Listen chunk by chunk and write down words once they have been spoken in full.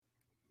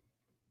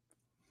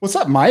What's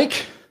up,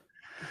 Mike?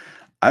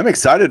 I'm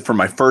excited for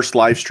my first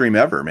live stream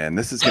ever, man.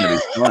 This is going to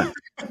be fun.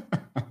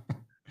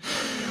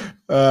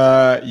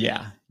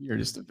 Yeah, you're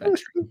just a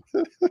veteran.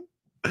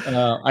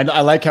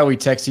 I like how we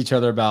text each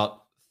other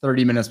about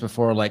 30 minutes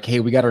before, like,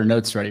 hey, we got our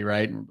notes ready,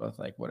 right? And we're both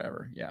like,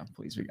 whatever. Yeah,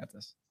 please, we got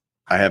this.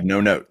 I have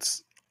no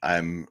notes.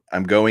 I'm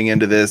going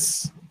into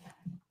this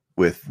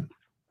with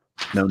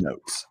no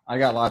notes. I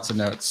got lots of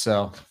notes,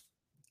 so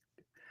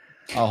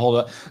I'll hold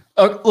up.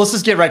 Oh, let's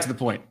just get right to the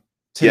point.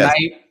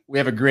 Tonight, we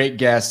have a great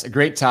guest, a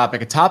great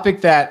topic, a topic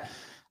that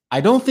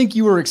I don't think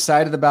you were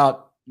excited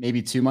about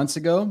maybe 2 months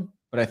ago,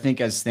 but I think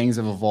as things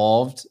have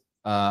evolved,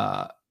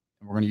 we're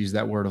going to use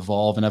that word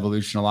evolve and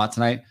evolution a lot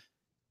tonight.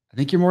 I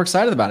think you're more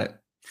excited about it.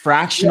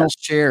 Fractional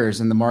shares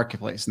in the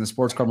marketplace, in the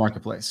sports car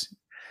marketplace.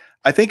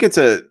 I think it's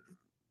a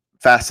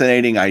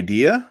fascinating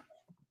idea.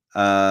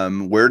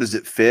 Where does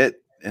it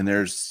fit? And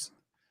there's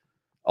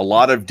a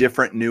lot of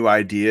different new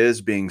ideas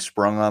being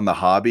sprung on the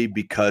hobby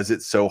because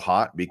it's so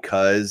hot,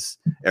 because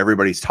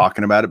everybody's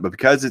talking about it, but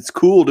because it's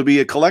cool to be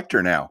a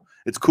collector now.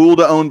 It's cool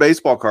to own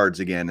baseball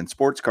cards again and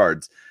sports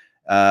cards.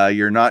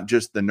 You're not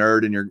just the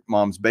nerd in your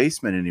mom's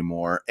basement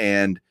anymore.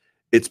 And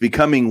it's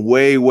becoming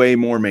way, way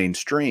more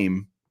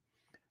mainstream.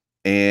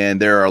 And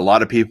there are a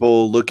lot of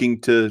people looking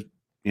to,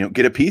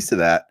 get a piece of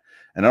that.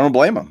 And I don't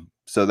blame them.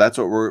 So that's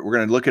what we're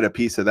going to look at, a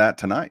piece of that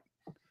tonight.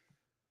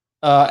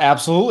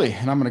 Absolutely.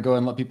 And I'm going to go ahead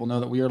and let people know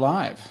that we are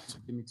live. So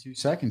give me 2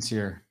 seconds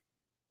here.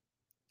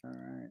 All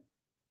right.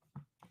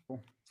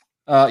 Cool.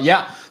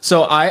 Yeah.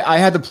 So I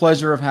had the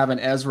pleasure of having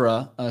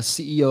Ezra,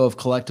 CEO of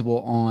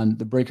Collectible, on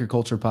the Breaker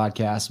Culture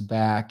podcast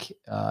back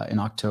in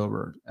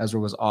October. Ezra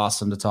was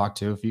awesome to talk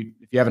to. If you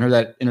haven't heard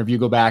that interview,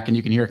 go back and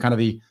you can hear kind of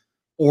the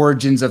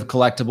origins of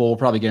Collectible. We'll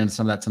probably get into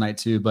some of that tonight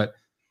too. But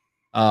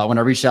when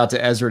I reached out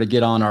to Ezra to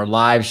get on our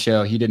live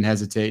show, he didn't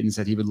hesitate and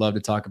said he would love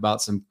to talk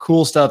about some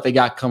cool stuff they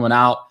got coming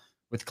out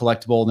with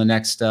Collectible in the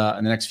next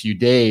few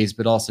days,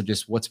 but also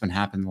just what's been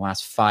happening in the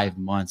last 5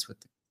 months with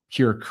the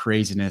pure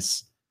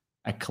craziness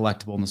at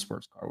Collectible in the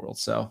sports car world.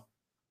 So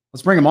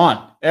let's bring him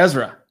on.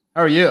 Ezra,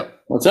 how are you?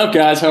 What's up,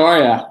 guys? How are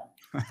you?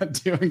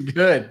 Doing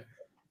good.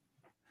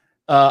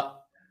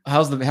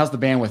 How's the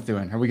bandwidth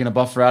doing? Are we going to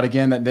buffer out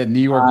again? That New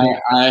York?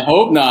 I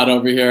hope not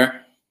over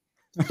here.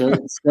 So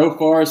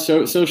far,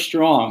 so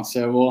strong.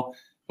 So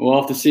we'll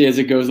have to see as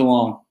it goes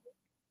along.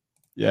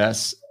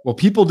 Yes. Well,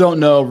 people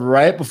don't know,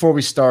 right before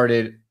we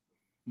started,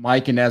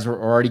 Mike and Ezra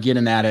are already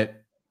getting at it.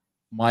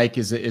 Mike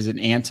is an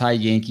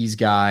anti-Yankees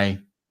guy.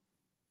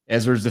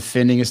 Ezra's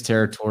defending his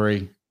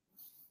territory.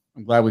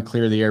 I'm glad we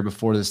cleared the air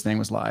before this thing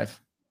was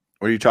live.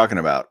 What are you talking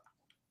about?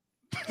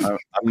 I'm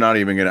not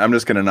even going to – I'm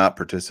just going to not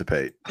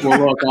participate. Well,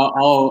 look,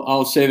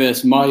 I'll say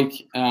this. Mike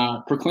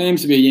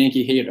proclaims to be a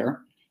Yankee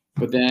hater,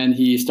 but then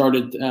he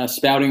started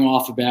spouting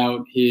off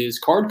about his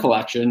card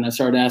collection. I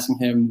started asking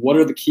him, what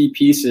are the key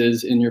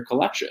pieces in your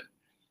collection?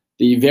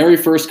 The very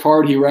first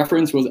card he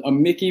referenced was a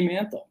Mickey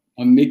Mantle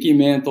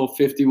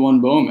 51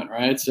 Bowman,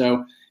 right?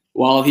 So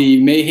while he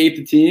may hate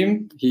the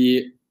team,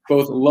 he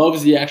both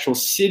loves the actual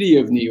city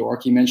of New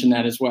York. He mentioned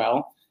that as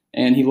well.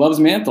 And he loves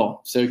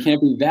Mantle. So he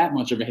can't be that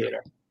much of a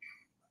hater.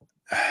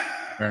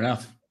 Fair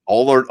enough.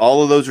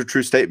 All of those are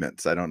true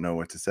statements. I don't know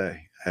what to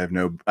say. I have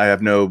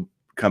no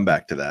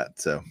comeback to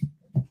that. So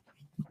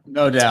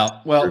no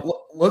doubt.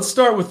 Well, let's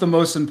start with the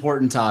most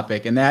important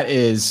topic, and that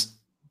is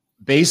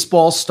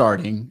baseball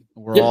starting.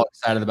 We're all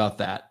excited about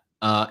that.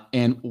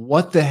 And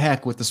what the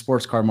heck with the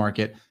sports car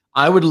market?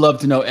 I would love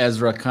to know,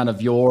 Ezra, kind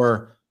of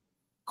your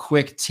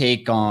quick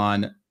take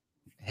on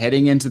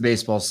heading into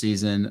baseball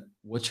season.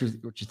 What you're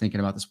thinking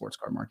about the sports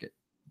car market?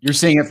 You're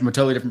seeing it from a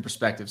totally different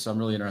perspective, so I'm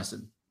really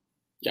interested.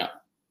 Yeah.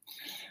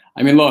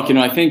 I mean, look,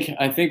 I think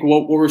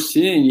what we're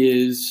seeing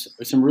is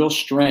some real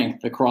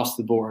strength across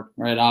the board,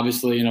 right?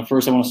 Obviously,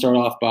 first I want to start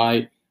off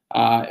by,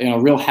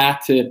 real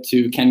hat tip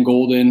to Ken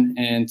Golden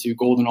and to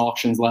Golden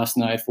Auctions last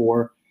night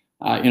for,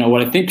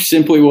 what I think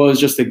simply was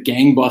just a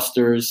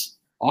gangbusters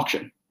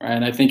auction, right?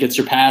 And I think it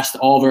surpassed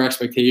all of our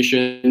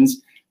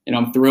expectations.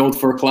 I'm thrilled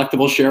for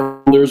Collectible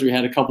shareholders. We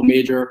had a couple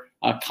major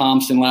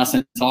comps in last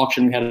night's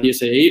auction. We had a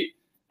PSA 8,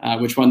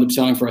 which wound up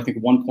selling for, I think,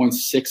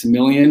 $1.6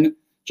 million.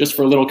 Just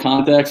for a little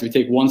context, if we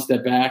take one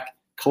step back,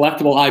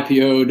 Collectible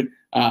IPO'd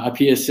a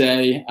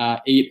PSA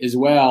 8 as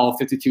well,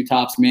 52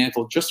 Topps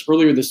Mantle, just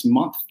earlier this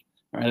month,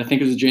 right? I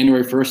think it was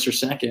January 1st or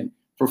 2nd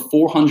for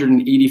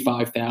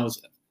 $485,000,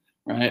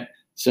 right?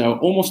 So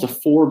almost a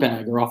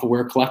four-bagger off of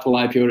where Collectible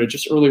IPO'd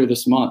just earlier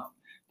this month.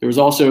 There was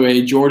also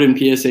a Jordan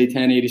PSA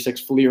 10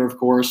 86 Fleer, of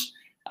course,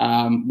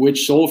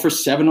 which sold for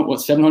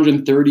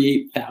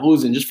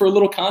 $738,000. Just for a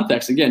little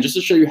context, again, just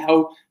to show you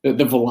how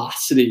the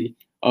velocity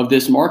of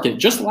this market.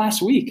 Just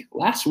last week,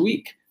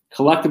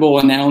 Collectible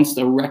announced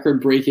a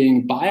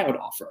record-breaking buyout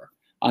offer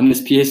on this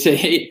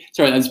PSA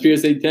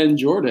 10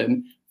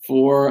 Jordan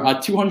for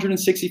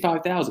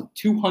 $265,000.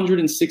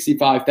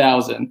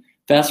 $265,000.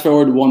 Fast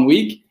forward 1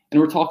 week,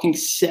 and we're talking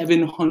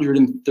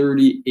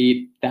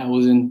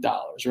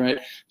 $738,000, right?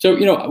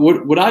 So,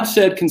 what I've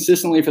said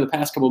consistently for the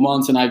past couple of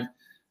months, and I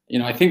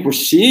think we're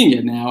seeing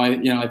it now.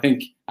 I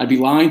I'd be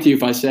lying to you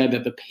if I said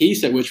that the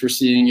pace at which we're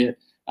seeing it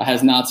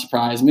has not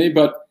surprised me.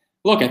 But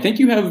look, I think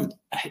you have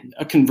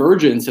a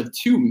convergence of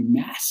two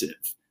massive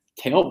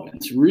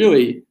tailwinds,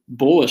 really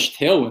bullish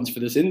tailwinds for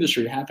this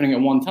industry happening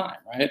at one time,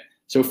 right?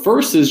 So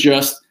first is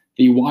just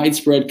the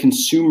widespread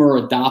consumer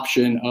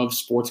adoption of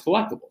sports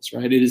collectibles,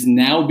 right? It is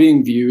now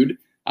being viewed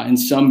in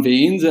some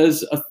veins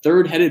as a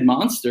third-headed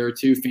monster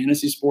to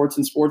fantasy sports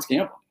and sports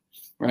gambling,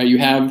 right? You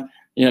have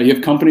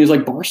companies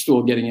like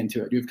Barstool getting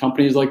into it. You have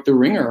companies like The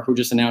Ringer who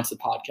just announced the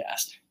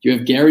podcast. You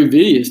have Gary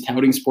Vee is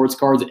touting sports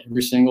cards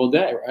every single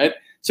day, right?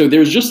 So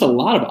there's just a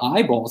lot of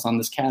eyeballs on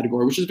this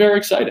category, which is very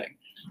exciting.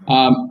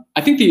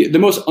 I think the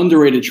most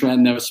underrated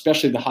trend, though,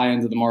 especially the high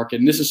end of the market,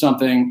 and this is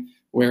something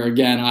where,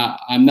 again,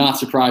 I'm not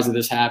surprised that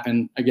this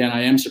happened. Again,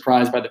 I am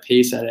surprised by the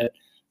pace at it,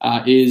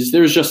 is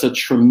there's just a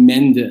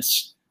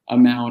tremendous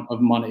amount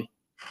of money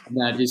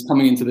that is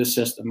coming into this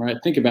system, right?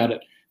 Think about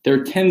it. There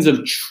are tens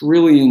of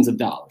trillions of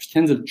dollars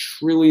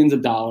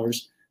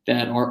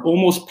that are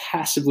almost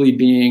passively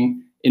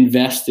being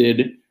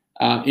invested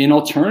in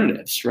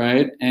alternatives,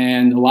 right?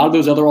 And a lot of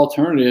those other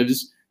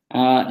alternatives,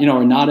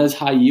 are not as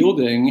high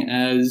yielding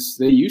as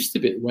they used to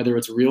be, whether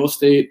it's real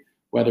estate,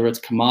 whether it's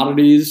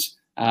commodities,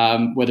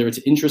 whether it's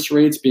interest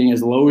rates being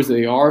as low as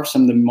they are.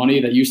 Some of the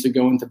money that used to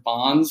go into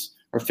bonds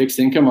or fixed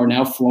income are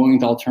now flowing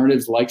into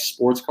alternatives like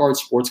sports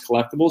cards, sports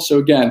collectibles. So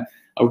again,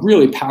 a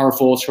really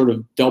powerful sort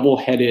of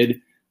double-headed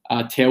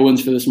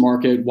tailwinds for this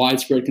market,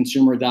 widespread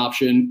consumer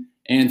adoption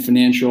and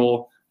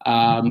financial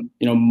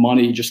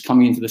money just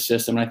coming into the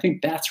system. And I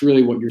think that's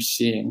really what you're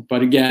seeing.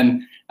 But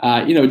again,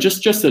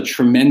 just a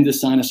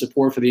tremendous sign of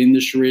support for the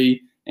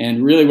industry.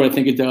 And really what I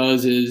think it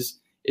does is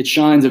it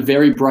shines a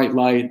very bright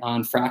light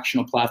on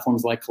fractional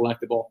platforms like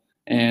Collectible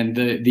and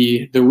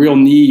the real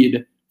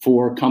need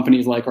for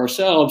companies like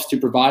ourselves to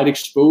provide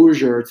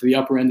exposure to the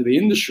upper end of the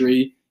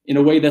industry in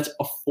a way that's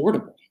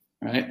affordable,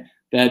 right?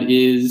 That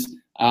is,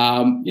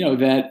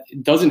 that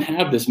doesn't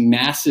have this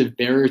massive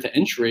barrier to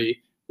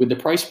entry with the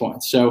price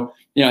points. So,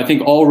 I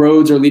think all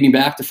roads are leading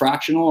back to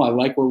fractional. I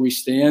like where we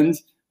stand.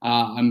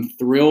 I'm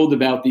thrilled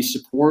about the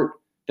support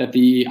that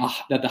the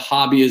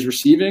hobby is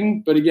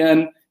receiving. But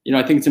again,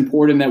 I think it's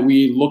important that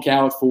we look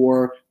out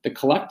for the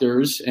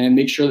collectors and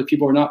make sure that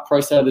people are not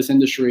priced out of this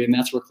industry. And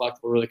that's where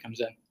Collectible really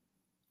comes in.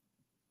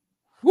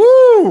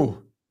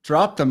 Woo!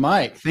 Drop the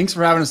mic. Thanks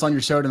for having us on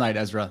your show tonight,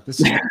 Ezra.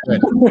 This is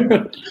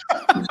good.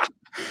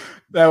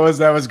 That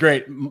was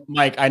great.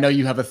 Mike, I know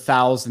you have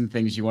 1,000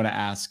 things you want to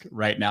ask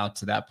right now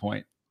to that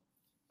point.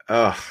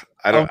 I'm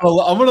going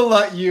to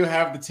let you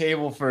have the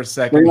table for a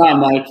second. Bring it on,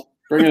 Mike.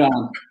 Bring it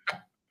on.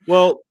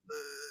 Well,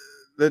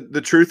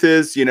 the truth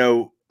is,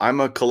 I'm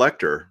a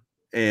collector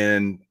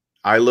and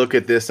I look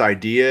at this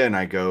idea and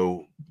I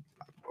go,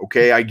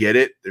 okay, I get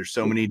it. There's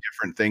so many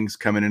different things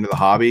coming into the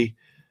hobby.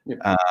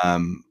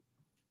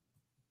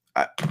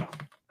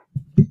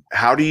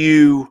 How do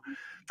you,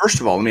 first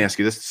of all, let me ask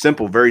you this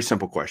very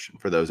simple question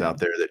for those out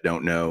there that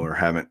don't know or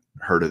haven't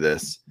heard of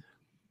this.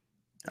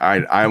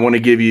 I want to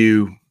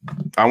do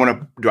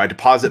I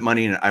deposit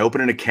money and I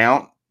open an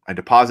account, I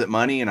deposit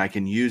money and I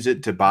can use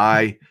it to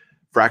buy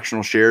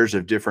fractional shares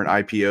of different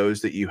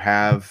IPOs that you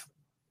have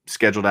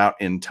scheduled out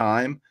in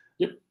time?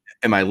 Yep.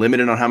 Am I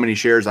limited on how many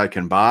shares I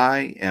can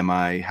buy?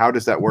 How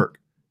does that work?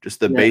 Just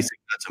the basic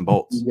nuts and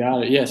bolts. You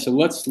got it. Yeah. So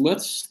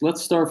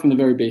let's start from the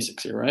very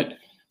basics here, right?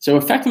 So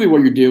effectively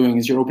what you're doing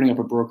is you're opening up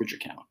a brokerage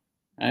account,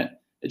 right?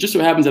 It just so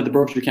happens that the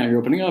brokerage account you're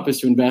opening up is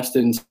to invest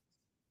in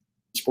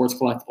sports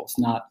collectibles,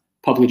 not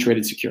publicly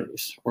traded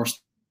securities or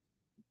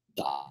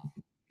stock.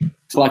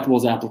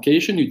 Collectibles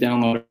application, you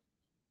download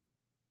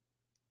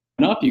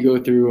it up, you go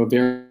through a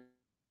very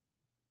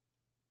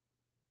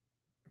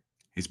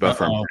He's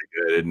buffering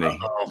pretty good, isn't he?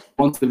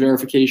 Once the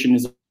verification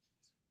is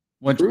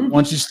approved,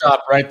 once you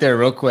stop right there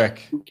real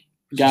quick.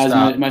 Guys,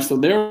 am I still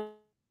there?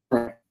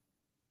 How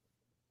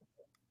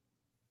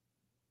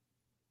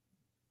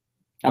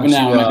about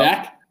now? Am I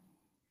back?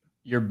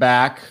 You're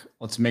back.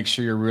 Let's make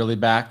sure you're really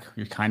back.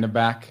 You're kind of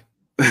back.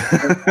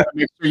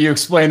 Make sure you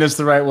explain this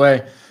the right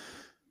way.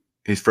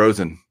 He's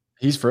frozen.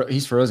 He's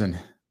frozen.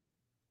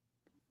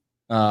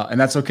 And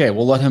that's okay.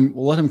 We'll let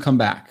him come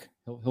back.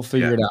 He'll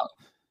figure it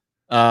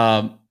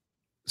out.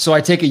 So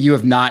I take it you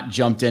have not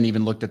jumped in,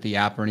 even looked at the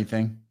app or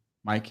anything,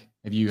 Mike?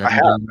 I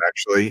have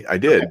actually. I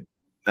did. Okay.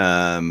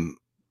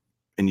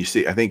 And you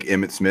see, I think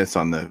Emmitt Smith's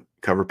on the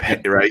cover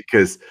page, right?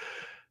 Because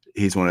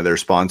he's one of their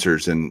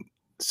sponsors. And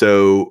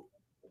so,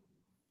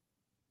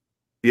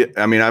 yeah,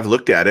 I mean, I've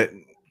looked at it,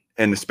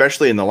 and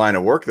especially in the line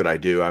of work that I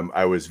do,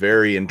 I was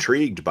very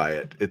intrigued by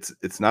it.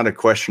 It's not a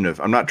question of,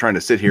 I'm not trying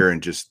to sit here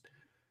and just,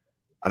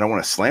 I don't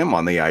want to slam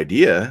on the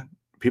idea.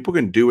 People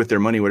can do with their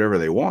money whatever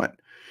they want.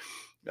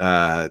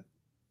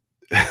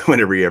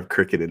 Whenever you have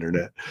cricket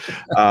internet.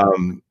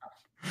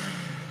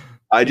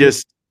 I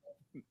just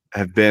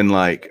have been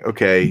like,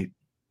 okay,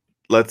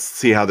 let's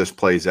see how this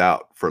plays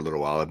out for a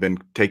little while. I've been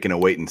taking a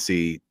wait and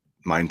see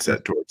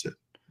mindset towards it.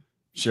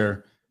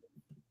 Sure.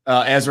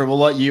 Ezra, we'll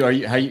let you,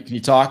 can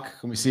you talk?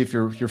 Can we see if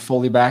you're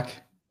fully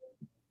back?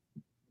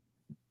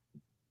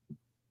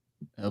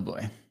 Oh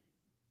boy.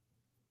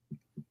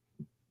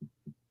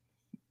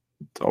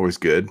 It's always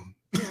good.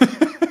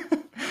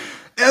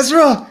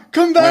 Ezra,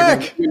 come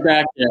back. Am I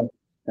back? Yeah.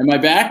 Am I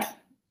back?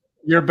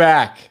 You're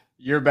back.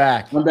 You're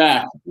back. I'm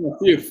back.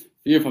 Phew,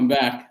 I'm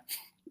back.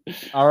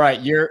 All right.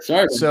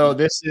 Sorry. So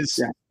this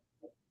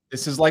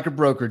is like a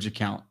brokerage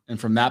account, and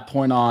from that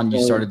point on,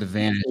 you started to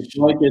vanish. It's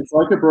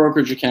like a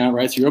brokerage account,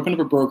 right? So you open up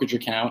a brokerage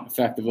account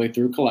effectively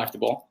through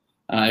Collectible,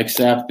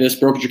 except this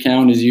brokerage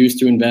account is used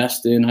to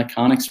invest in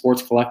iconic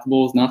sports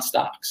collectibles, not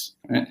stocks.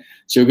 Right?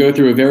 So you go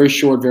through a very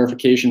short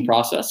verification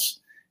process,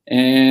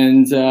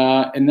 and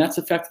that's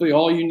effectively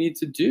all you need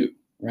to do.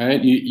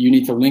 Right? You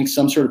need to link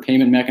some sort of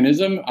payment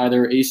mechanism,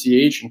 either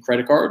ACH and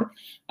credit card,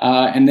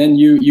 and then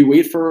you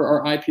wait for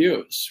our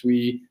IPOs.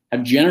 We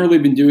have generally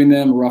been doing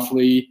them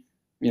roughly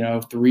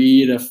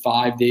 3 to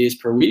 5 days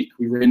per week.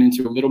 We ran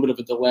into a little bit of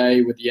a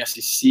delay with the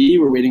SEC.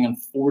 We're waiting on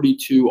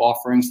 42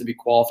 offerings to be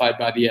qualified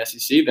by the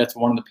SEC. That's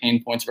one of the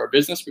pain points of our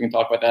business. We can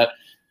talk about that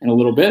in a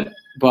little bit.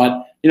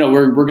 But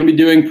we're going to be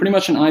doing pretty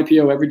much an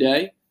IPO every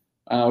day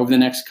over the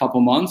next couple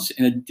months.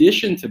 In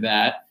addition to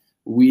that,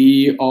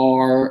 we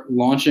are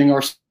launching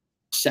our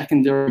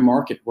secondary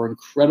market. We're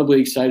incredibly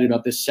excited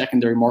about this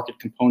secondary market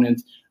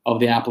component of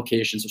the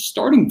application. So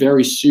starting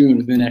very soon,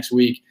 within the next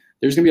week,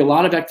 there's going to be a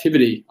lot of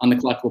activity on the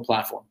Collectible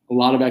platform, a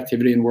lot of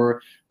activity, and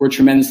we're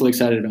tremendously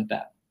excited about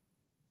that.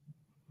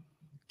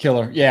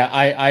 Killer. Yeah,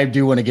 I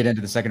do want to get into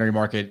the secondary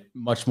market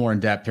much more in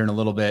depth here in a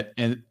little bit.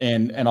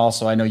 And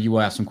also I know you will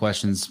have some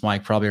questions,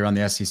 Mike, probably around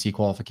the SEC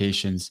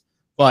qualifications.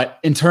 But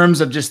in terms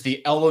of just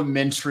the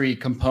elementary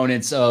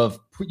components of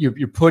you're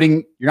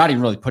not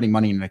even really putting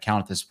money in an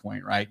account at this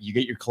point, right? You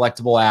get your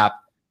Collectible app,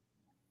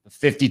 the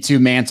 52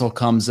 mantle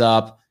comes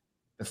up.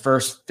 The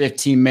first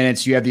 15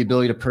 minutes, you have the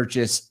ability to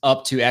purchase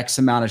up to X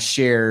amount of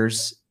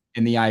shares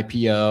in the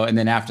IPO. And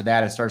then after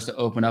that, it starts to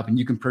open up and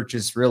you can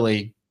purchase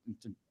really,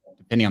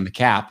 depending on the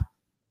cap,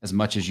 as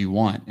much as you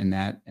want in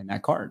that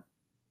card.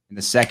 And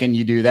the second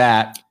you do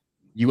that,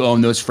 you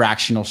own those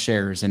fractional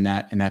shares in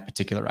that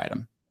particular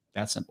item.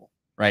 That's simple,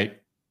 right?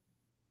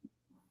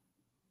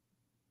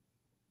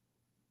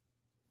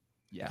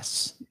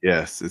 Yes.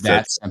 Yes. It's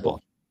that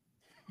simple.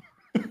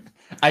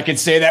 I can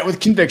say that with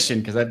conviction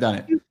because I've done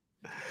it.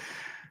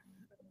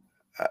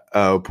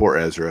 Oh, poor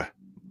Ezra.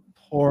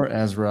 Poor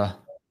Ezra.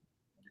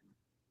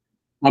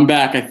 I'm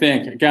back, I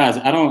think. Guys,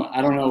 I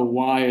don't know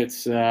why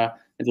it's not.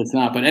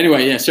 But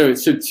anyway, yeah, so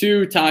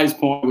to Ty's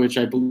point, which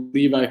I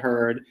believe I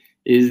heard,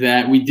 is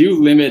that we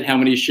do limit how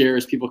many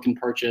shares people can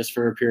purchase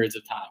for periods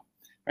of time.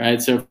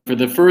 Right? So for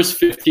the first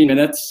 15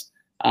 minutes,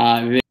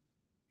 and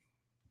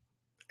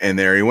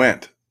there he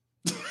went.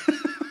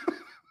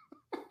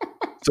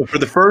 So for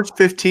the first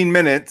 15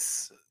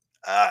 minutes,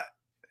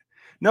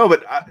 no,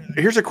 but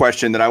here's a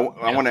question that I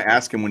want to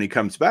ask him when he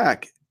comes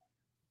back.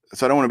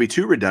 So I don't want to be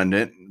too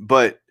redundant,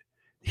 but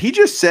he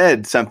just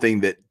said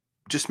something that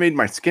just made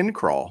my skin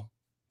crawl.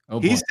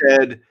 Oh, he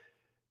said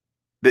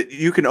that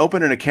you can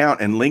open an account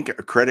and link a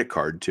credit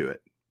card to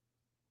it.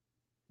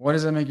 What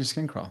does that make your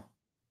skin crawl?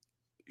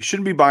 You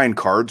shouldn't be buying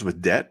cards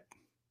with debt.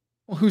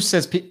 Well, who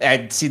says?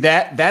 See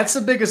that's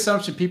a big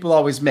assumption people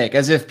always make,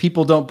 as if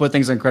people don't put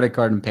things on credit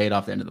card and pay it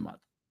off at the end of the month.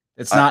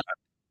 It's not.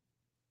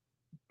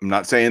 I'm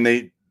not saying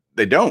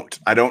they don't.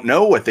 I don't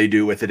know what they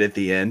do with it at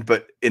the end,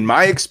 but in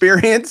my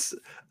experience,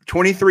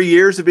 23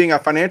 years of being a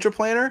financial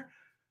planner,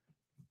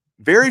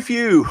 very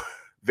few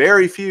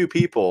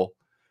people,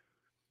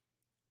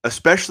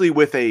 especially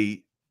with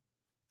a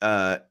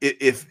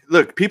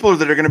look, people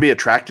that are going to be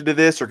attracted to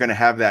this are going to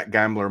have that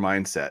gambler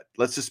mindset.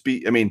 Let's just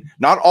be,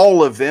 not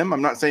all of them.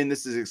 I'm not saying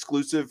this is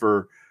exclusive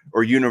or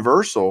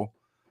universal,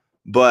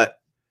 but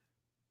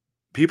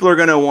people are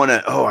going to want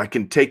to, I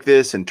can take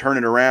this and turn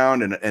it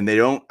around. And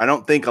I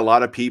don't think a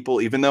lot of people,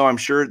 even though I'm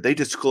sure they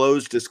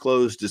disclose,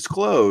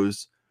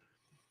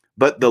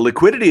 but the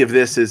liquidity of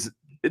this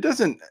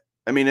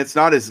it's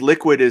not as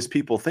liquid as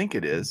people think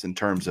it is in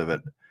terms of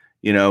it.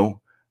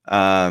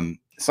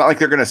 It's not like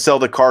they're going to sell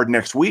the card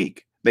next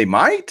week. They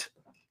might,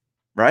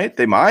 right?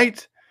 They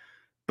might,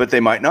 but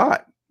they might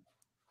not.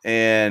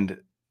 And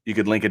you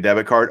could link a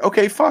debit card.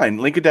 Okay, fine.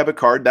 Link a debit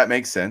card. That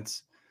makes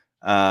sense.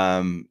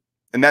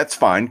 And that's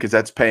fine because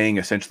that's paying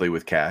essentially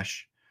with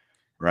cash,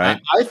 right?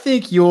 I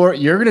think you're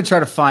going to try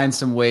to find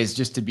some ways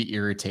just to be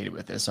irritated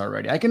with this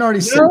already. I can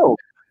already see. No,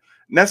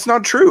 that's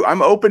not true.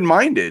 I'm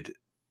open-minded.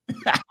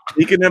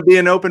 He can be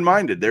an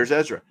open-minded. There's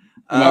Ezra.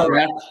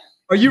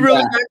 Are you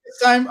really back this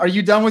time? Are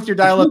you done with your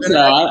dial-up?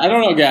 No, I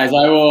don't know, guys.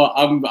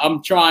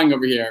 I'm trying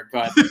over here,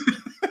 but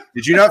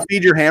did you not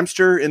feed your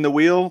hamster in the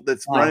wheel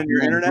that's running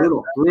your internet?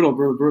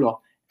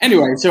 Brutal.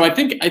 Anyway, so I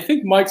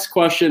think Mike's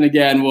question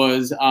again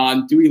was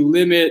on do we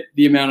limit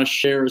the amount of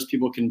shares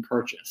people can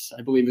purchase?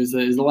 I believe is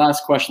the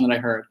last question that I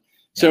heard.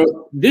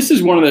 So this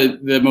is one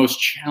of the most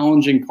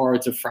challenging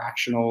parts of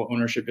fractional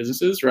ownership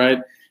businesses, right?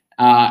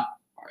 And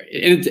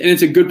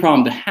it's a good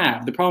problem to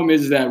have. The problem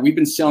is that we've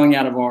been selling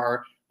out of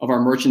our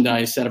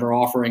merchandise set of our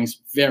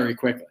offerings very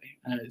quickly.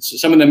 So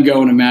some of them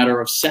go in a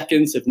matter of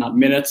seconds, if not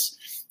minutes,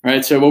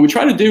 right? So what we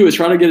try to do is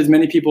try to get as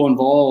many people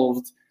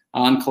involved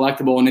on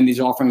collectible and in these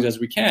offerings as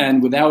we can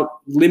without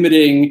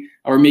limiting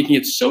or making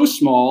it so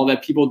small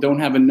that people don't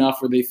have enough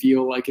or they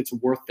feel like it's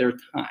worth their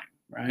time,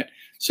 right?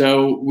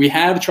 So we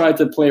have tried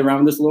to play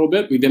around with this a little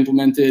bit. We've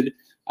implemented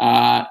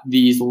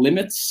these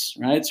limits,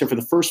 right? So for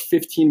the first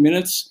 15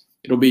 minutes,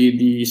 it'll be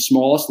the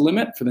smallest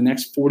limit. For the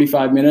next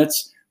 45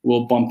 minutes,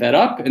 we'll bump that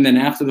up. And then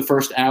after the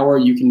first hour,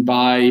 you can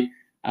buy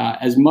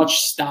as much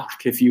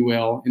stock, if you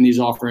will, in these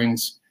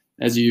offerings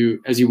as you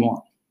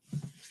want.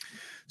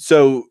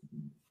 So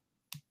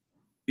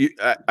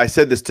I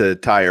said this to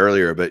Ty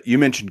earlier, but you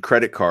mentioned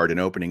credit card and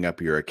opening up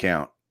your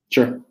account.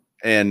 Sure.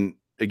 And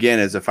again,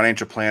 as a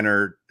financial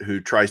planner who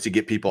tries to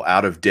get people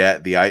out of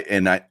debt,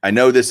 I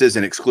know this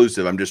isn't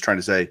exclusive. I'm just trying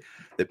to say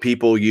that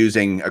people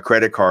using a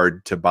credit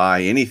card to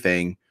buy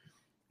anything,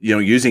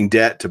 using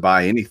debt to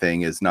buy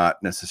anything is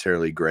not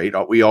necessarily great.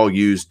 We all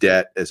use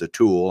debt as a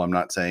tool. I'm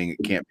not saying it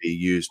can't be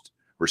used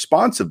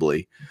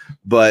responsibly,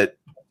 but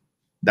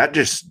that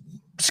just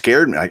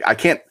scared me.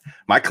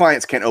 My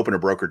clients can't open a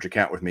brokerage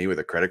account with me with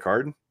a credit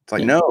card. It's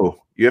like, no,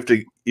 you have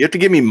to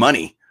give me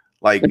money,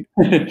 like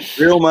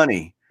real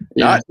money.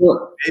 Not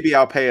maybe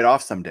I'll pay it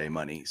off someday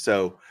money.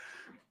 So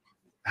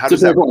how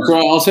does that work? So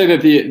I'll say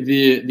that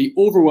the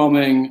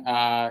overwhelming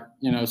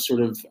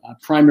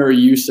primary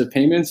use of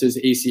payments is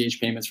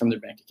ACH payments from their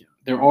bank account.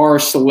 There are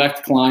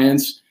select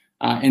clients,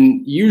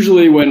 and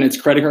usually when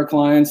it's credit card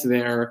clients,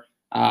 they're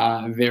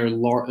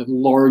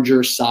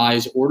larger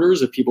size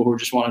orders of people who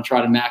just want to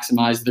try to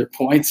maximize their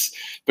points.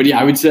 But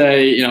yeah, I would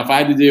say, if I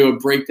had to do a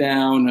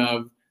breakdown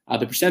of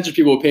the percentage of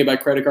people who pay by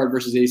credit card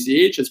versus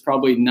ACH, it's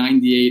probably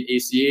 98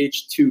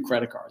 ACH, 2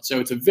 credit cards.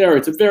 So it's a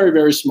very,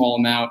 very small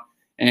amount.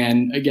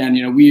 And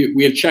again,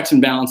 we have checks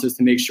and balances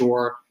to make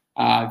sure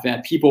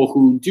that people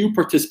who do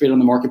participate on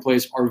the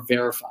marketplace are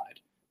verified,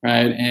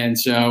 right? And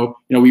so,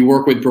 we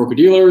work with broker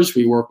dealers,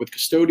 we work with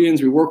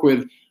custodians, we work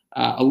with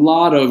a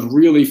lot of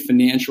really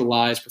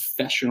financialized,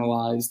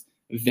 professionalized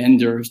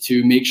vendors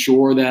to make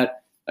sure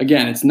that,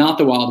 again, it's not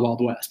the wild,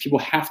 wild west. People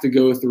have to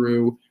go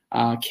through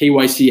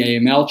KYC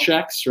AML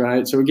checks,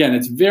 right? So again,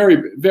 it's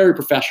very, very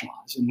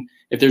professionalized. And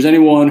if there's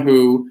anyone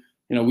who,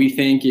 we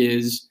think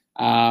is,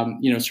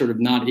 sort of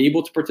not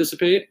able to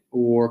participate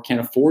or can't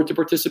afford to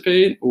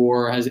participate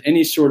or has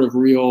any sort of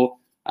real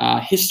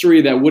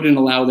history that wouldn't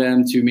allow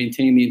them to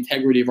maintain the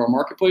integrity of our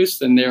marketplace,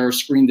 then they're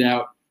screened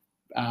out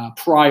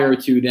prior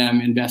to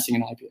them investing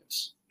in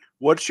IPOs.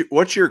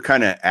 What's your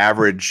kind of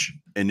average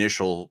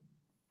initial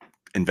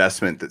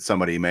investment that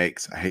somebody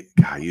makes?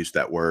 I use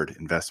that word,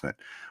 investment.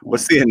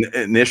 What's the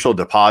initial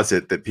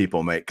deposit that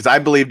people make? Because I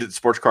believe that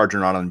sports cards are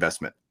not an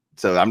investment.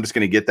 So I'm just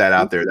going to get that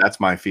out there. That's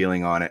my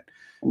feeling on it.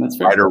 And that's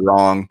fair. Right or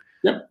wrong.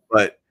 Yep.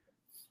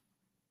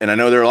 And I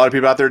know there are a lot of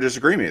people out there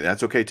disagreeing with me.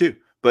 That's okay too.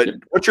 But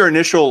what's your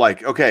initial,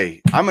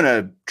 okay, I'm going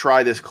to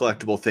try this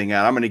collectible thing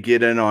out. I'm going to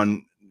get in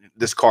on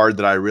this card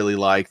that I really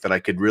like, that I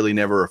could really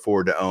never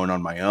afford to own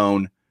on my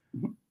own.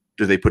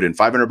 Do they put in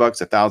 $500,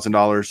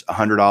 $1,000,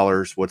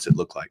 $100? What's it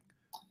look like?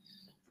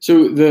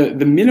 So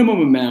the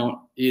minimum amount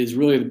is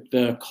really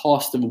the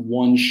cost of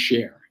one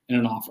share in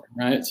an offering,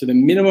 right? So the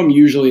minimum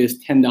usually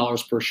is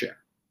 $10 per share.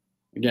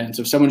 Again,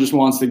 so if someone just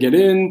wants to get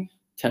in,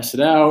 test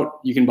it out,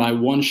 you can buy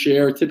one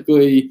share,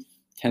 typically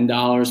 $10,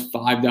 $5,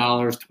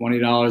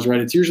 $20, right?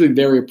 It's usually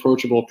very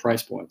approachable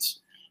price points.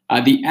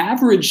 The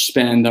average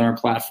spend on our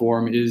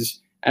platform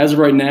is, as of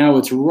right now,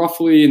 it's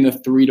roughly in the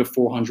 $300 to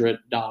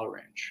 $400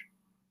 range.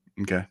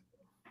 Okay.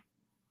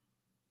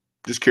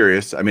 Just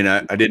curious. I mean,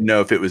 I didn't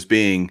know if it was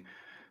being,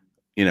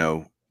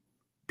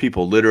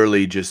 people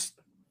literally just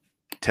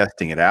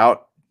testing it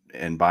out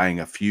and buying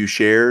a few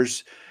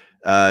shares.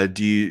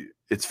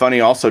 It's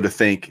funny also to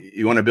think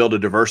you want to build a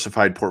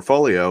diversified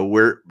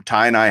portfolio.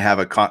 Ty and I have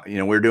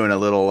we're doing a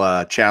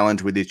little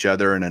challenge with each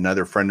other and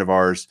another friend of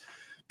ours,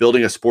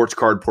 building a sports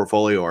card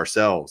portfolio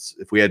ourselves.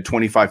 If we had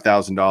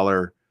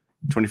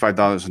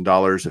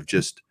 $25,000 of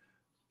just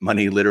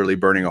money literally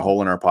burning a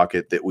hole in our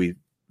pocket that we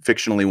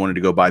fictionally wanted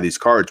to go buy these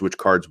cards, which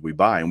cards we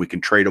buy, and we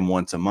can trade them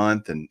once a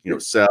month and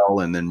sell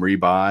and then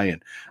rebuy,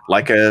 and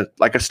like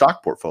a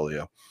stock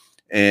portfolio.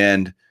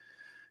 And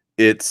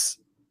that's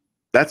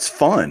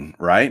fun,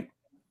 right?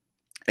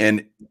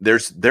 And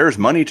there's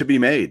money to be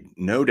made,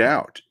 no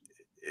doubt.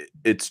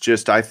 It's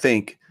just, I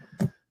think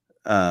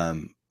I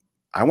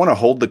want to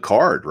hold the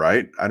card,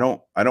 right? I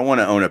don't want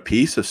to own a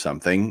piece of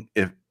something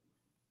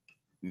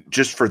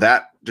just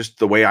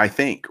the way I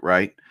think,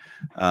 right?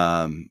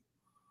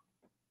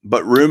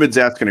 But Ruben's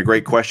asking a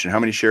great question. How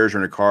many shares are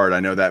in a card?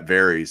 I know that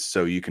varies,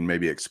 so you can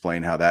maybe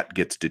explain how that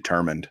gets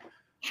determined.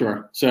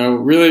 Sure. So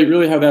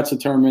really how that's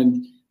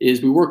determined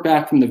is we work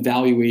back from the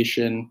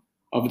valuation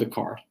of the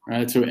card,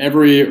 right? So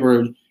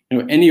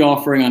any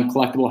offering on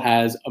Collectible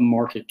has a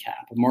market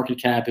cap. A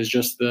market cap is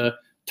just the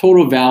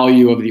total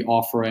value of the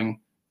offering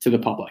to the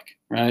public,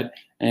 right?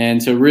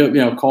 And so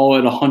call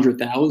it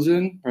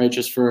 100,000, right?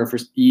 Just for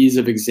ease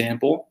of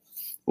example,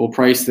 we'll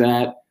price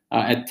that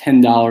at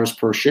 $10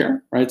 per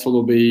share, right? So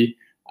there'll be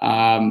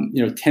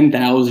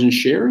 10,000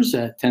 shares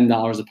at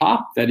 $10 a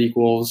pop. That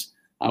equals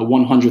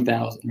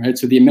 100,000, right?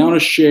 So the amount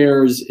of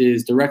shares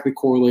is directly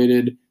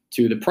correlated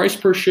to the price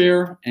per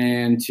share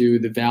and to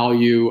the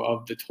value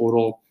of the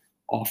total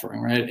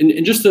offering, right?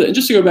 And just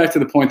to go back to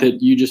the point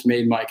that you just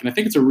made, Mike, and I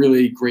think it's a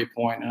really great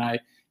point, and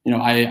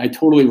I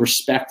totally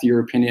respect your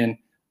opinion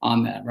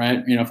on that,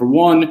 right? For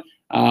one,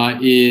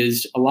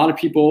 is a lot of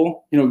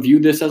people view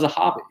this as a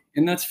hobby,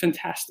 and that's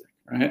fantastic,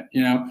 right?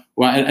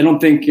 Well, I don't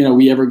think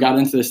we ever got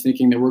into this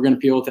thinking that we're going to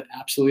appeal to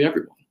absolutely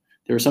everyone.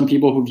 There are some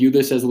people who view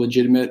this as a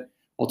legitimate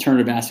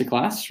alternative asset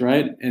class,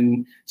 right?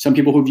 And some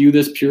people who view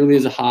this purely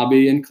as a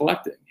hobby and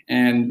collecting.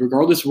 And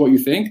regardless of what you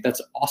think,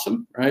 that's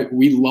awesome, right?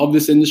 We love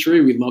this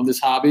industry. We love this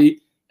hobby.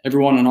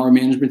 Everyone on our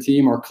management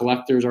team are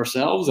collectors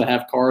ourselves. I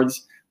have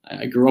cards.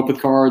 I grew up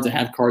with cards. I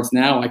have cards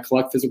now. I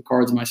collect physical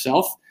cards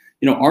myself.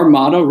 Our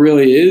motto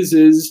really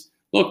is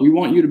look, we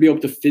want you to be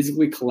able to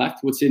physically collect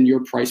what's in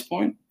your price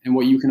point and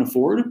what you can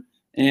afford,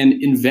 and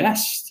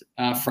invest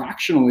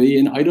fractionally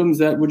in items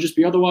that would just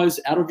be otherwise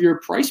out of your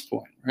price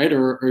point, right?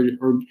 Or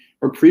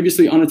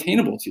previously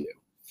unattainable to you.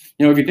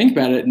 If you think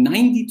about it,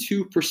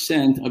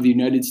 92% of the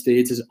United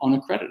States is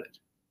unaccredited,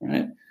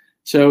 right?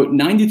 So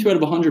 92 out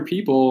of 100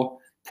 people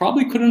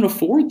probably couldn't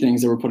afford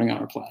things that we're putting on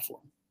our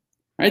platform,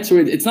 right? So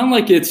it's not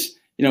like it's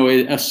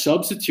a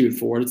substitute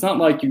for it. It's not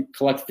like you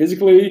collect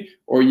physically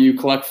or you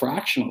collect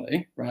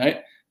fractionally,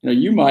 right?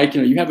 You, Mike,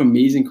 you have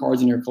amazing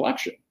cards in your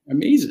collection,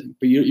 amazing,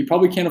 but you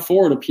probably can't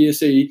afford a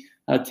PSA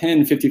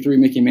 10 53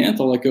 Mickey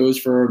Mantle that goes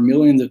for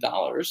millions of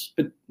dollars.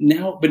 But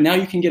now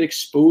you can get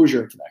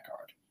exposure to that card.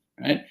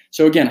 Right.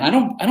 So again, I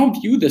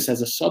don't view this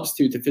as a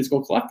substitute to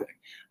physical collecting.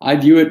 I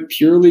view it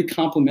purely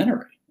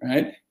complementary,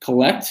 right?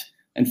 Collect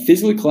and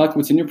physically collect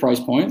what's in your price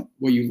point,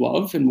 what you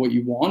love and what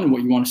you want and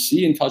what you want to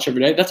see and touch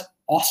every day. That's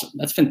awesome.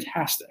 That's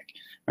fantastic,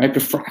 right?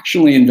 But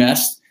fractionally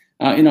invest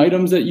in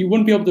items that you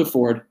wouldn't be able to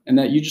afford and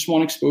that you just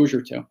want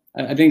exposure to.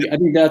 I think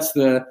that's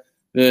the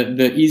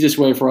easiest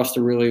way for us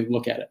to really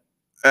look at it.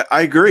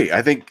 I agree.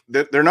 I think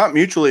that they're not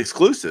mutually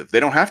exclusive. They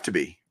don't have to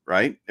be.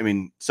 Right? I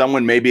mean,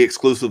 someone may be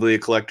exclusively a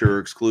collector or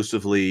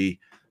exclusively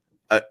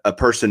a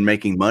person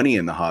making money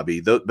in the hobby.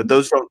 But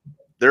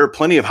there are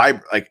plenty of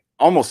hybrid, like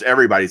almost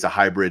everybody's a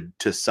hybrid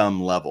to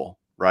some level,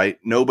 right?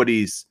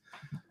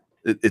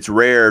 It's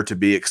rare to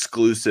be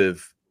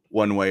exclusive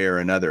one way or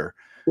another.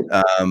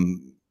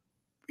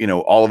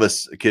 All of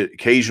us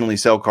occasionally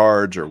sell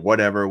cards or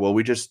whatever. Well,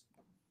 we just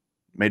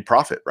made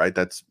profit, right?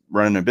 That's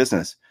running a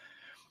business.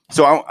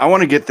 So I want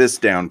to get this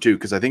down too,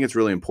 because I think it's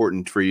really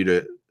important for you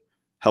to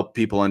help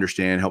people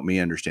understand, help me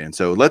understand.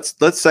 So let's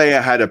say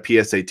I had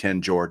a PSA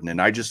 10 Jordan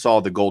and I just saw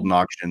the golden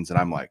auctions and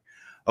I'm like,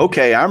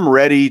 okay, I'm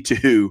ready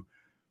to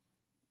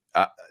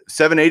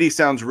 780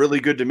 sounds really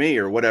good to me,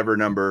 or whatever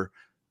number.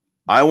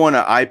 I want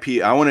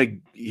to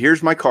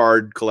here's my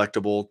card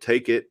collectible.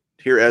 Take it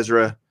here,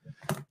 Ezra.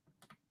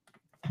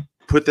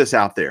 Put this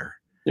out there.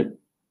 Yep.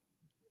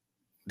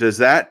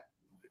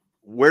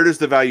 Where does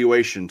the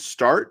valuation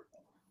start?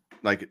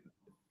 Like,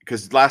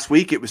 because last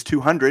week it was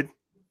 200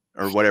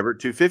 or whatever,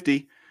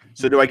 250.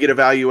 So do I get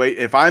evaluate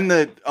if I'm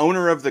the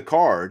owner of the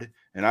card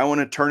and I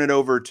want to turn it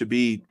over to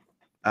be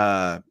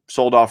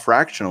sold off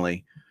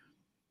fractionally?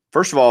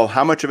 First of all,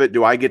 how much of it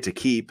do I get to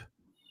keep?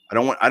 I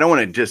don't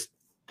want to just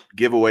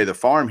give away the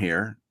farm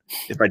here.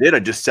 If I did,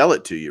 I'd just sell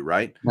it to you,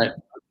 right? Right.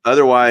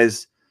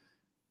 Otherwise,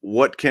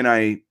 what can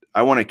I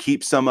want to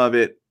keep some of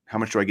it. How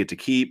much do I get to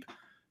keep?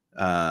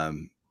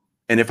 And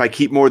if I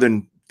keep more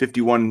than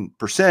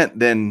 51%,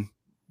 then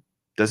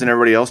doesn't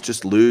everybody else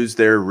just lose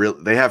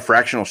they have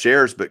fractional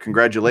shares, but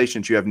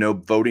congratulations, you have no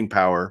voting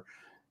power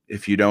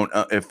if you don't,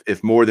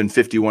 if more than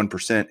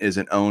 51%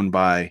 isn't owned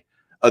by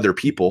other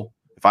people.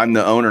 If I'm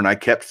the owner and I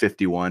kept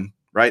 51,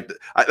 right?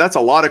 That's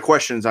a lot of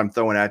questions I'm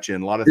throwing at you,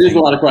 and a lot of things. There's a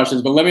lot of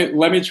questions, but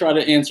let me try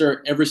to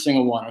answer every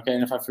single one. Okay.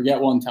 And if I forget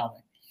one, tell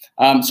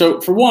me.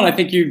 So for one, I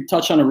think you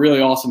touched on a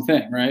really awesome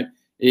thing, right?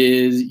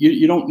 Is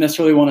you don't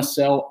necessarily want to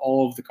sell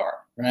all of the card,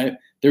 right?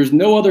 There's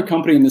no other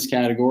company in this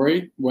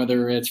category,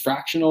 whether it's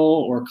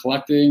fractional or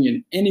collecting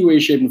in any way,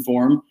 shape, and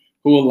form,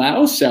 who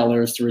allows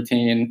sellers to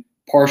retain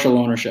partial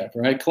ownership,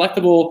 right?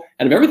 Collectible,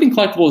 out of everything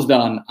Collectible has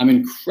done, I'm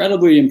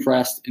incredibly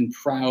impressed and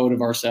proud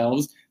of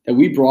ourselves that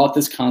we brought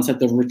this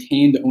concept of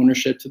retained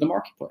ownership to the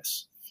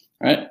marketplace,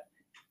 right?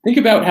 Think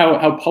about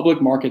how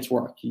public markets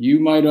work. You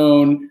might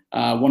own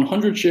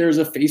 100 shares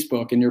of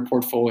Facebook in your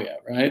portfolio,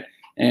 right?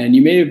 And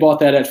you may have bought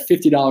that at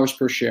 $50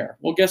 per share.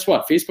 Well, guess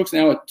what? Facebook's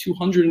now at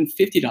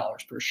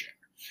 $250 per share.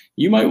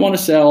 You might want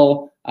to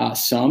sell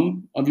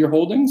some of your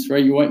holdings,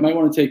 right? You might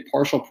want to take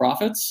partial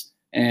profits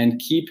and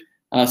keep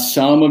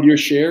some of your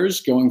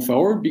shares going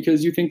forward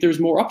because you think there's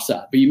more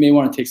upside. But you may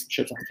want to take some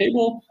chips off the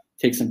table,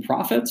 take some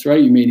profits,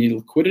 right? You may need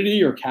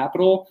liquidity or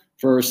capital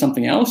for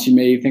something else. You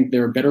may think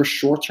there are better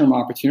short-term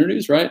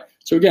opportunities, right?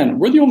 So again,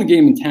 we're the only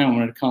game in town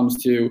when it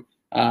comes to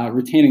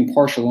retaining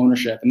partial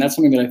ownership. And that's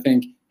something that I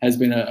think has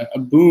been a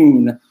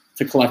boon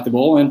to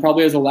Collectible and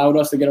probably has allowed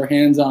us to get our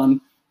hands on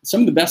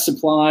some of the best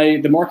supply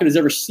the market has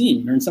ever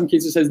seen, or in some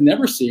cases has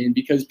never seen,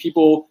 because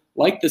people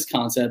like this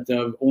concept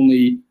of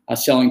only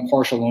selling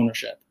partial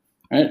ownership,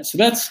 right? So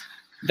that's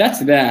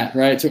that,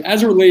 right? So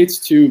as it relates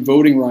to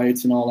voting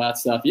rights and all that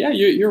stuff, yeah,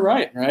 you're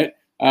right, right?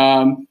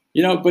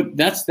 But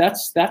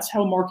that's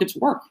how markets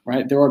work,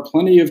 right? There are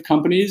plenty of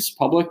companies,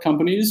 public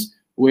companies,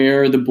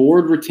 where the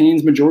board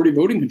retains majority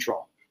voting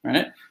control,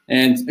 right?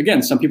 And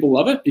again, some people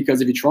love it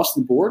because if you trust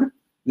the board,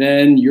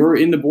 then you're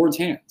in the board's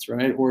hands,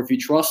 right? Or if you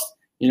trust,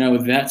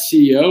 that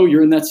CEO,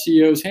 you're in that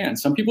CEO's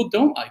hands. Some people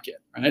don't like it,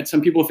 right?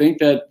 Some people think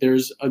that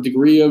there's a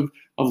degree of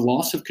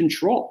loss of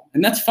control,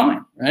 and that's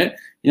fine, right?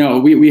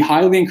 We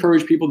highly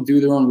encourage people to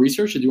do their own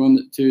research,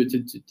 to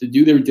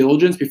do their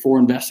diligence before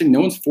investing.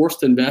 No one's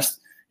forced to invest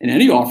in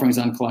any offerings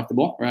on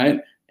Collectible, right?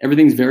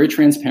 Everything's very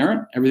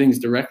transparent. Everything's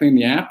directly in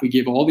the app. We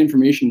give all the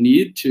information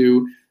you need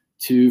to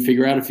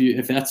figure out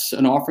if that's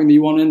an offering that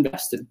you want to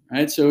invest in,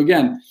 right? So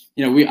again,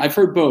 I've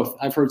heard both.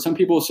 I've heard some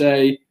people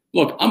say,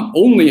 look, I'm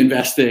only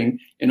investing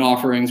in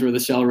offerings where the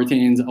seller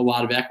retains a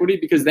lot of equity,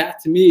 because that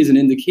to me is an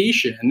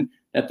indication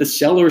that the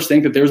sellers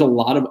think that there's a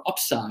lot of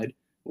upside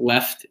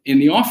left in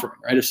the offering,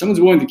 right? If someone's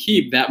willing to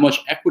keep that much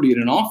equity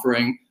in an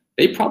offering,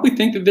 they probably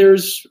think that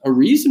there's a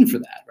reason for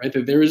that, right?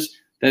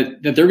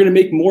 That they're going to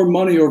make more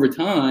money over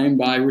time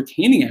by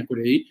retaining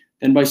equity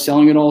than by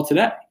selling it all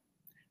today.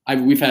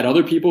 We've had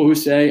other people who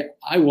say,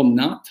 I will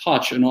not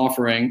touch an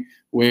offering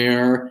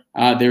where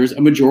there's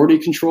a majority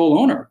control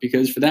owner,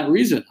 because for that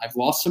reason, I've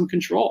lost some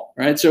control,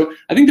 right? So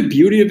I think the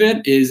beauty of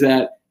it is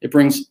that it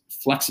brings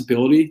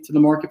flexibility to the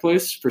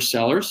marketplace for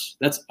sellers.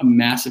 That's a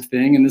massive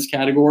thing in this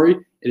category.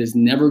 It has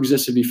never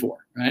existed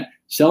before, right?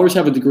 Sellers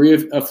have a degree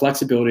of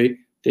flexibility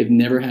they've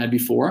never had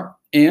before.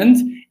 And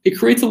it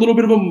creates a little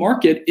bit of a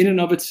market in and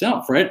of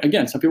itself, right?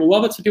 Again, some people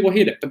love it, some people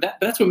hate it, but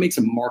that's what makes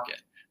a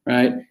market,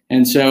 right?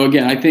 And so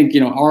again, I think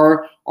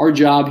our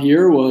job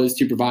here was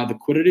to provide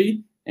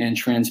liquidity and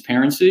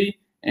transparency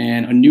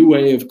and a new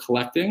way of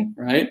collecting,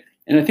 right?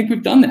 And I think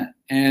we've done that.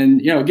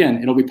 And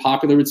again, it'll be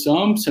popular with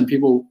some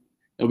people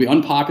it'll be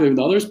unpopular with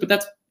others, but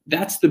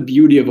that's the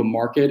beauty of a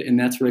market, and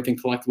that's what I think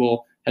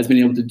Collectible has been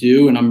able to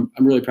do, and I'm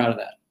really proud of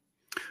that.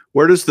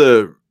 Where does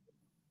the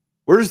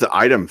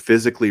item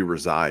physically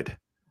reside?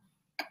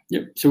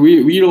 Yep. So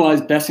we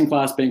utilize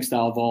best-in-class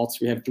bank-style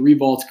vaults. We have 3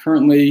 vaults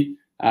currently,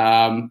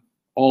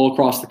 all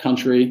across the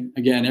country.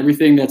 Again,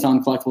 everything that's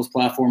on Collectible's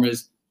platform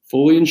is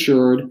fully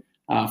insured,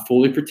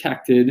 fully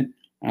protected,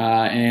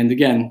 and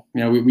again,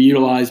 we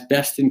utilize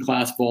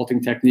best-in-class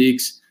vaulting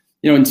techniques.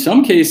 In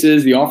some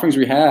cases, the offerings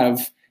we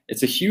have,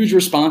 it's a huge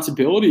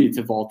responsibility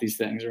to vault these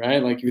things,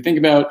 right? Like if you think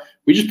about,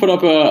 we just put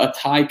up a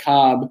Ty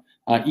Cobb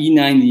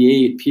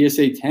E98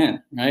 PSA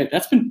 10, right?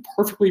 That's been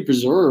perfectly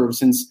preserved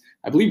since,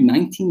 I believe,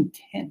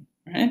 1910,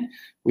 right?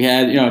 We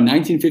had,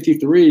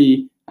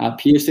 1953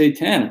 PSA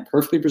 10,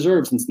 perfectly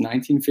preserved since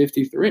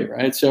 1953,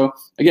 right? So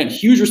again,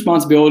 huge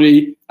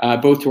responsibility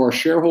both to our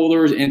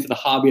shareholders and to the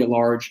hobby at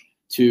large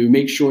to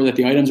make sure that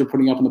the items we're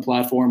putting up on the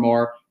platform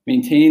are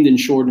maintained,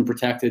 insured, and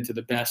protected to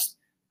the best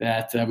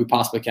that we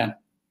possibly can.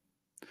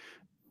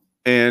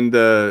 And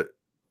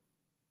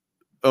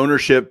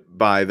ownership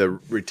by the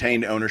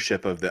retained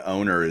ownership of the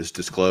owner is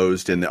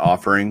disclosed in the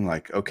offering.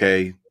 Like,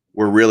 okay,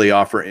 we're really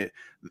offering,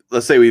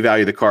 let's say we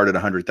value the card at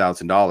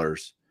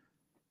 $100,000.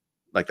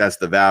 Like that's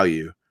the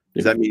value.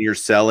 Does that mean you're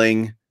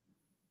selling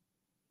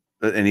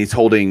and he's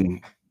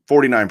holding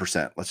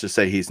 49%? Let's just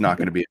say he's not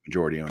going to be a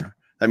majority owner.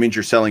 That means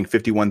you're selling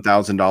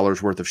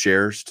 $51,000 worth of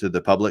shares to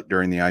the public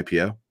during the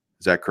IPO.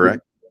 Is that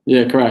correct?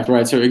 Yeah, correct.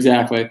 Right. So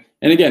exactly.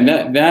 And again,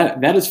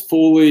 that is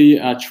fully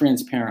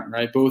transparent,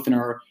 right? Both in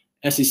our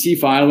SEC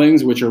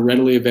filings, which are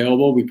readily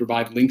available. We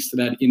provide links to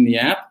that in the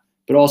app,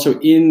 but also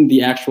in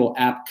the actual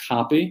app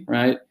copy,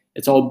 right?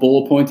 It's all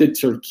bullet pointed,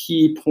 sort of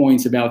key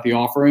points about the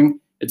offering.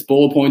 It's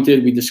bullet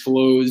pointed. We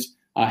disclose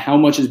how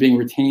much is being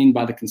retained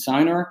by the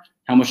consignor,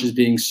 how much is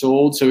being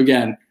sold. So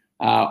again,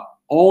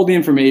 all the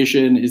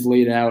information is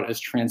laid out as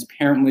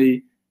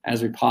transparently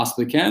as we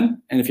possibly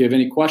can. And if you have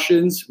any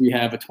questions, we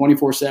have a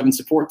 24/7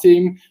 support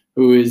team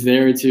who is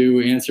there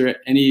to answer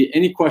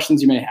any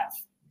questions you may have.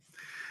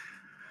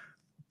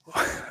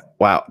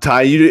 Wow.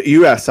 Ty,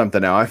 you asked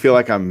something now. I feel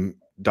like I'm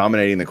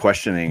dominating the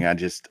questioning. I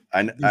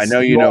know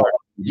you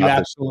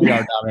absolutely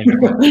are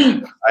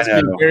dominating.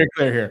 I know. Very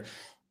clear here.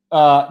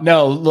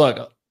 No,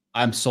 look,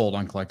 I'm sold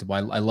on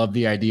Collectible. I love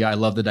the idea. I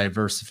love the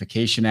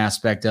diversification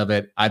aspect of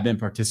it. I've been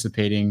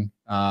participating.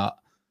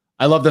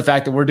 I love the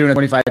fact that we're doing a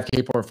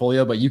 25K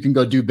portfolio, but you can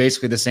go do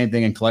basically the same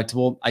thing in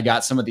Collectible. I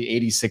got some of the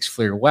 86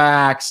 Fleer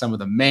wax, some of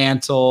the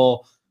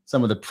mantle,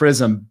 some of the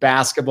Prism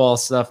basketball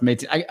stuff.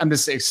 I'm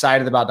just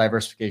excited about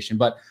diversification.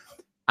 But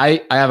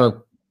I have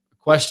a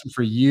question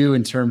for you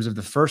in terms of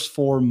the first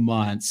 4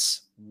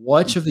 months.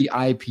 Which of the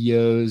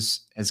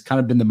IPOs has kind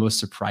of been the most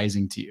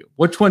surprising to you?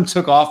 Which one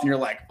took off and you're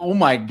like, oh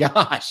my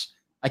gosh,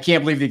 I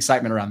can't believe the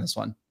excitement around this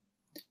one?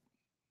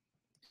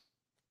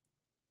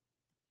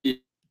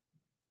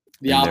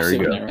 The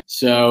opposite.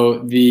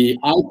 So the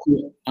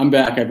IPO, I'm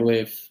back, I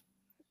believe.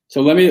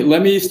 So let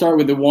me start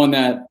with the one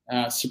that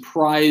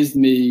surprised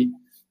me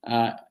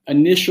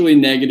initially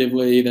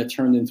negatively, that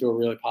turned into a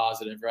really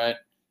positive, right?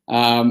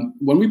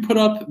 When we put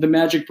up the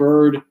Magic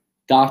Bird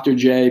Dr.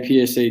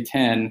 J PSA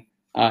 10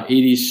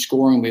 80s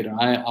scoring leader,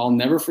 I'll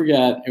never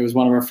forget. It was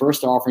one of our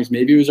first offerings.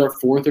 Maybe it was our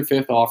 4th or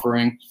 5th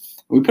offering.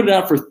 We put it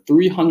out for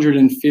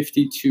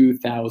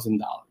 $352,000,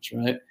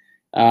 right?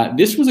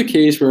 This was a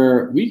case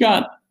where we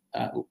got,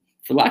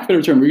 for lack of a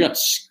better term, we got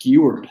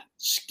skewered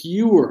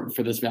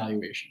for this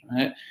valuation,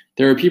 right?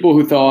 There are people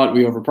who thought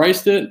we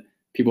overpriced it.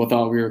 People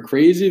thought we were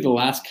crazy. The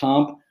last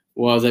comp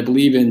was, I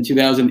believe, in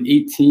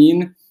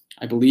 2018,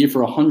 I believe,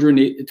 for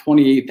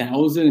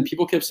 $128,000. And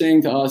people kept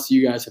saying to us,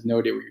 you guys have no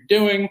idea what you're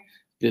doing.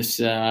 This,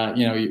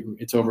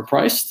 it's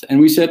overpriced. And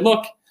we said,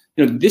 look,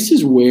 this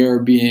is where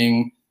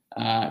being,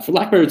 for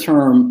lack of a better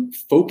term,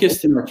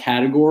 focused in our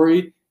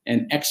category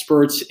and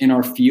experts in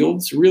our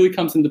fields really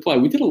comes into play.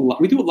 We do a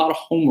lot of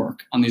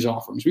homework on these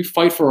offerings. We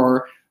fight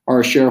for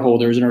our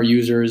shareholders and our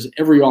users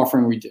every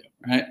offering we do,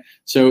 right?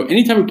 So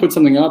anytime we put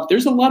something up,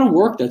 there's a lot of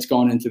work that's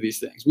gone into these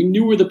things. We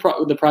knew where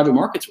the private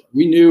markets were.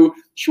 We knew,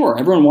 sure,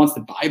 everyone wants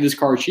to buy this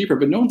car cheaper,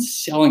 but no one's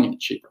selling it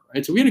cheaper,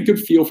 right? So we had a good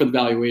feel for the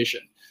valuation.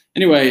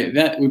 Anyway,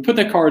 we put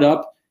that card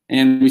up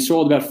and we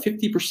sold about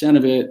 50%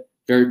 of it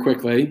very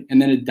quickly,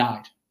 and then it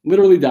died,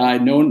 literally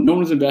died. No one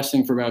was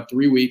investing for about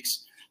 3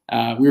 weeks.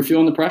 We were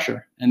feeling the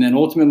pressure. And then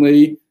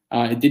ultimately,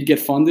 it did get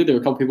funded. There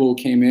were a couple people who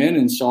came in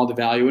and saw the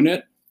value in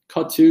it.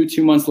 Cut to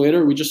 2 months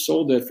later, we just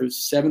sold it for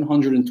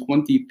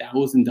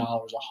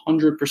 $720,000,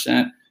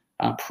 100%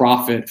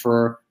 profit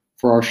for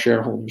our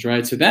shareholders,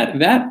 right? So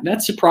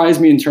that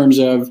surprised me in terms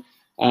of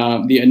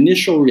the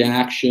initial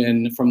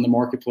reaction from the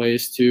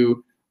marketplace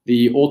to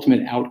the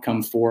ultimate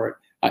outcome for it.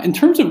 In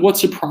terms of what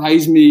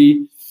surprised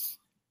me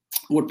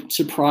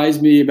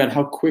about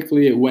how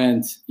quickly it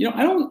went,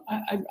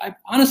 I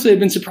honestly have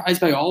been surprised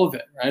by all of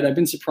it, right? I've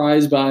been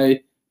surprised by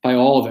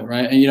all of it,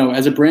 right? And,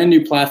 as a brand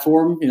new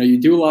platform, you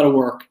do a lot of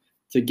work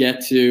to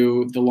get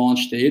to the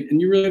launch date,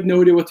 and you really have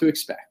no idea what to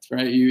expect,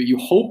 right? You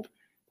hope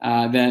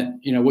that,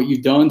 what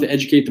you've done to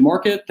educate the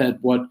market, that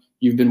what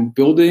you've been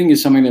building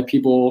is something that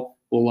people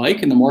will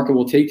like and the market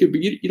will take to,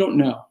 but you don't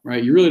know,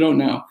 right? You really don't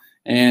know.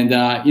 And,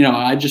 I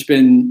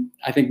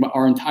think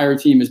our entire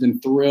team has been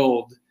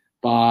thrilled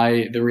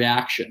by the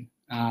reaction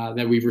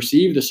that we've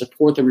received, the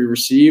support that we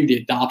received, the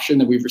adoption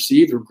that we've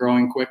received. We're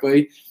growing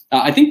quickly.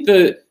 I think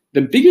the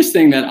biggest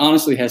thing that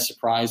honestly has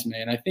surprised me,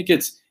 and I think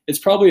it's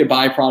probably a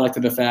byproduct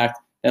of the fact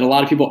that a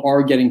lot of people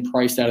are getting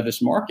priced out of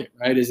this market,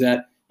 right, is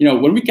that,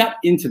 when we got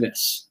into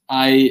this,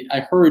 I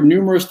heard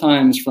numerous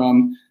times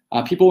from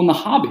people in the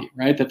hobby,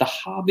 right, that the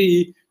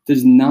hobby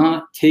does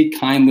not take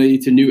kindly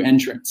to new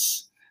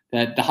entrants,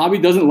 that the hobby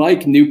doesn't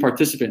like new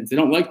participants. They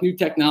don't like new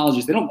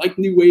technologies. They don't like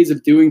new ways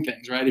of doing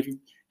things, right? If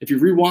you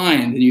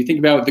rewind and you think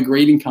about the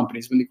grading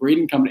companies, and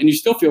you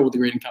still feel with the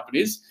grading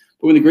companies,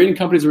 but when the grading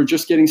companies were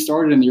just getting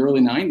started in the early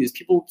 90s,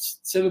 people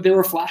said that they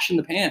were a flash in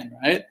the pan,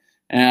 right?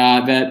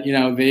 That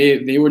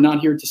they were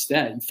not here to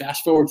stay.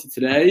 Fast forward to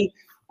today,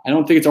 I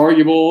don't think it's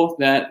arguable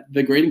that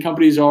the grading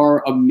companies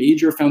are a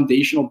major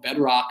foundational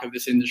bedrock of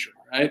this industry,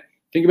 right?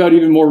 Think about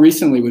even more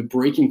recently with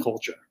braking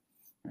culture.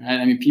 Right?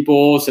 I mean,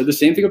 people said the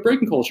same thing of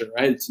braking culture,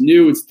 right? It's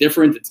new, it's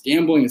different, it's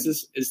gambling, it's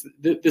this,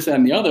 that,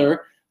 and the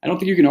other. I don't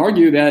think you can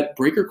argue that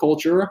breaker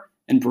culture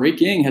and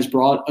braking has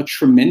brought a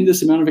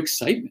tremendous amount of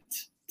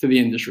excitement to the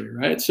industry,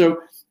 right?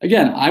 So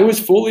again, I was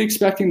fully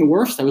expecting the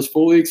worst. I was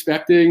fully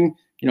expecting,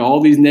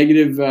 all these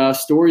negative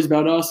stories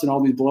about us and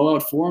all these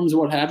blowout forums and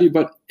what have you,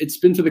 but it's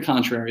been to the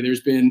contrary. There's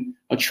been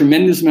a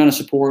tremendous amount of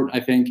support. I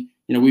think,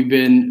 we've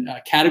been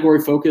category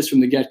focused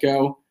from the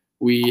get-go.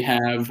 We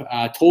have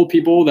told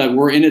people that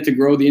we're in it to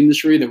grow the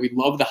industry, that we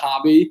love the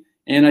hobby.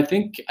 And I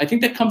think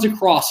that comes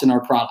across in our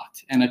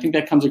product. And I think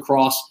that comes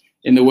across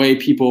in the way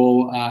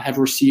people have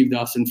received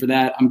us. And for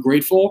that, I'm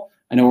grateful.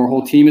 I know our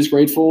whole team is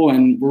grateful.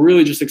 And we're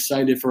really just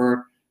excited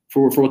for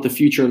what the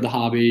future of the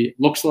hobby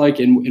looks like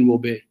and will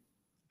be.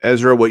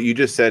 Ezra, what you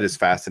just said is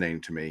fascinating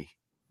to me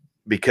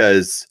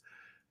because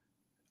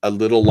a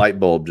little light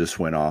bulb just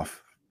went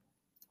off.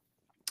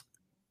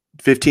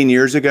 15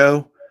 years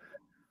ago,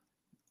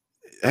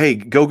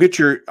 hey,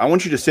 I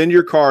want you to send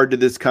your card to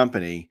this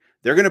company.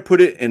 They're going to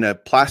put it in a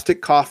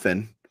plastic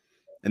coffin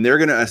and they're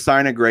going to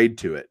assign a grade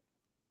to it.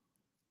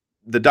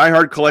 The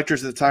diehard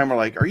collectors at the time were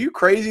like, are you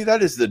crazy?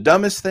 That is the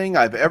dumbest thing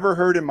I've ever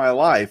heard in my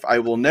life. I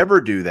will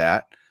never do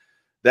that.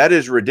 That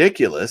is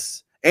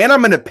ridiculous. And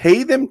I'm going to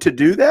pay them to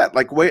do that?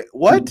 Like, wait,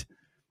 what? This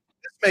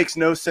makes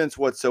no sense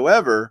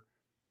whatsoever.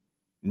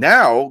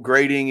 Now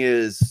grading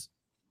is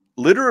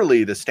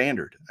literally the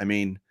standard. I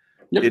mean,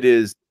 yep. It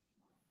is,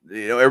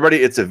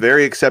 everybody, it's a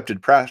very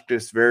accepted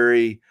practice,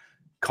 very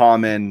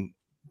common.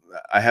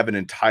 I have an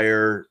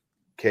entire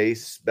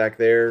case back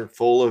there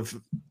full of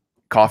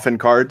coffin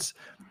cards,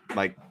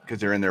 like,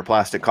 because they're in their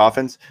plastic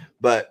coffins.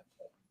 But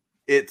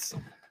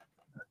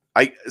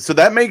so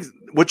that makes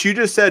what you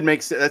just said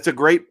that's a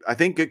great, I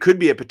think it could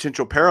be a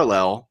potential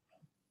parallel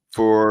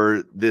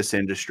for this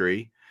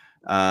industry.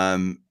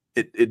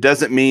 It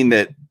doesn't mean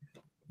that,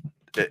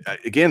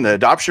 again, the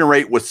adoption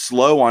rate was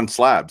slow on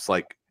slabs.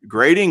 Like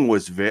grading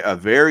was a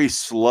very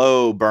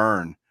slow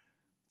burn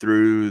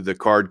through the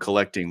card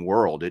collecting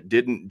world. It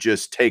didn't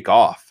just take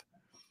off.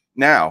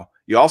 Now,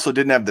 you also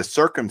didn't have the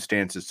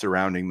circumstances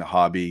surrounding the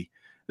hobby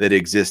that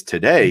exist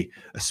today,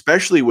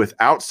 especially with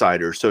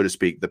outsiders, so to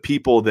speak, the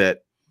people that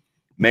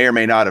may or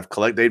may not have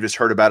collected. They've just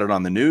heard about it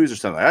on the news or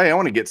something. Hey, I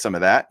want to get some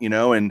of that,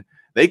 and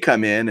they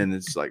come in and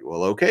it's like,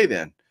 well, okay,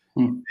 then.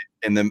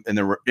 And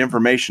the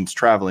information's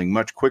traveling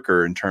much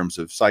quicker in terms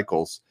of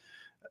cycles.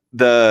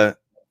 I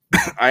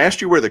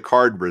asked you where the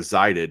card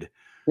resided.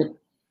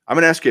 I'm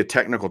going to ask you a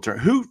technical term.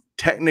 Who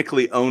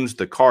technically owns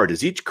the card?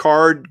 Is each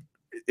card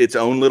its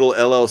own little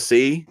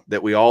LLC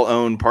that we all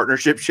own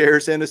partnership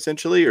shares in,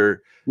 essentially?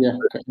 Or yeah,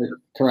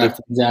 correct,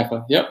 exactly.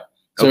 Yep.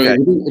 So okay.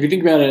 if you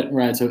think about it,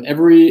 right? So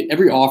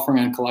every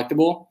offering on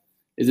Collectible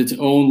is its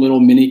own little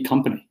mini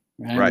company,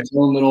 right? Its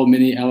own little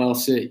mini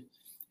LLC,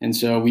 and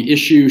so we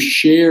issue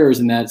shares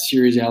in that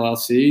Series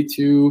LLC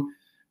to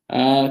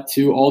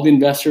all the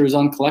investors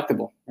on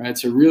Collectible, right?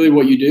 So really,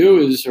 what you do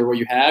is, or what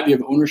you have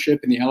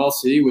ownership in the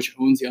LLC, which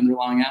owns the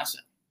underlying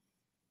asset.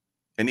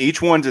 And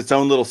each one's its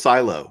own little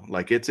silo,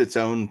 like it's its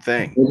own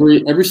thing.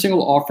 Every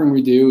single offering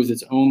we do is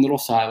its own little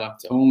silo,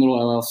 its own little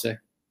LLC.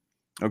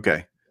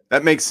 Okay,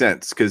 that makes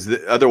sense, because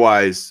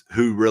otherwise,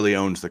 who really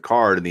owns the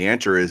card? And the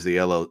answer is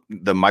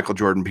the Michael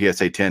Jordan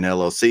PSA 10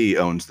 LLC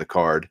owns the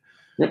card.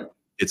 Yep.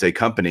 It's a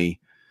company,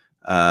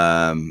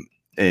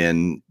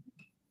 and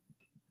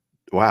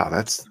wow,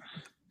 that's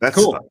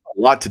cool. A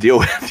lot to deal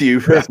with.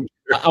 You.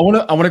 I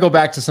want to go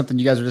back to something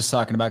you guys were just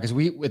talking about, because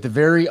at the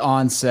very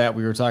onset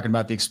we were talking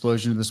about the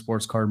explosion of the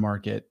sports card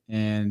market,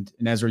 and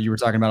Ezra, you were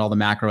talking about all the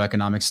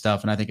macroeconomic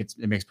stuff, and I think it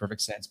makes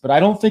perfect sense. But I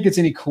don't think it's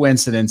any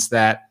coincidence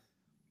that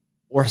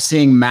we're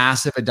seeing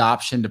massive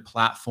adoption to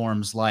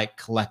platforms like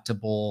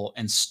Collectible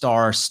and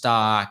Star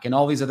Stock and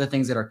all these other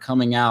things that are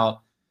coming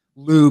out,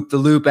 the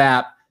Loop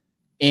app,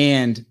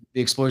 and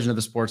the explosion of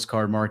the sports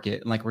card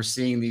market. And like, we're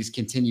seeing these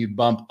continued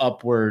bump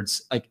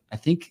upwards. Like, I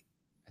think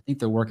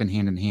they're working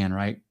hand in hand,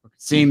 right? We're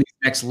seeing these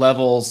next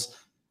levels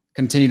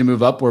continue to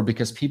move upward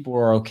because people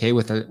are okay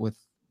with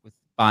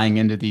buying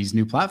into these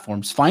new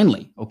platforms.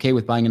 Finally, okay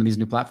with buying into these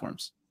new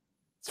platforms.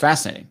 It's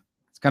fascinating.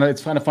 It's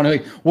kind of funny.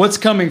 Like, what's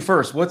coming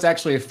first? What's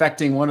actually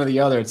affecting one or the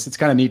other? It's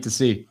kind of neat to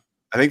see.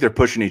 I think they're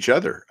pushing each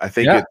other. I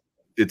think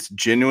it's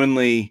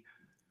genuinely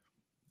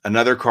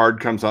another card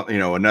comes on,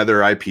 another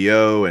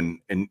IPO,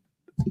 and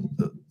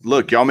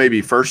look, y'all may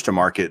be first to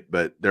market,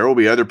 but there will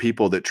be other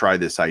people that try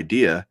this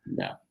idea.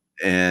 Yeah.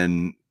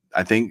 And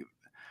I think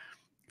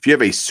if you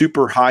have a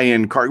super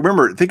high-end card,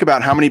 remember, think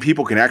about how many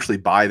people can actually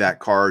buy that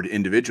card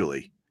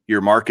individually.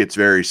 Your market's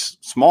very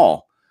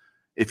small.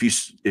 If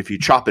you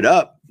chop it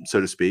up,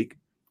 so to speak,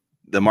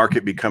 the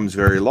market becomes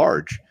very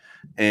large.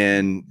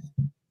 And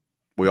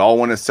we all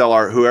want to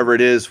sell whoever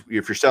it is.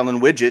 If you're selling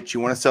widgets, you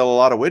want to sell a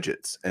lot of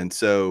widgets. And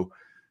so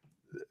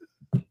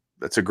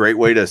that's a great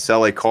way to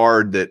sell a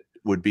card that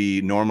would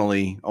be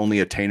normally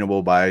only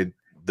attainable by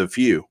the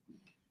few,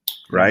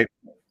 right?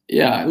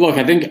 Yeah, look,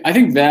 I think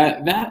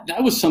that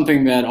was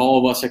something that all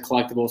of us at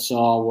Collectible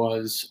saw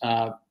was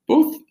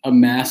both a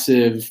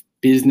massive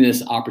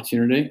business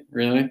opportunity,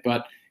 really,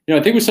 but I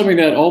think it was something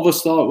that all of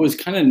us thought was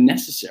kind of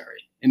necessary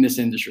in this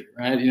industry,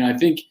 right? I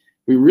think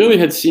we really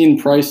had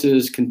seen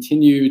prices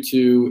continue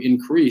to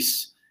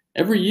increase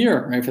every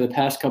year, right, for the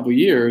past couple of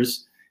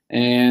years.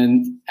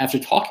 And after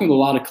talking with a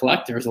lot of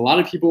collectors, a lot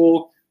of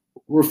people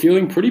were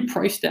feeling pretty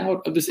priced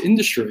out of this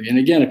industry. And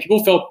again, if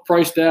people felt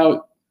priced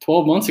out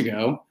 12 months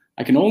ago,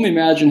 I can only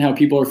imagine how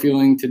people are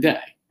feeling today,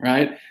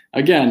 right?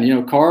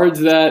 Again, cards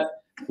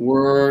that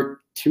were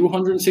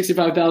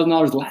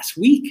 $265,000 last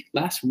week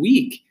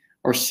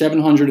are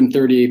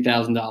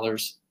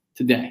 $738,000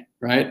 today,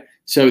 right?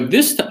 So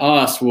this to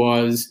us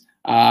was,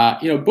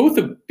 both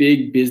a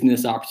big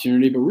business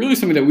opportunity, but really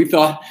something that we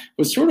thought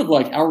was sort of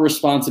like our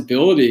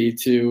responsibility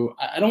to,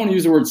 I don't want to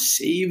use the word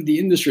save the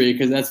industry,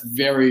 because that's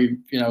very,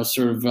 a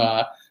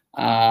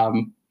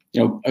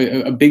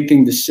big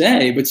thing to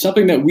say, but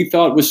something that we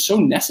thought was so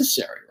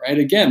necessary, right?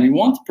 Again, we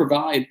want to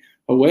provide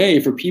a way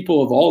for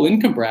people of all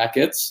income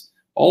brackets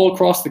all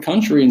across the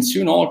country and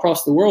soon all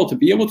across the world to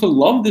be able to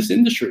love this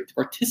industry, to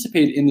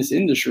participate in this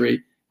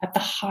industry at the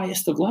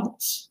highest of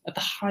levels,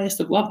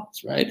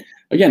 right?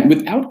 Again,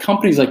 without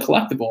companies like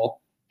Collectible,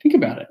 think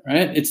about it,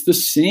 right? It's the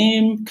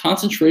same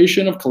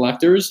concentration of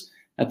collectors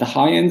at the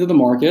high end of the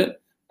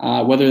market,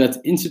 whether that's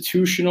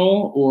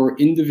institutional or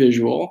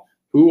individual,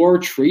 who are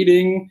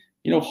trading,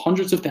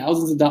 hundreds of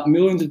thousands of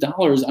millions of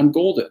dollars on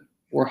Golden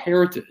or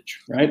Heritage,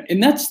 right?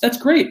 And that's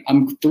great.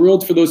 I'm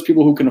thrilled for those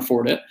people who can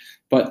afford it.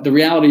 But the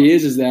reality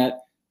is that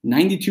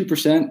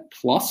 92%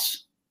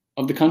 plus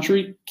of the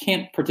country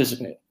can't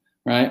participate,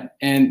 right?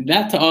 And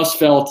that to us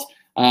felt,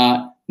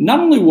 not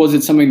only was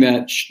it something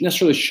that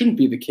necessarily shouldn't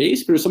be the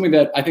case, but it was something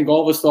that I think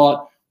all of us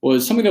thought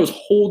was something that was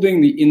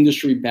holding the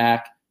industry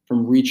back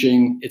from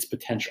reaching its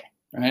potential,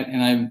 right?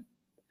 And I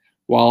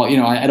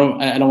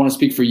don't want to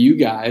speak for you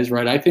guys,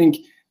 right? I think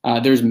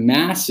there's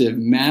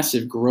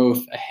massive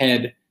growth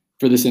ahead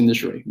for this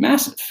industry.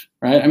 Massive,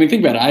 right? I mean,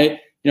 think about it.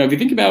 If you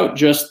think about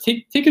just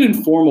take an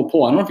informal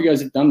poll. I don't know if you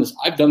guys have done this.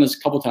 I've done this a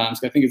couple times.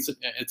 I think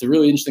it's a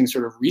really interesting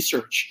sort of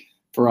research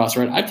for us,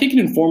 right? I've taken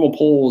informal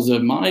polls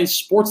of my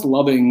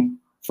sports-loving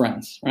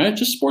friends, right?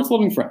 Just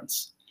sports-loving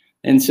friends,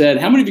 and said,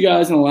 how many of you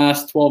guys in the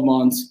last 12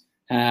 months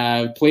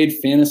have played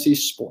fantasy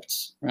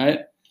sports, right?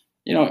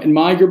 in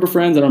my group of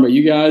friends, I don't know about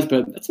you guys,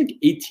 but that's like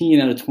 18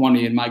 out of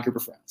 20 in my group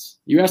of friends.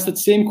 You asked that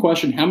same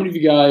question, how many of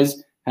you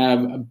guys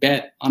have a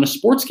bet on a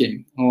sports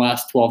game in the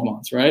last 12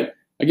 months, right?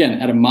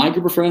 Again, out of my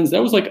group of friends,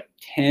 that was like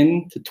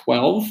 10 to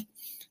 12,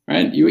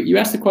 right? You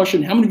asked the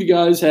question, how many of you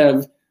guys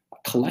have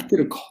collected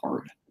a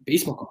card, a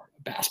baseball card,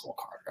 a basketball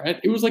card, right?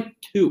 It was like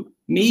 2,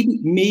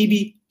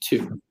 maybe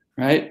 2,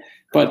 right?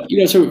 But,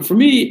 so for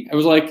me, I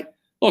was like,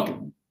 look,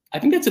 I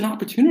think that's an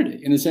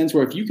opportunity in the sense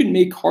where if you can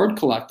make card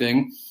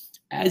collecting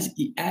as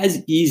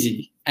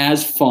easy,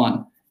 as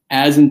fun,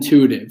 as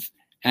intuitive,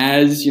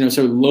 as,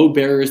 so low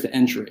barriers to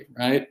entry,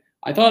 right?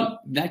 I thought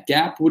that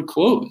gap would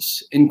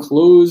close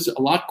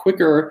a lot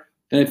quicker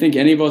than I think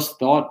any of us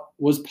thought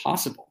was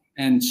possible.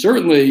 And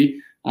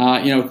certainly,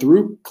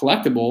 through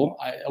Collectible,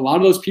 a lot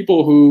of those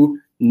people who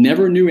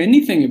never knew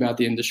anything about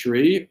the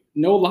industry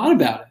know a lot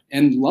about it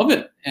and love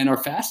it and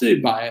are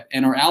fascinated by it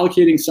and are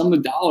allocating some of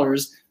the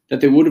dollars that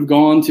they would have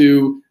gone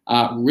to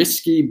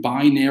risky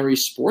binary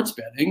sports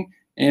betting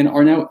and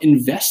are now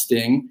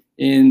investing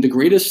in the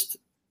greatest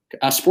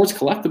sports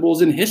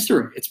collectibles in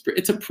history.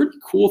 It's a pretty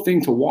cool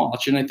thing to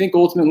watch. And I think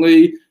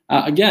ultimately,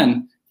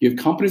 again, you have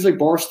companies like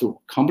Barstool,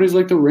 companies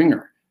like The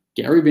Ringer,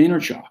 Gary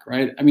Vaynerchuk,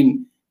 right? I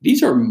mean,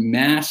 these are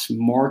mass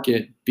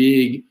market,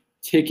 big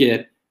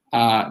ticket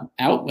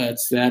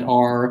outlets that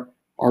are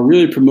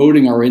really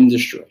promoting our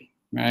industry,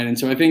 right? And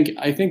so I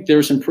think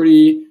there's some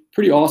pretty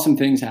awesome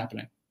things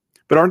happening.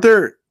 But aren't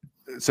there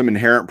some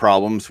inherent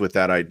problems with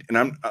that idea? And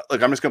I'm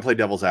just going to play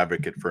devil's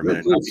advocate for a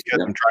minute because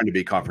I'm trying to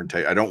be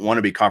confrontational. I don't want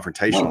to be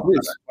confrontational. I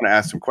want to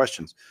ask some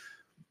questions.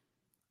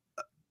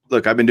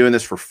 Look, I've been doing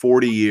this for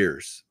 40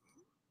 years.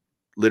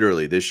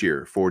 Literally this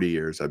year, 40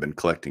 years, I've been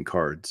collecting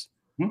cards.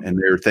 And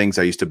there are things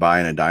I used to buy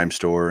in a dime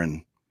store,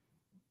 and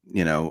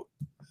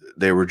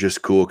they were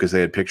just cool because they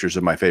had pictures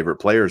of my favorite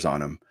players on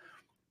them.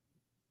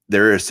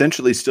 They're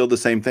essentially still the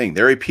same thing.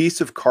 They're a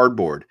piece of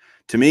cardboard.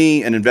 To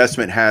me, an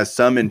investment has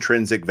some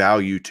intrinsic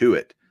value to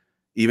it.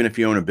 Even if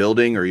you own a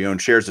building or you own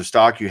shares of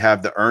stock, you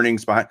have the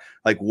earnings behind.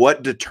 Like,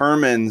 what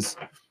determines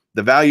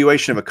the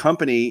valuation of a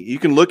company? You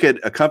can look at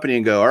a company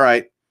and go, all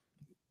right,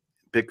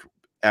 pick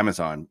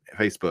Amazon,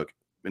 Facebook,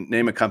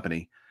 name a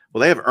company. Well,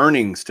 they have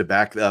earnings to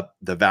back up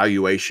the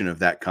valuation of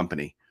that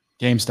company.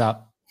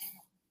 GameStop.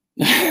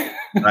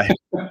 Right.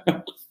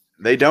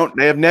 They don't.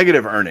 They have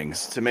negative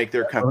earnings to make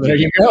their company. There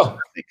you go.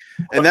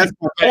 And that's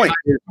the point.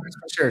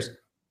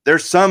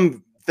 There's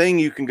something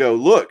you can go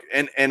look.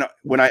 And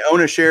when I own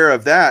a share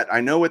of that,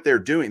 I know what they're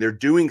doing. They're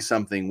doing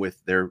something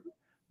with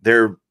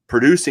they're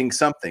producing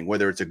something,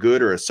 whether it's a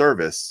good or a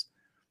service.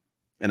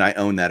 And I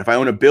own that. If I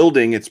own a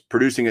building, it's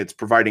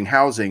providing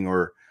housing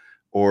or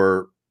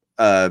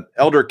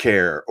elder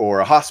care or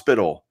a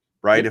hospital,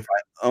 right? If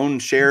I own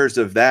shares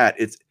of that,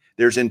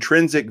 there's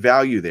intrinsic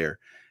value there.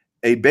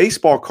 A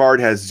baseball card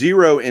has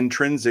zero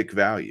intrinsic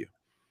value.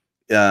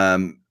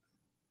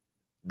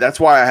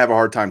 That's why I have a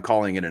hard time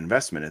calling it an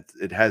investment.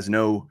 It has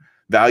no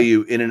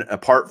value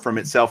apart from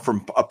itself,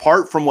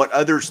 apart from what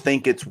others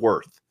think it's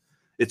worth.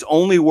 It's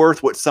only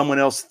worth what someone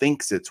else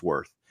thinks it's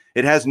worth.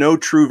 It has no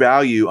true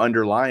value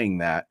underlying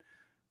that.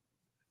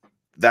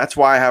 That's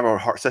why I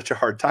have such a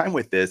hard time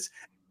with this.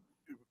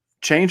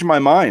 Change my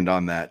mind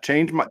on that.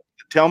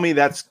 Tell me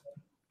that's,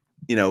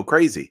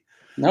 crazy.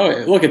 No,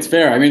 look, it's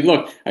fair. I mean,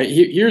 look,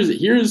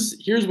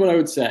 here's what I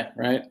would say,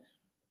 right?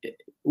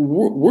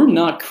 We're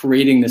not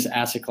creating this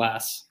asset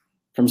class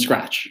from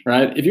scratch,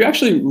 right? If you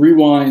actually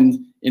rewind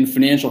in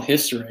financial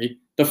history,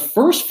 the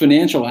first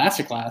financial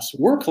asset class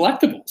were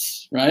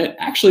collectibles, right?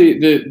 Actually,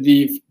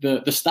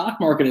 the stock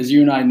market, as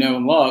you and I know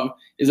and love,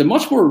 is a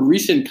much more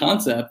recent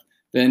concept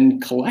than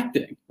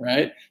collecting,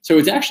 right? So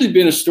it's actually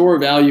been a store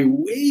of value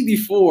way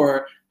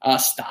before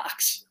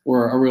stocks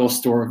were a real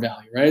store of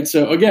value, right?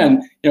 So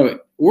again,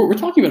 we're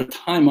talking about a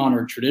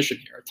time-honored tradition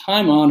here, a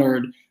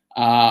time-honored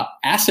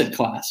asset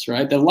class,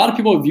 right? That a lot of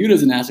people have viewed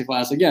as an asset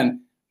class,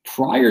 again,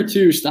 prior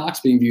to stocks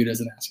being viewed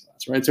as an asset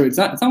class, right? So it's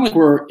not like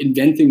we're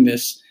inventing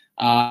this.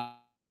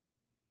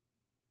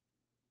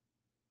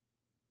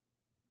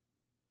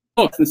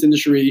 This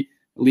industry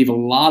leave a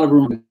lot of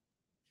room.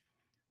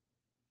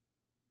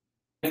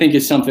 I think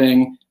is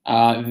something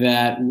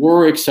that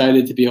we're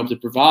excited to be able to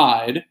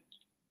provide.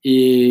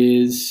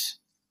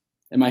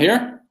 Am I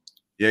here?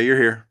 Yeah, you're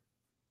here.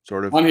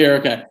 Sort of. I'm here.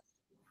 Okay.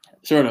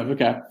 Sort of.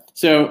 Okay.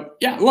 So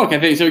yeah, look, I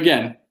think so.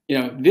 Again,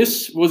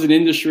 this was an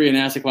industry and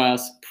asset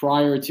class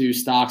prior to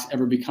stocks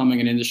ever becoming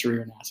an industry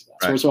or an asset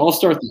class. Right. So I'll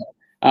start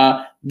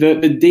there.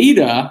 The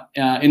data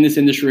in this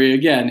industry,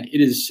 again,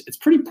 it's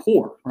pretty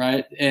poor,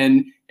 right?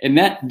 And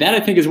that I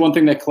think is one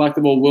thing that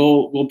Collectible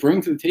will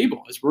bring to the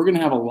table is we're going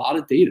to have a lot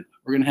of data.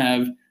 We're going to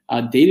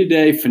have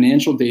day-to-day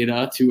financial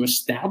data to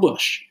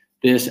establish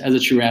this as a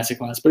true asset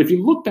class. But if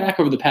you look back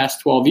over the past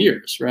 12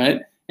 years,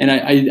 right? And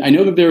I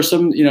know that there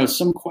are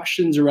some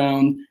questions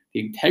around the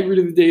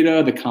integrity of the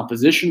data, the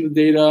composition of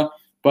the data.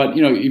 But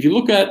if you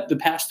look at the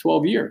past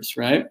 12 years,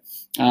 right,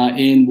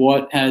 in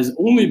what has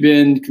only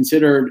been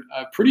considered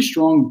a pretty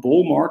strong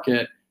bull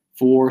market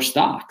for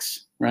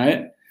stocks,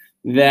 right,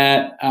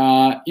 that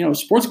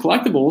sports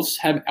collectibles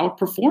have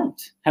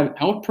outperformed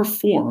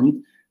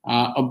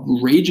a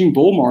raging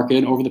bull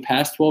market over the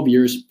past 12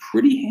 years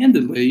pretty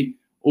handedly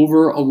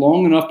over a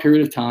long enough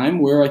period of time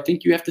where I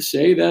think you have to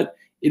say that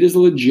it is a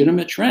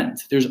legitimate trend.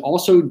 There's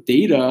also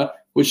data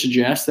which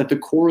suggests that the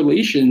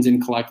correlations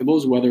in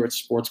collectibles, whether it's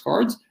sports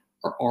cards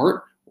or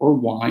art or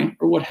wine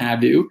or what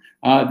have you,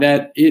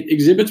 that it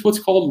exhibits what's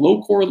called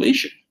low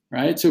correlation,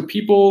 right? So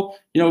people,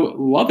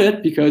 love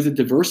it because it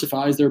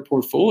diversifies their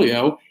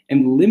portfolio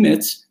and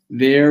limits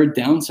their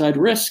downside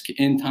risk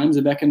in times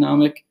of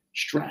economic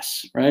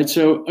stress, right?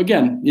 So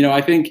again,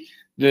 I think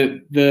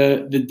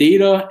the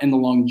data and the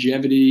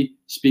longevity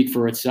speak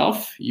for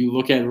itself. You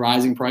look at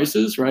rising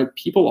prices, right?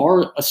 People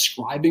are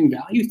ascribing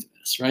value to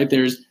this, right?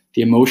 There's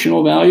the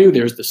emotional value,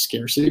 there's the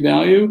scarcity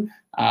value.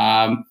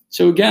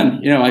 So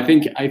again, I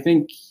think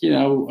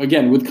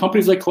again, with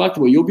companies like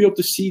Collectible, you'll be able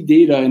to see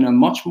data in a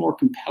much more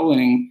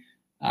compelling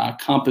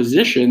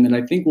composition that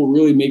I think will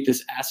really make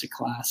this asset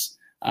class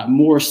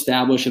more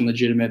established and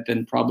legitimate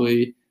than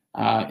probably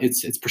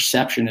its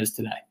perception is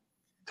today.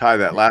 Ty,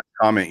 that last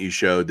comment you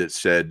showed that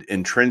said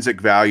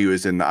intrinsic value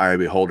is in the eye of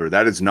the beholder.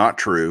 That is not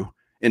true.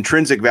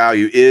 Intrinsic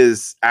value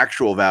is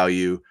actual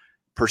value.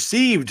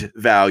 Perceived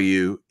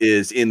value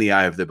is in the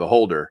eye of the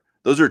beholder.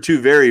 Those are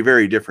two very,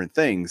 very different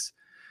things.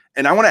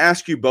 And I want to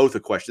ask you both a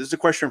question. This is a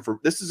question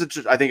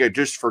I think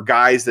just for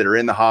guys that are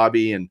in the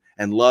hobby and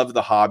love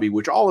the hobby,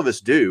 which all of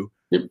us do.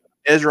 Yep.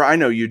 Ezra, I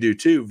know you do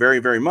too, very,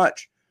 very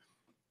much.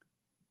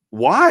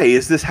 Why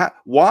is this?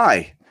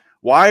 Why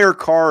are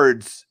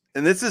cards?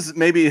 And this is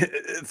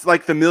it's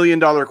like the $1 million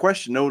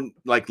question. No,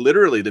 like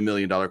literally the $1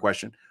 million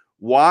question.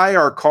 Why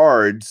are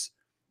cards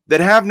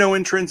that have no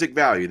intrinsic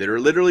value, that are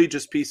literally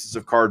just pieces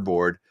of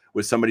cardboard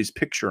with somebody's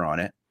picture on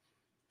it,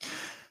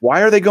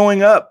 why are they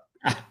going up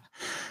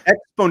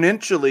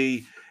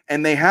exponentially?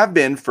 And they have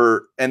been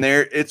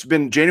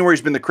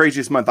January's been the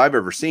craziest month I've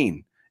ever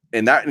seen.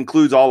 And that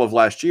includes all of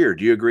last year.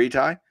 Do you agree,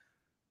 Ty?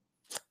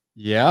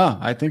 Yeah,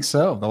 I think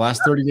so. The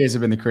last 30 days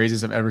have been the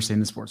craziest I've ever seen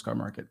in the sports card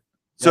market.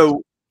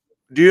 So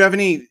do you have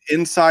any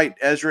insight,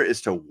 Ezra,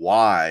 as to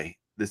why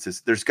this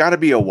is? There's got to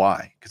be a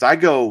why. Because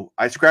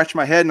I scratch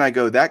my head and I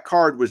go, that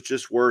card was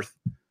just worth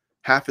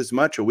half as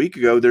much a week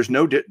ago. There's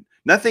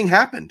nothing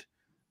happened.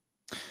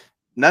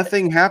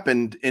 Nothing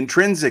happened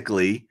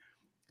intrinsically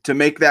to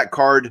make that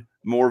card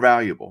more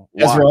valuable.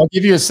 Why? Ezra, I'll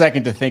give you a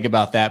second to think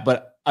about that,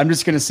 but I'm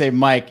just going to say,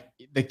 Mike,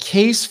 the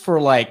case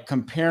for like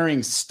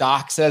comparing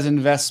stocks as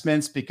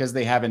investments because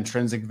they have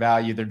intrinsic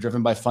value, they're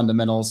driven by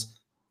fundamentals,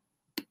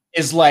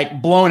 is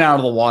like blown out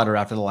of the water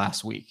after the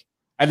last week.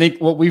 I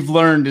think what we've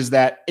learned is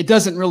that it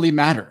doesn't really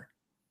matter.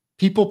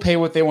 People pay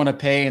what they want to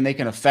pay and they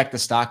can affect the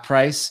stock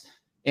price.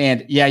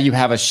 And yeah, you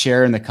have a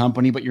share in the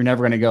company, but you're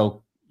never going to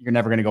go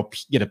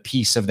get a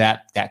piece of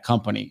that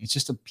company. It's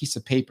just a piece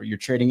of paper. You're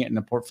trading it in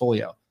a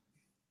portfolio.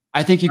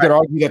 I think you could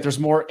argue that there's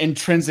more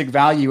intrinsic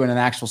value in an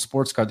actual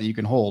sports card that you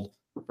can hold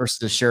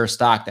versus a share of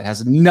stock that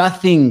has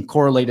nothing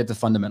correlated to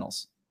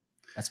fundamentals.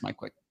 That's my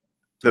quick.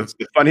 The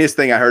funniest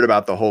thing I heard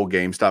about the whole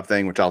GameStop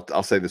thing, which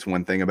I'll say this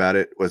one thing about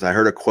it, was I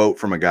heard a quote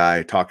from a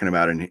guy talking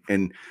about it,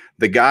 and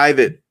the guy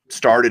that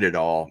started it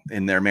all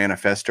in their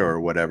manifesto or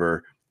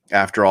whatever,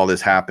 after all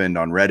this happened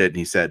on Reddit, and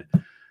he said,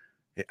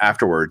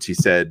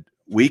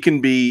 we can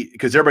be,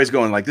 because everybody's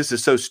going like, this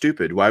is so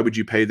stupid. Why would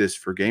you pay this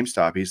for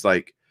GameStop? He's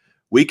like,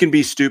 we can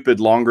be stupid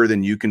longer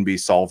than you can be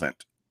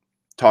solvent.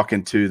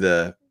 Talking to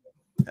the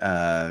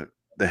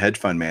hedge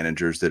fund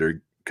managers that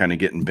are kind of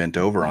getting bent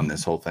over on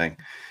this whole thing.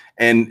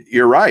 And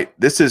you're right.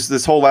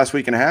 This whole last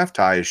week and a half,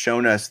 Ty, has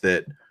shown us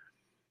that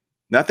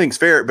nothing's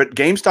fair, but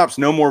GameStop's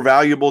no more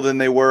valuable than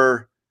they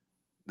were.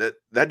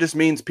 That just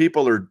means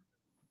people are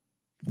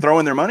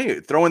throwing their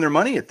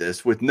money at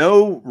this with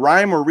no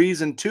rhyme or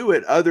reason to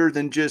it other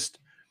than just,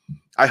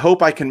 I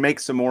hope I can make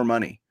some more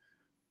money.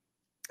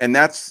 And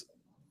that's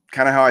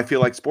kind of how I feel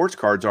like sports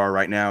cards are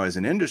right now as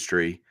an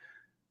industry.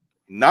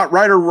 Not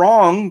right or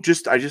wrong,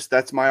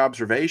 that's my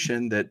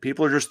observation, that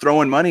people are just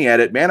throwing money at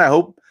it. Man, I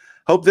hope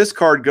this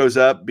card goes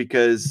up,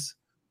 because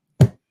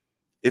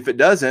if it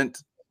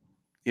doesn't,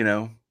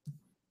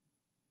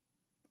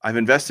 I've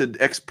invested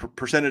X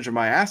percentage of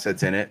my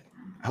assets in it.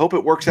 I hope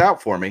it works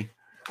out for me.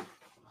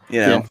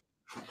 Yeah.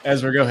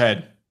 Ezra, go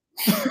ahead.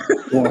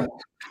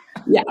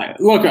 Yeah.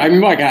 Look, I mean,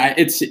 Mike,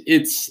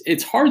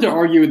 it's hard to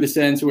argue with the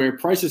sense where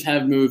prices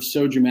have moved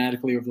so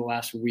dramatically over the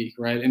last week,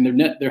 right?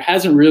 And there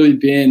hasn't really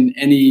been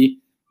any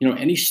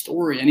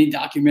story, any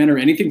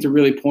documentary, anything to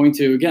really point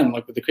to. Again,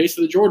 like with the case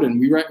of the Jordan,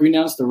 we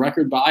announced the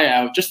record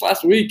buyout just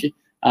last week,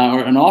 or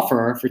an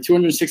offer for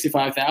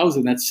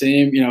 $265,000. That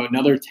same,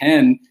 another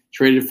 10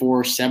 traded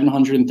for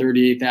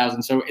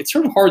 $738,000. So it's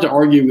sort of hard to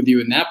argue with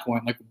you in that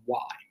point. Like,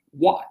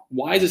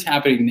 why is this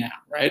happening now,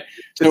 right?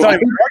 So it's not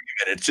even an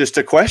argument. It's just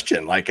a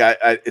question. Like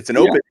it's an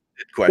open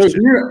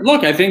question. So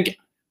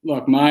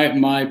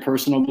my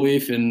personal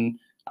belief, and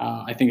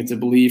I think it's a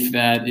belief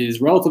that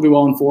is relatively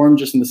well informed,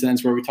 just in the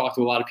sense where we talk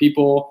to a lot of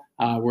people.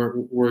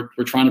 We're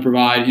trying to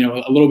provide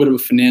a little bit of a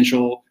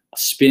financial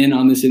spin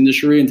on this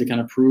industry and to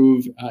kind of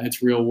prove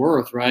its real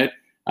worth, right?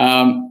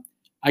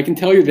 I can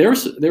tell you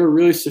they're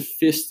really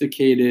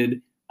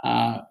sophisticated,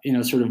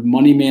 sort of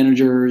money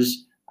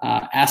managers,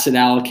 asset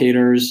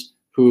allocators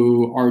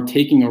who are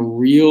taking a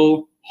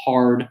real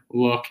hard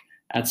look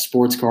at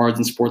sports cards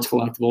and sports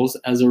collectibles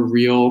as a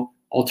real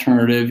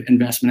alternative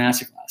investment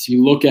asset class.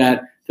 You look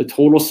at the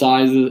total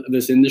size of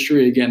this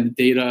industry, again, the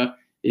data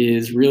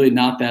is really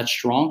not that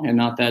strong and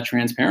not that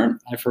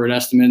transparent. I've heard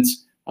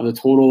estimates of the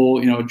total,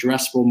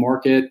 addressable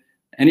market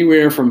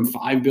anywhere from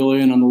 5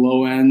 billion on the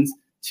low end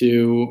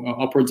to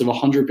upwards of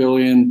 100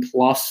 billion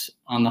plus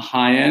on the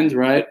high end,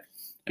 right?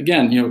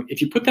 Again,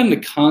 if you put that in the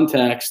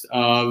context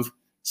of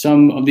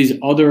some of these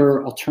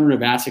other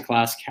alternative asset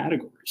class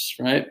categories,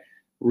 right?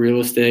 Real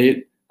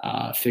estate,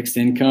 fixed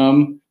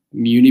income,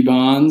 muni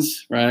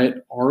bonds, right?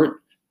 Art,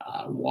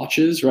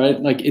 watches,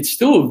 right? Like it's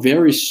still a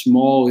very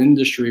small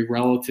industry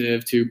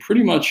relative to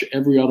pretty much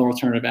every other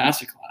alternative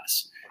asset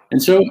class.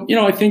 And so,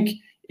 I think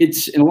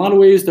it's in a lot of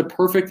ways the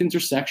perfect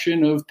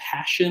intersection of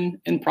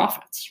passion and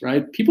profits,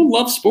 right? People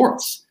love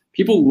sports.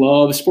 People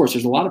love sports.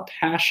 There's a lot of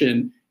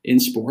passion in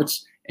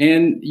sports.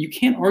 And you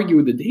can't argue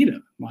with the data,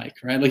 Mike,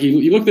 right? Like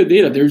you look at the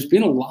data, there's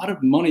been a lot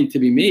of money to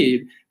be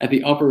made at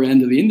the upper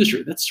end of the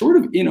industry. That's sort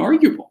of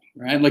inarguable,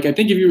 right? Like I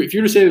think if you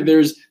were to say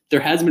that there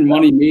has been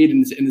money made in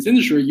this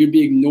industry, you'd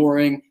be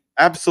ignoring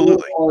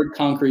absolutely hard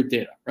concrete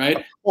data, right?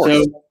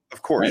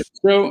 Of course. Right?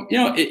 So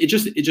it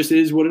just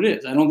is what it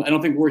is. I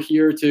don't think we're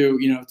here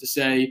to to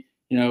say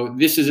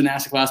this is an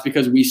asset class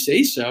because we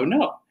say so.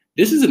 No.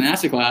 This is an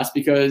asset class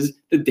because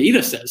the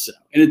data says so.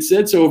 And it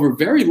said so over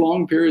very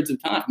long periods of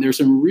time. There are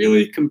some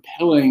really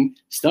compelling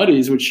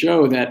studies which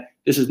show that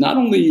this has not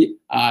only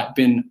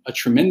been a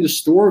tremendous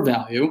store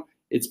value,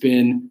 it's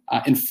been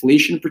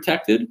inflation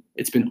protected,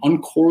 it's been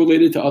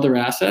uncorrelated to other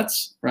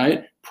assets,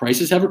 right?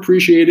 Prices have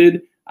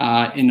appreciated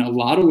in a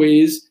lot of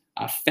ways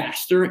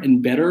faster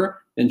and better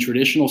than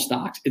traditional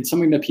stocks. It's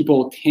something that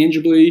people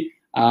tangibly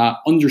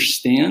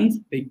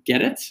understand. They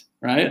get it,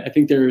 right? I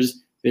think there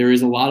is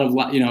a lot of,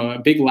 a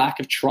big lack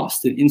of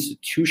trust in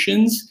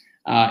institutions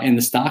in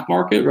the stock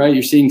market, right?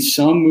 You're seeing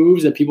some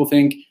moves that people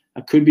think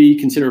could be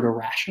considered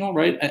irrational,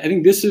 right? I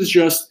think this is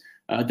just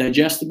a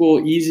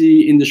digestible,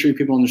 easy industry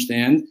people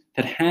understand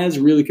that has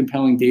really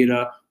compelling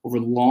data over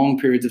long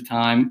periods of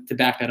time to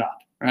back that up,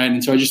 right?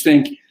 And so I just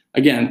think,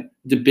 again,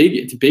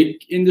 it's a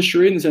big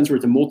industry in the sense where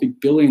it's a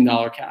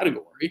multi-billion-dollar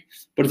category,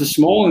 but it's a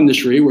small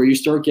industry where you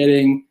start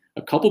getting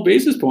a couple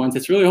basis points.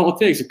 That's really all it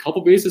takes, a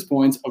couple basis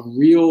points of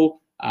real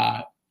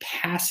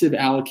passive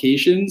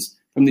allocations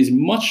from these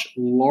much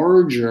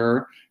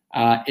larger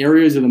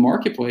areas of the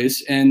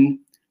marketplace. And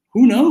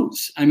who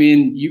knows? I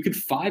mean, you could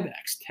 5x,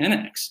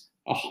 10x,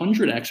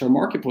 100x our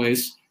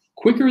marketplace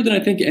quicker than I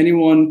think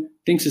anyone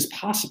thinks is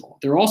possible.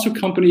 There are also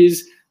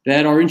companies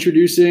that are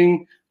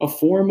introducing a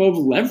form of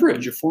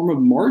leverage, a form of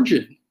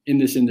margin in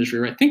this industry,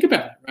 right? Think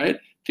about it, right?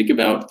 Think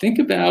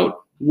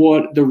about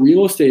what the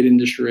real estate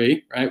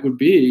industry, right, would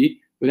be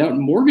without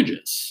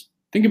mortgages.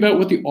 Think about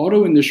what the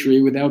auto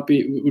industry would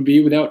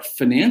be without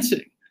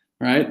financing,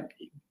 right?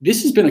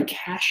 This has been a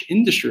cash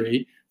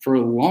industry for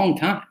a long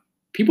time.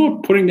 People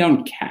are putting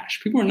down cash.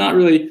 People are not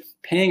really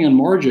paying on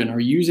margin or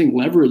using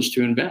leverage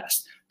to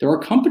invest. There are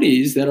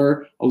companies that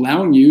are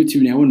allowing you to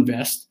now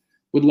invest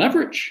with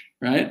leverage,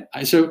 right?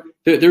 So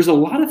there's a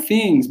lot of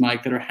things,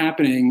 Mike, that are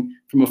happening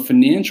from a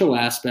financial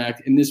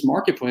aspect in this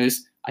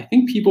marketplace. I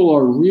think people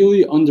are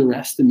really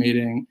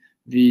underestimating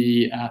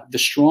the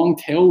strong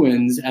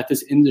tailwinds at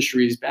this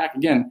industry's back.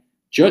 Again,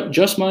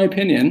 just my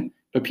opinion,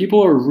 but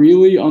people are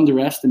really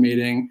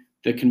underestimating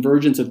the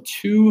convergence of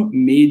two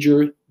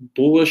major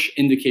bullish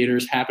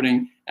indicators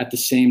happening at the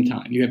same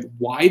time. You have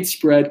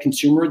widespread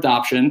consumer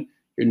adoption.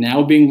 You're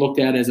now being looked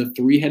at as a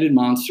three-headed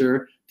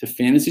monster to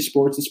fantasy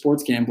sports and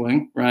sports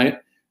gambling, right?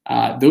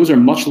 Those are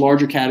much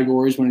larger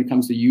categories when it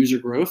comes to user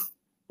growth,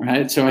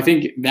 right? So I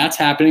think that's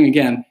happening.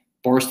 Again,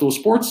 Barstool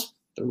Sports,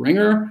 The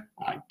Ringer,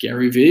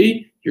 Gary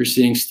Vee. You're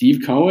seeing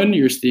Steve Cohen.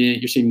 You're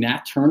seeing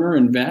Nat Turner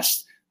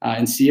invest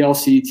in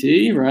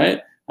CLCT,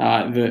 right?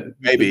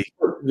 Maybe.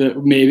 But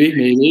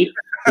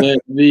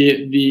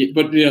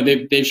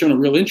they've shown a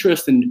real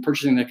interest in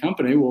purchasing that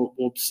company.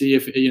 We'll see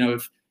if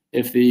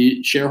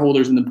the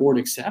shareholders and the board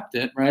accept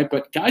it, right?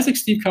 But guys like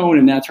Steve Cohen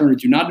and Nat Turner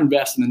do not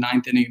invest in the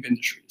ninth inning of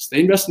industries.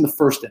 They invest in the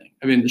first inning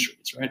of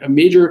industries, right? A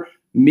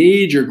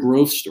major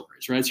growth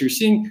stories, right? So you're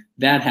seeing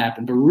that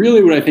happen. But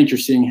really what I think you're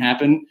seeing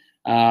happen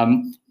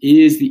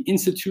is the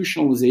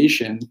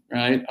institutionalization,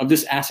 right, of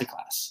this asset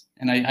class.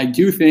 And I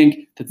do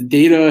think that the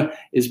data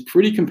is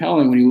pretty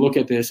compelling when you look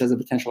at this as a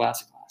potential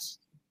asset class.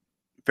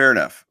 Fair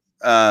enough.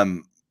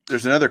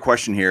 There's another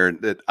question here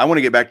that I want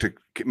to get back to,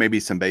 maybe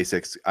some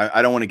basics.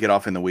 I don't want to get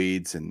off in the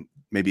weeds, and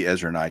maybe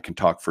Ezra and I can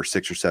talk for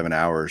 6 or 7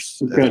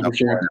 hours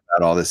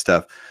about all this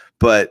stuff.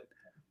 But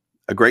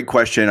a great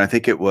question. I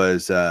think it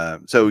was,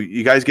 so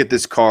you guys get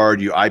this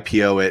card, you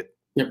IPO it.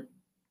 Yep.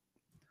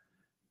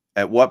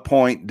 At what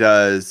point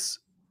is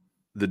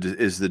the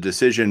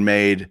decision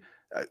made?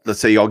 Let's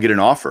say y'all get an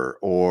offer,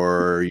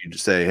 or you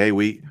just say, hey,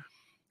 we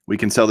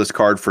can sell this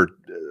card for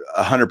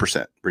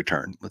 100%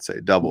 return. Let's say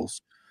it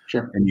doubles.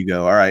 Sure. And you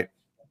go, all right,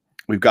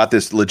 we've got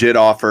this legit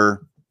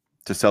offer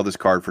to sell this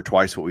card for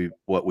twice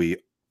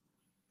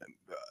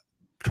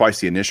twice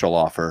the initial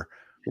offer.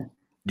 Yeah.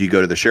 Do you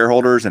go to the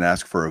shareholders and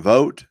ask for a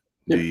vote?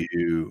 Yeah. Do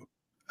you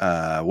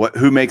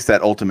who makes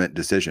that ultimate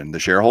decision, the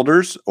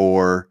shareholders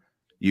or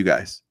you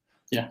guys?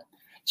 Yeah.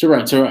 So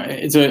right. So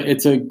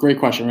it's a great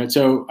question, right?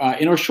 So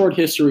in our short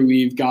history,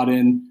 we've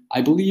gotten,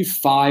 I believe,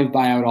 5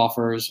 buyout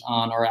offers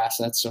on our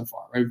assets so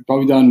far, right? We've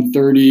probably done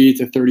 30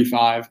 to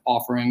 35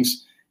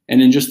 offerings.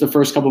 And in just the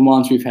first couple of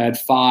months, we've had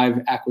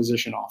 5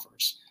 acquisition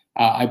offers.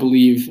 I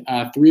believe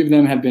 3 of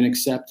them have been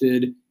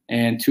accepted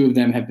and 2 of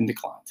them have been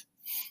declined.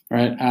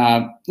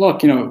 Right.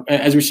 Look,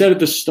 as we said at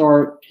the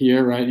start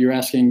here, right, you're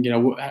asking,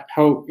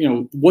 how,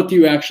 what do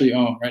you actually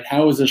own, right?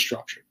 How is this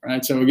structured,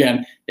 right? So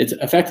again, it's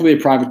effectively a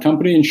private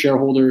company and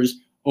shareholders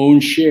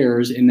own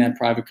shares in that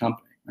private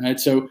company,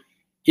 right? So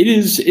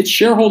it's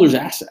shareholders'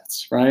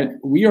 assets, right?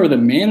 We are the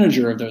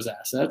manager of those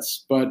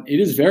assets, but it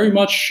is very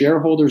much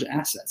shareholders'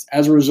 assets.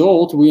 As a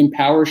result, we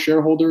empower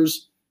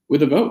shareholders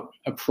with a vote,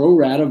 a pro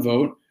rata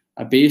vote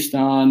based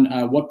on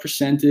what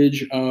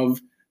percentage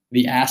of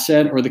the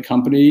asset or the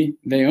company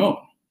they own,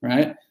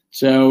 right?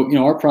 So,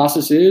 our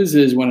process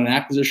is when an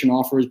acquisition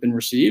offer has been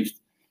received,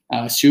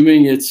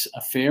 assuming it's a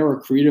fair or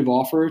accretive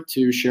offer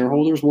to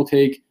shareholders, we'll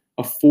take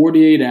a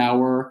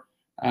 48-hour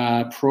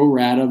pro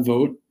rata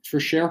vote for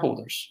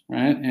shareholders,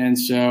 right? And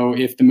so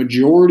if the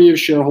majority of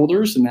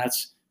shareholders, and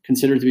that's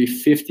considered to be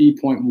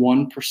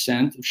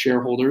 50.1% of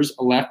shareholders,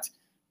 elect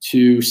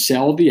to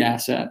sell the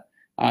asset,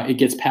 it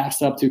gets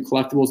passed up to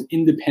Collectible's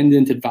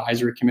independent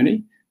advisory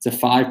committee. It's a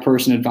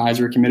 5-person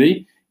advisory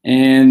committee,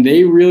 and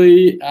they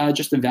really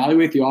just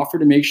evaluate the offer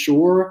to make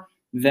sure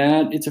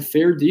that it's a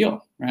fair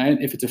deal, right?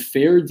 If it's a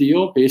fair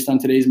deal based on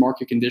today's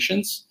market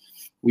conditions,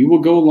 we will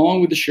go along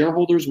with the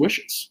shareholders'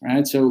 wishes,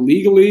 right? So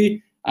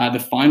legally, the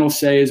final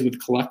say is with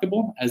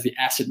Collectible as the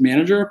asset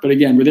manager. But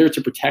again, we're there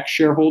to protect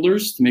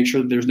shareholders, to make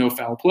sure that there's no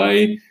foul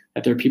play,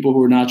 that there are people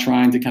who are not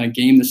trying to kind of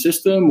game the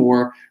system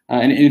or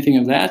anything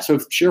of that. So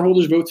if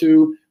shareholders vote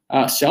to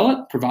sell it,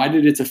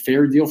 provided it's a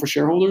fair deal for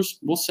shareholders,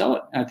 we'll sell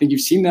it. I think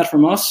you've seen that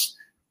from us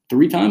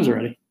 3 times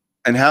already.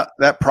 And how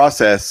that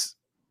process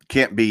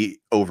can't be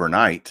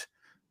overnight,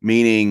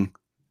 meaning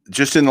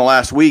just in the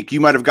last week, you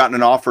might have gotten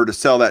an offer to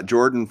sell that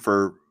Jordan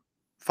for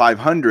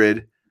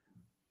 500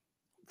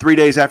 3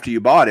 days after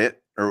you bought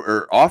it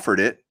or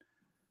offered it.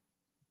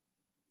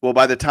 Well,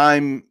 by the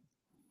time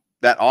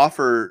that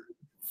offer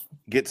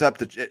gets up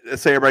to,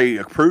 let's say everybody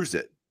approves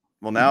it.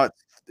 Well, now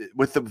it's,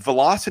 with the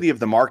velocity of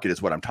the market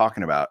is what I'm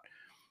talking about.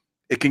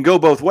 It can go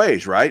both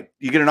ways, right?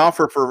 You get an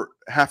offer for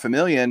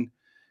 $500,000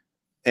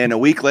 and a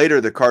week later,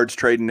 the card's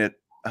trading at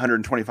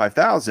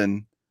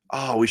 125,000.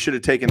 Oh, we should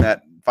have taken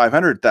that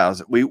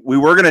 500,000. We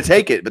were going to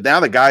take it, but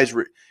now the guys,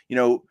 with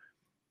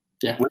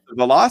the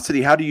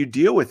velocity, how do you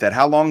deal with that?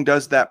 How long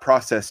does that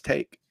process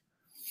take?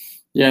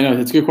 Yeah, no,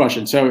 that's a good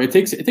question. So it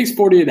takes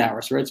 48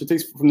 hours, right? So it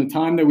takes from the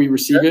time that we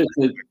receive it.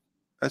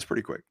 That's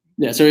pretty quick.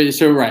 Yeah.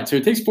 So right. So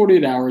it takes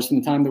 48 hours from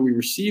the time that we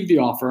receive the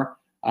offer.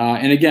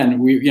 And again,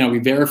 we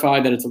verify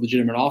that it's a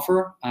legitimate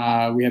offer.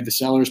 We have the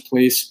sellers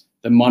place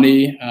the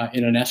money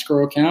in an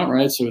escrow account,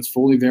 right? So it's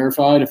fully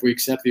verified. If we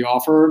accept the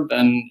offer,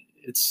 then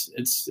it's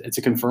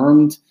a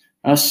confirmed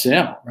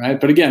sale, right?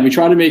 But again, we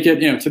try to make it,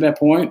 to that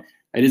point.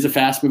 It is a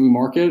fast-moving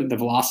market. The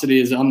velocity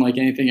is unlike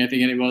anything I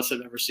think any of us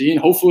have ever seen.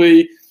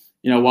 Hopefully,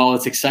 while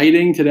it's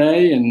exciting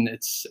today and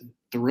it's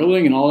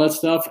thrilling and all that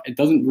stuff, it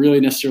doesn't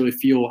really necessarily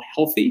feel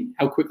healthy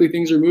how quickly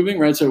things are moving,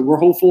 right? So we're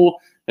hopeful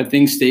that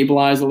things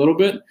stabilize a little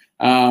bit.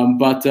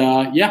 But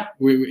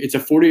it's a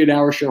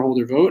 48-hour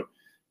shareholder vote.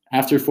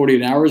 After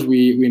 48 hours,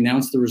 we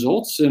announce the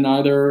results, and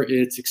either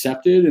it's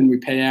accepted and we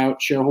pay out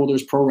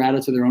shareholders pro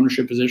rata to their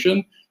ownership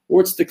position,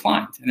 or it's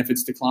declined. And if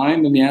it's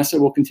declined, then the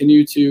asset will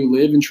continue to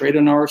live and trade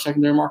on our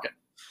secondary market.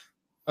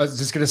 I was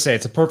just going to say,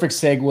 it's a perfect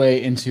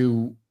segue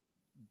into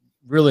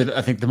really,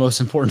 I think the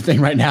most important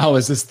thing right now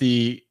is just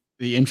the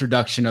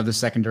introduction of the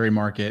secondary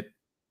market.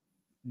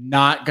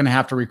 Not going to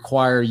have to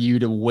require you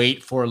to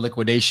wait for a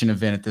liquidation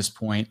event at this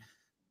point.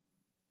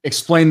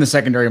 Explain the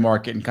secondary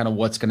market and kind of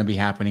what's going to be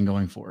happening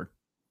going forward.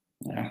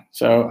 Yeah.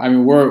 So, I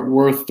mean,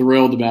 we're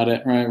thrilled about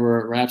it, right?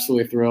 We're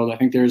absolutely thrilled. I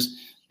think there's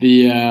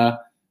the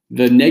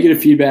negative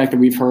feedback that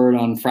we've heard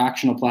on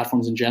fractional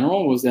platforms in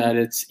general was that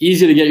it's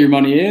easy to get your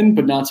money in,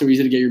 but not so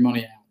easy to get your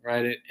money out,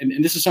 right?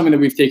 And this is something that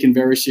we've taken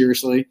very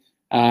seriously.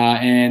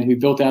 And we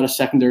built out a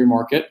secondary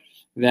market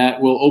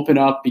that will open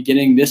up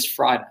beginning this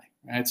Friday,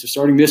 right? So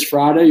starting this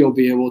Friday, you'll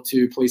be able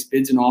to place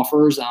bids and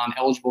offers on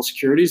eligible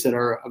securities that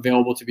are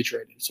available to be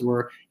traded. So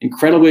we're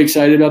incredibly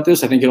excited about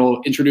this. I think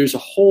it'll introduce a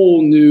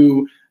whole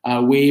new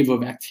wave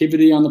of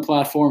activity on the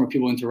platform of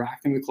people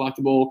interacting with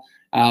Collectible.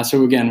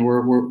 So again,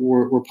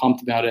 we're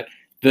pumped about it.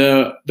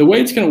 The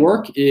way it's going to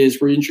work is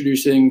we're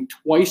introducing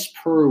twice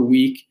per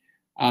week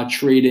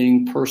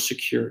trading per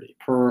security,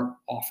 per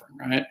offering,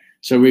 right?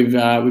 So we've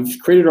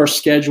created our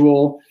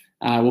schedule.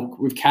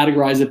 We've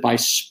categorized it by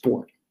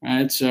sport,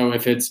 right? So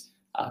if it's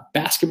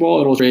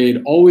basketball,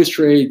 it'll always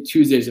trade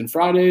Tuesdays and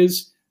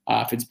Fridays.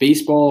 If it's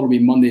baseball, it'll be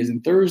Mondays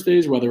and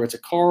Thursdays, whether it's a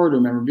card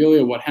or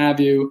memorabilia, what have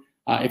you.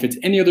 If it's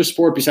any other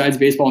sport besides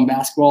baseball and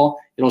basketball,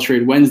 it'll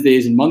trade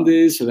Wednesdays and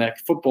Mondays. So that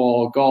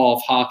football,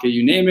 golf, hockey,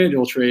 you name it,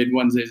 it'll trade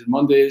Wednesdays and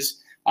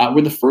Mondays.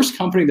 We're the first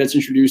company that's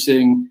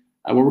introducing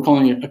what we're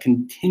calling a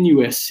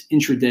continuous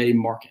intraday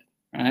market,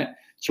 right?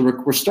 So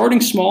we're starting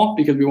small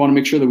because we want to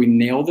make sure that we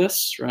nail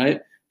this, right?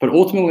 But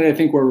ultimately, I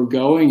think where we're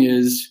going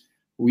is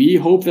we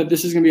hope that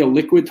this is going to be a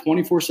liquid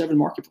 24/7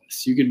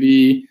 marketplace. You could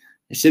be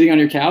sitting on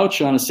your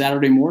couch on a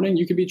Saturday morning,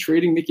 you could be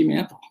trading Mickey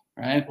Mantle,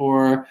 right?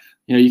 Or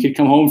you could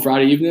come home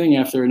Friday evening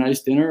after a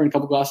nice dinner and a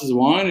couple glasses of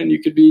wine, and you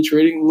could be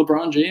trading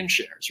LeBron James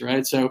shares,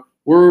 right? So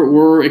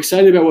we're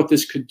excited about what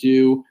this could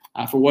do,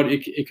 for what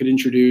it could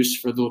introduce,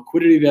 for the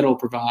liquidity that it'll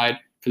provide,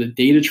 for the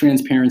data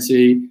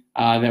transparency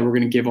that we're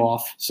going to give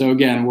off. So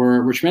again,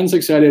 we're tremendously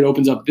excited. It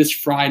opens up this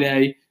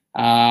Friday,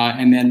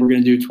 and then we're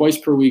going to do twice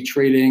per week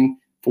trading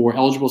for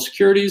eligible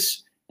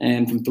securities.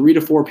 And from 3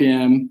 to 4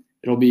 p.m.,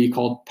 it'll be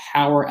called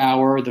Power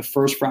Hour, the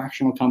first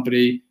fractional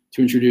company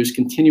to introduce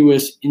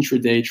continuous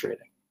intraday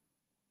trading.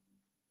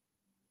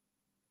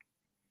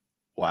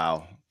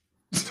 Wow.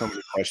 So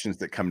many questions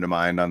that come to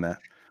mind on that.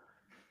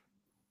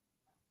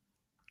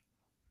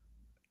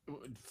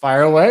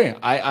 Fire away.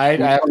 I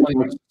have plenty of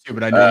questions too,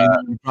 but I know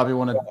you probably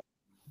want to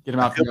get them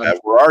out.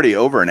 We're already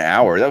over an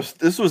hour.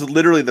 This was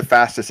literally the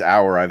fastest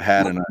hour I've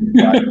had in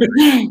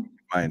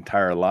my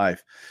entire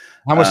life.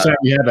 How much time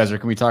do you have, Ezra?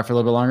 Can we talk for a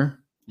little bit longer?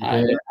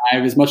 I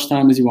have as much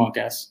time as you want,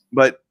 guys.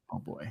 But oh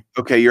boy.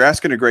 Okay, you're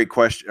asking a great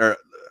question.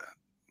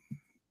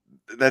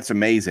 That's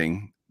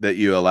amazing that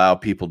you allow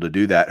people to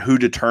do that. Who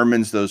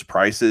determines those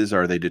prices?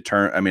 Are they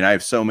determined? I mean, I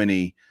have so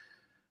many,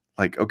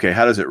 like, okay,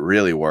 how does it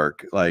really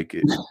work? Like,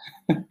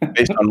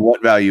 based on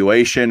what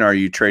valuation are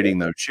you trading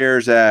those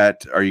shares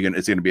at?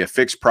 It's going to be a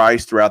fixed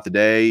price throughout the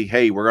day.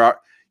 Hey,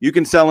 you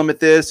can sell them at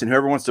this, and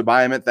whoever wants to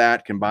buy them at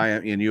that can buy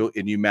them, and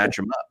you match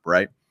them up,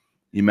 right?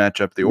 You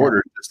match up the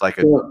order just like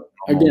we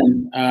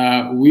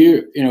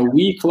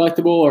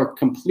Collectible are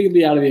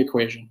completely out of the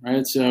equation,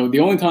 right? So the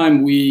only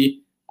time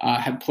we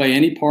play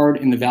any part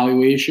in the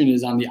valuation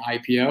is on the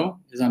IPO,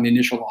 is on the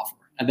initial offer.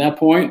 At that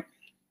point,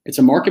 it's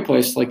a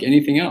marketplace like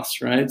anything else,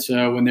 right?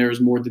 So when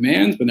there's more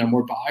demand, when there are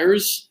more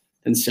buyers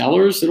than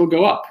sellers, it'll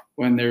go up.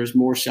 When there's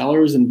more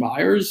sellers than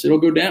buyers, it'll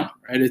go down,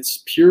 right?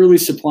 It's purely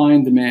supply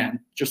and demand,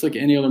 just like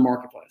any other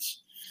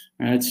marketplace,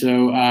 right?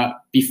 So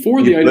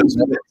before the items,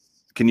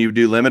 can you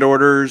do limit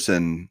orders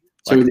and?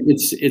 So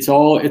it's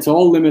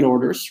all limit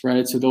orders,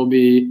 right? So there'll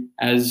be,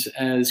 as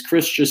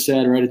Chris just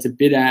said, right? It's a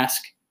bid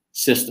ask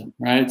system,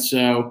 right?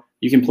 So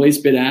you can place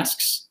bid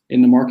asks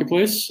in the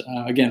marketplace.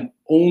 Again,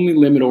 only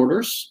limit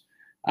orders.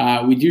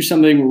 We do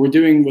something where we're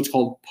doing what's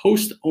called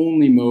post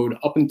only mode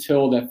up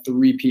until that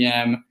 3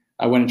 p.m.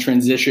 When it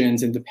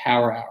transitions into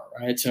Power Hour,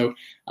 right? So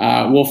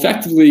we'll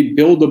effectively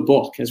build a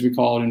book, as we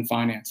call it in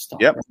finance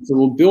talk. Yep. Right? So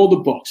we'll build a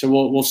book. So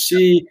we'll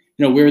see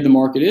where the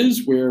market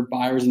is, where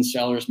buyers and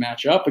sellers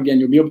match up. Again,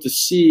 you'll be able to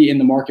see in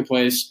the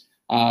marketplace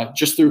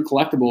just through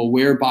Collectible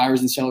where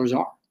buyers and sellers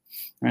are,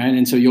 right?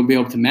 And so you'll be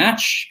able to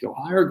match, go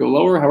higher, go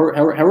lower,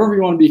 however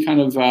you want to be kind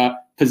of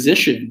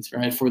positioned,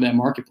 right, for that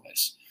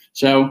marketplace.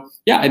 So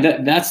yeah,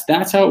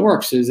 that's how it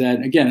works. Is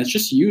that, again, it's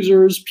just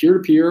users,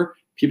 peer-to-peer,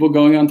 people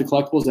going on to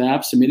Collectible's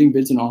app, submitting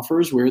bids and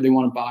offers where they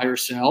want to buy or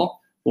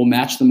sell. We'll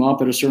match them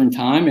up at a certain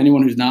time.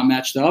 Anyone who's not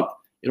matched up,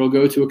 it'll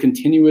go to a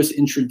continuous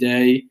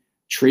intraday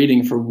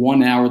trading for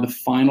 1 hour, the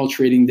final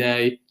trading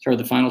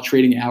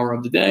hour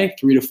of the day,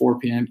 3 to 4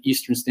 p.m.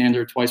 Eastern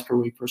Standard, twice per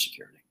week per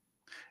security.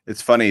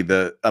 It's funny.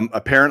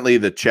 Apparently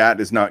the chat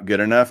is not good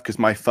enough because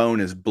my phone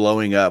is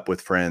blowing up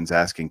with friends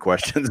asking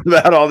questions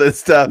about all this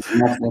stuff.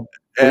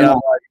 And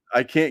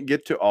I can't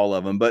get to all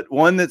of them, but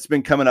one that's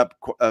been coming up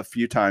a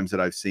few times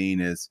that I've seen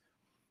is,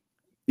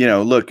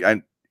 look,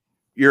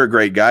 you're a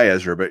great guy,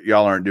 Ezra, but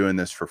y'all aren't doing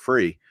this for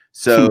free.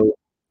 So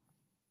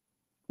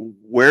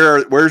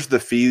where's the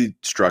fee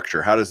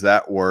structure? How does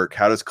that work?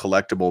 How does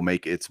Collectible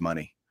make its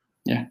money?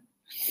 Yeah.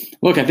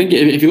 Look, I think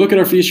if you look at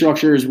our fee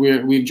structures,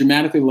 we've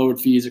dramatically lowered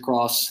fees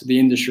across the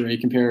industry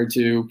compared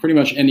to pretty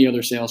much any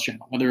other sales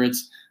channel, whether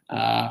it's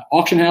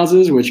auction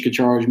houses, which could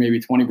charge maybe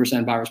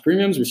 20% buyer's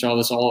premiums. We saw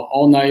this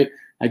all night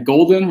at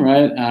Golden,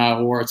 right?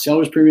 Or at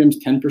sellers premiums,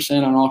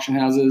 10% on auction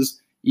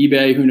houses.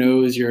 eBay, who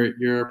knows?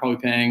 You're probably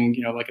paying,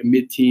 like a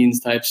mid-teens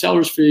type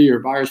seller's fee or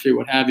buyer's fee,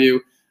 what have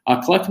you.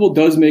 Collectible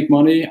does make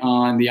money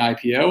on the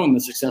IPO and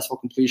the successful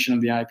completion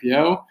of the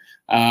IPO.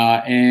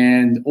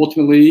 And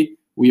ultimately,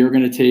 we are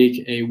going to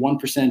take a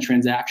 1%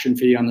 transaction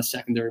fee on the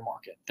secondary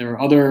market. There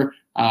are other,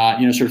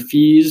 sort of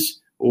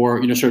fees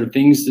or, sort of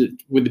things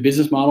with the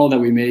business model that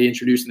we may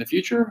introduce in the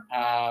future.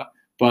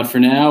 But for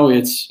now,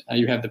 it's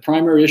you have the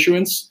primary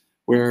issuance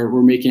where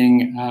we're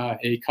making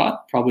a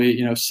cut,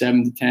 probably,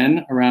 7 to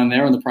 10 around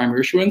there on the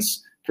primary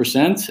issuance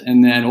 %.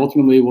 And then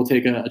ultimately, we'll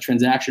take a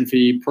transaction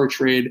fee per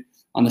trade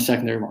on the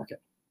secondary market.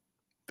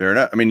 Fair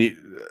enough. I mean,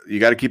 you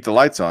got to keep the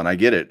lights on. I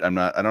get it. I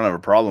don't have a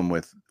problem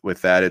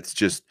with that. It's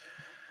just,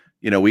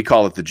 we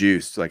call it the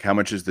juice. Like, how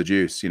much is the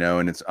juice,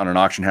 and it's on an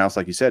auction house.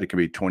 Like you said, it can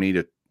be 20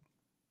 to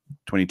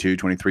 22,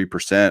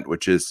 23%,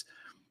 which is,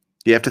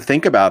 you have to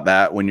think about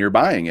that when you're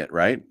buying it,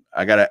 right?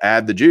 I got to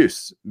add the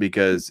juice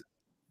because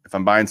if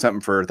I'm buying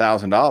something for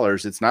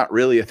 $1,000, it's not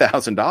really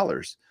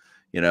 $1,000.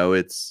 You know,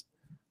 it's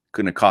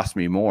going to cost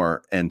me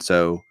more. And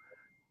so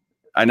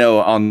I know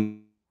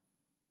on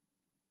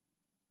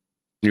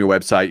your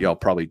website, y'all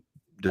probably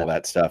do all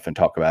that stuff and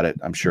talk about it,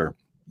 I'm sure.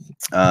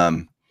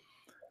 One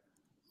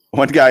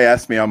guy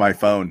asked me on my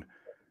phone,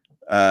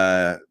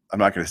 I'm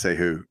not going to say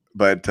who,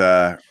 but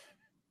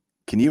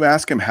can you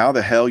ask him how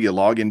the hell you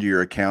log into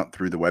your account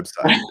through the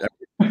website?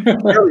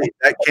 Really,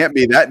 that can't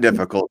be that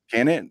difficult,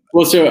 can it?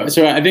 Well,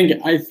 so I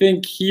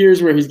think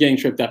here's where he's getting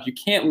tripped up. You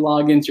can't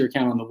log into your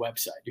account on the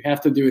website. You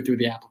have to do it through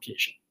the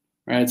application,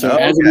 right? So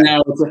as of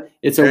now,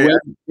 it's an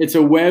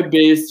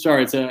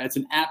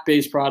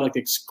app-based product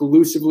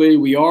exclusively.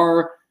 We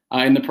are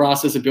in the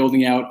process of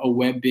building out a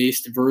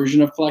web-based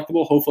version of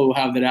Collectible. Hopefully, we'll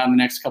have that out in the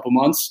next couple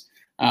months.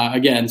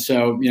 Again,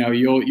 so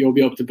you'll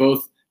be able to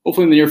both,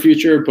 hopefully in the near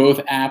future, both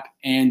app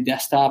and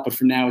desktop. But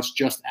for now, it's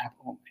just app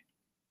only.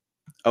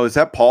 Oh, is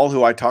that Paul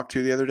who I talked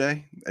to the other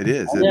day? It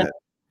is, isn't it?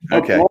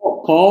 Okay.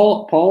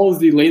 Paul is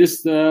the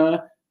latest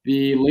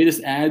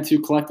add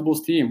to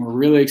Collectibles team. We're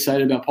really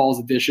excited about Paul's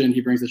addition. He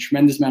brings a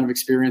tremendous amount of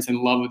experience and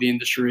love of the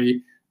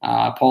industry.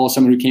 Paul is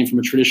someone who came from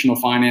a traditional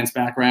finance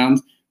background,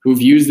 who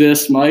views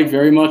this, Mike,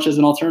 very much as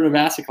an alternative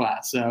asset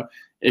class. So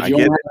if you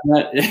want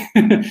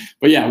that,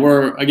 but yeah,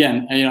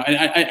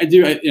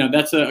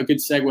 that's a good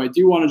segue. I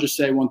do want to just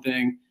say one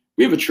thing.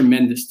 We have a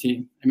tremendous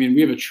team. I mean, we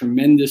have a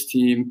tremendous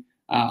team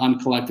on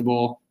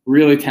Collectible,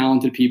 really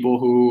talented people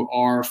who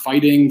are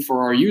fighting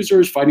for our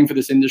users, fighting for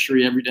this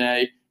industry every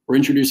day. We're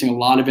introducing a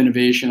lot of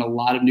innovation, a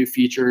lot of new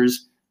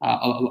features,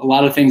 a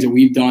lot of things that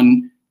we've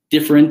done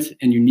different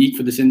and unique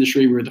for this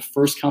industry. We're the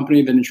first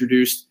company that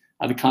introduced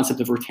the concept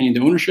of retained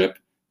ownership,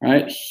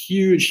 right?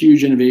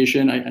 Huge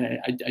innovation.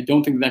 I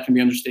don't think that can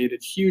be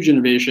understated. Huge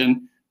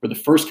innovation. We're the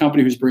first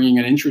company who's bringing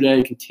an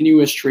intraday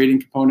continuous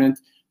trading component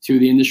to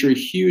the industry.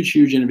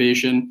 Huge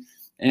innovation.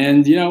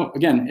 And,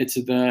 again,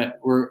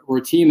 we're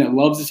a team that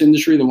loves this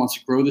industry, that wants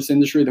to grow this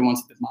industry, that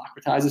wants to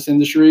democratize this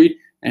industry.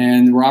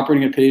 And we're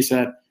operating at a pace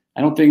that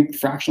I don't think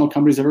fractional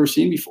companies have ever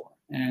seen before.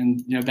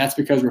 And, that's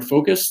because we're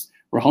focused,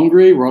 we're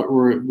hungry,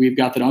 we've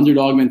got that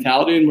underdog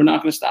mentality, and we're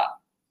not going to stop.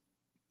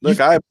 Look,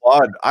 I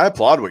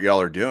applaud what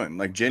y'all are doing.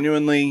 Like,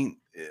 genuinely,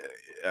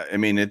 I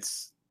mean,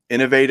 it's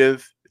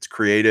innovative, it's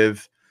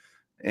creative,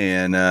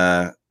 and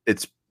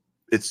it's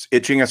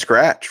itching a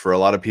scratch for a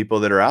lot of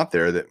people that are out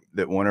there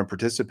that want to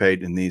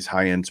participate in these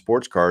high-end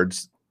sports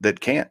cards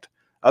that can't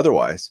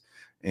otherwise.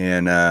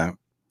 And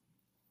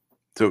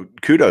so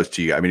kudos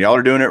to you. I mean, y'all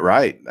are doing it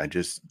right. I'm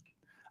just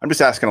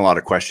asking a lot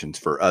of questions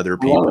for other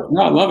people.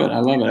 I love it.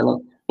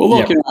 Well,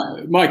 look,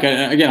 Mike,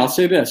 again, I'll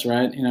say this,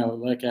 right?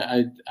 Like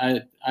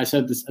I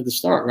said this at the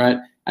start, right?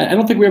 I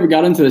don't think we ever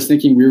got into this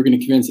thinking we were going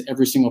to convince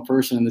every single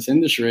person in this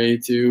industry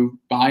to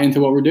buy into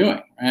what we're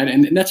doing, right?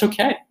 And that's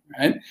okay,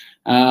 right?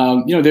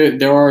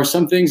 There are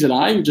some things that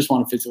I just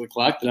want to physically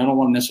collect, and I don't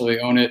want to necessarily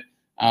own it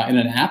in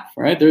an app,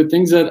 right? There are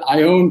things that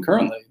I own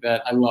currently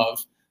that I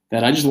love,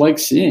 that I just like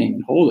seeing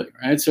and holding,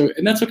 right? So,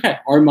 and that's okay.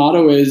 Our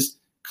motto is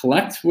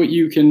collect what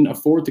you can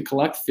afford to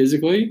collect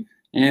physically,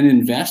 and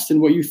invest in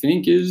what you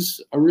think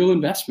is a real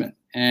investment,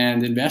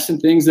 and invest in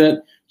things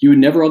that you would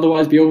never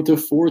otherwise be able to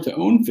afford to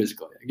own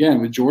physically. Again,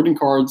 with Jordan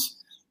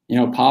cards,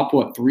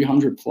 pop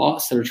 300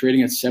 plus that are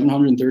trading at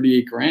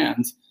 738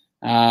 grand.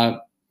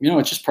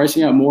 It's just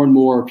pricing out more and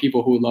more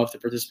people who would love to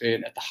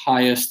participate at the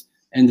highest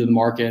end of the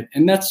market,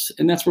 and that's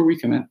where we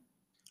come in.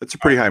 That's a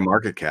pretty high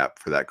market cap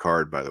for that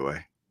card, by the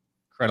way.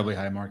 Incredibly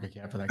high market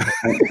cap for that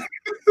card.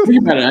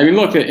 Think about it. I mean,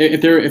 look,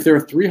 if there are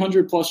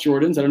 300 plus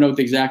Jordans, I don't know what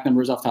the exact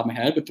number is off the top of my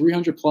head, but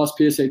 300 plus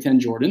PSA 10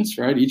 Jordans,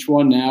 right? Each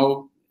one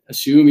now,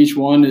 assume each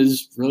one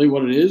is really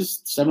what it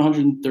is,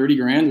 730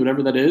 grand,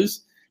 whatever that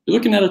is. You're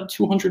looking at a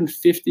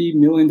 $250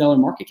 million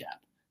market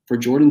cap for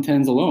Jordan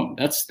 10s alone.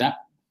 That's a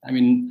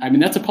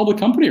public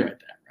company right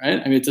there,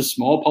 right? I mean, it's a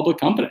small public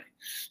company.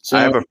 So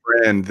I have a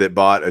friend that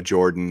bought a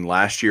Jordan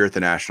last year at the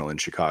National in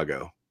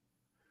Chicago,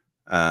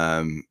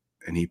 and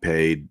he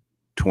paid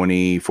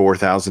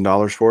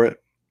 $24,000 for it.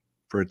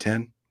 For a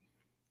 10.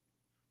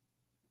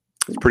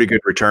 It's a pretty good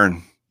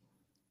return.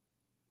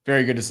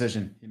 Very good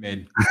decision he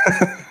made.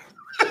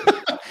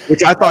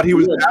 Which I thought he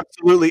was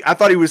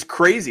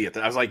crazy at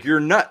that. I was like, you're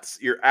nuts.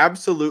 You're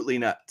absolutely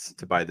nuts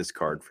to buy this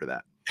card for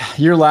that.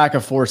 Your lack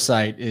of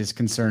foresight is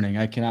concerning.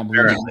 I cannot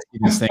believe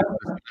this thing.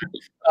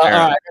 All right,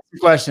 I got some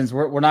questions.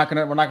 We're not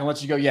gonna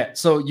let you go yet.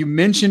 So you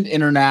mentioned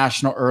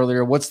international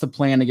earlier. What's the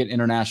plan to get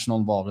international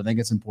involved? I think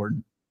it's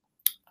important.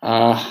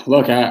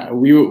 Look,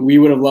 we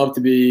would have loved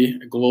to be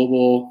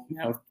global,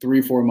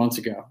 3-4 months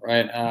ago,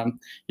 right?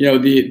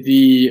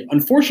 The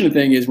unfortunate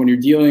thing is when you're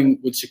dealing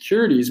with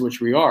securities, which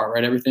we are,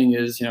 right? Everything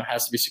is,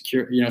 has to be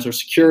secure, sort of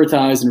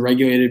securitized and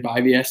regulated by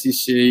the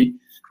SEC,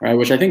 right?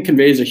 Which I think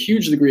conveys a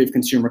huge degree of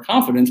consumer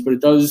confidence, but it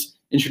does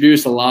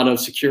introduce a lot of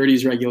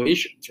securities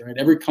regulations, right?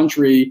 Every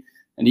country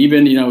and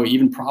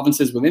even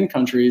provinces within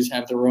countries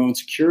have their own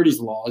securities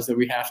laws that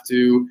we have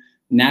to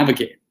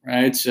navigate,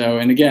 right? So,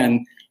 and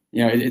again,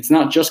 it's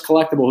not just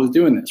Collectible who's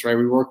doing this, right?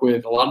 We work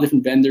with a lot of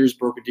different vendors,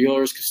 broker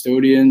dealers,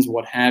 custodians,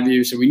 what have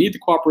you. So we need the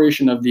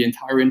cooperation of the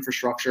entire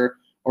infrastructure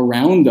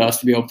around us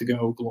to be able to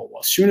go global.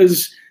 As soon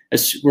as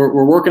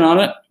we're working on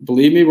it,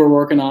 believe me, we're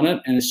working on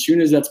it. And as soon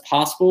as that's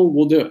possible,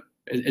 we'll do it.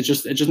 It's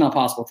just not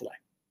possible today.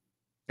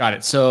 Got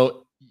it.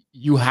 So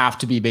you have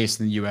to be based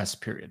in the US,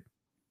 period.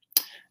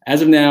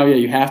 As of now, yeah,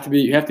 you have to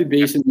be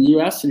based in the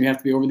US and you have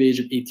to be over the age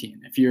of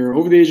 18. If you're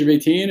over the age of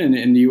 18 and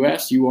in the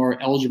US, you are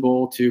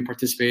eligible to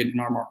participate in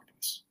our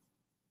marketplace.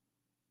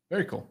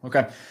 Very cool.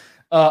 Okay.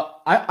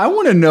 I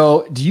want to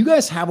know, do you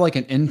guys have like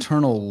an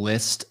internal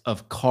list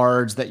of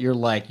cards that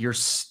you're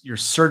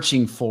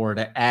searching for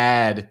to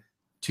add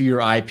to your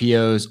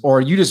IPOs, or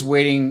are you just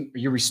waiting,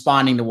 you're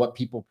responding to what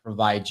people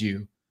provide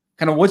you?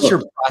 Kind of what's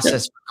your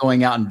process for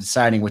going out and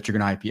deciding what you're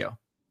going to IPO?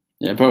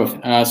 Yeah, both.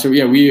 So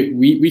yeah,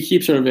 we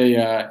keep sort of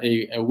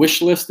a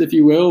wish list, if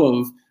you will,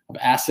 of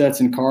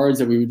assets and cards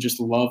that we would just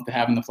love to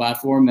have in the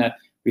platform that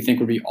we think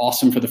would be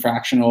awesome for the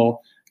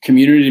fractional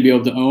community to be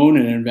able to own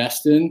and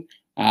invest in.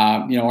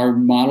 Our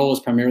model is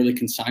primarily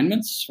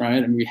consignments,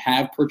 right? And we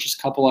have purchased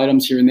a couple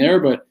items here and there,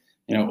 but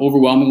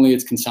overwhelmingly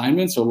it's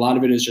consignment. So a lot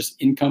of it is just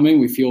incoming.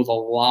 We field a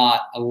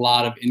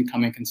lot of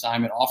incoming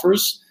consignment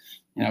offers.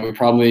 We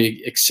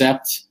probably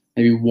accept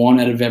maybe 1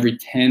 out of every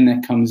 10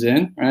 that comes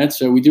in, right?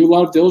 So we do a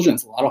lot of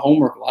diligence, a lot of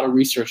homework, a lot of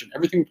research, and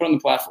everything we put on the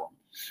platform.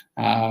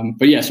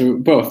 But yeah, so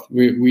both.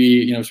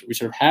 We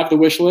sort of have the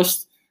wish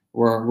list.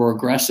 We're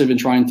aggressive in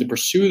trying to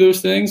pursue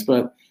those things,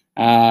 but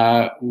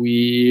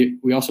we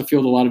also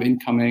field a lot of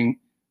incoming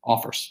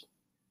offers.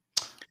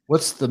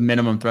 What's the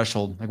minimum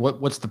threshold? Like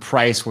what's the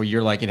price where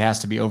you're like, it has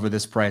to be over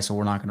this price or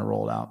we're not going to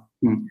roll it out?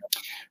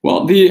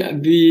 Well,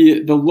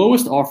 the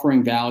lowest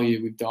offering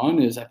value we've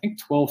done is I think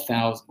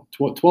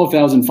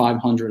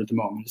 12,500 at the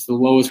moment. It's the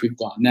lowest we've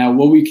done. Now,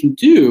 what we can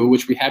do,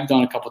 which we have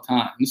done a couple of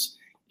times,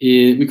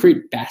 is we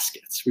create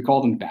baskets. We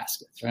call them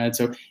baskets, right?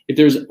 So if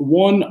there's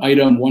one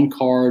item, one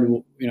card,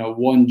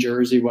 one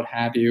jersey, what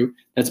have you,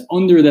 that's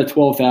under that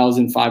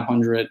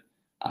 12,500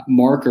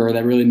 marker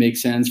that really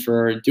makes sense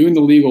for doing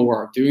the legal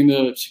work, doing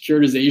the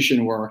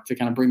securitization work to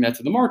kind of bring that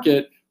to the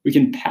market, we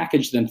can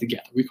package them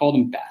together. We call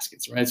them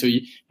baskets, right? So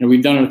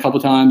we've done it a couple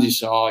of times. You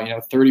saw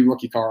 30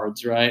 rookie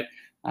cards, right,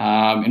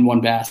 in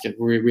one basket.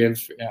 We have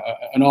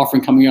an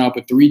offering coming up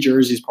with 3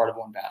 jerseys part of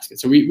one basket.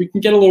 So we can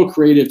get a little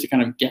creative to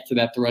kind of get to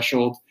that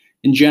threshold.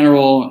 In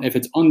general, if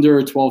it's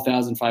under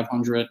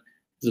 12,500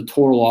 as a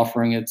total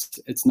offering,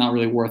 it's not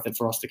really worth it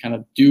for us to kind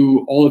of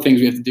do all the things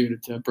we have to do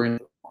to bring it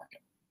to the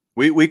market.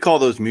 We call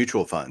those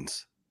mutual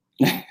funds.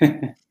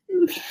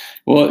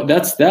 Well,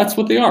 that's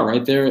what they are,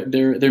 right?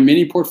 They're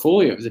mini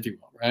portfolios, if you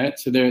will, right?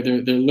 So they're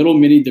little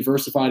mini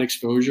diversified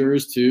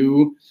exposures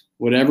to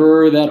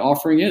whatever that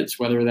offering is.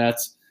 Whether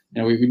that's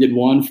we did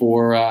one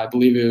for I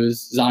believe it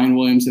was Zion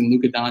Williamson,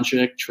 Luka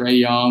Doncic, Trae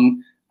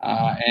Young,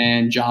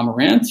 and Ja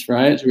Morant,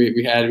 right? So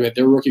we had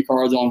their rookie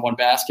cards on one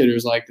basket. It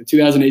was like the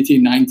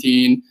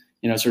 2018-19,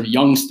 sort of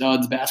young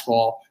studs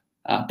basketball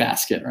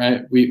basket,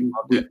 right?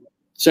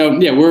 So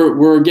yeah,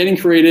 we're getting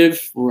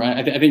creative.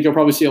 I think you'll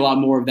probably see a lot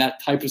more of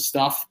that type of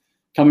stuff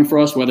coming for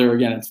us. Whether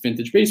again it's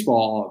vintage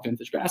baseball,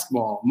 vintage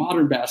basketball,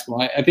 modern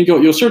basketball. I think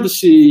you'll start to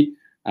see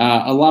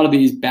a lot of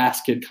these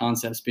basket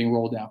concepts being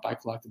rolled out by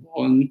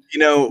Collectible. And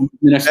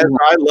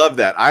I love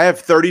that. I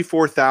have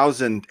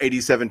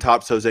 34,087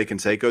 Topps Jose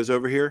Canseco's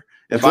over here.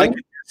 If I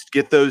could just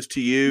get those to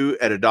you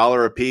at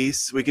 $1 a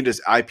piece, we can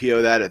just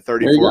IPO that at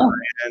 34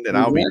 grand, and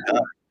I'll be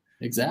done.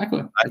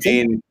 Exactly.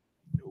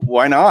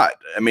 Why not?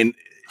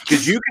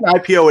 Because you can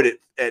IPO it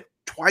at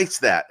twice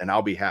that, and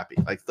I'll be happy.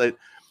 Like,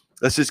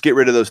 let's just get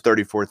rid of those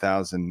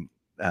 34,000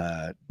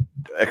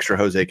 extra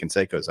Jose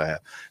Canseco's I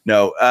have.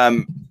 No,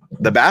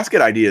 the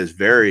basket idea is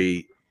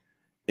very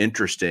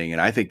interesting,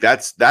 and I think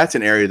that's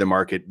an area of the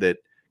market that,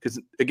 because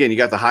again, you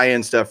got the high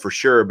end stuff for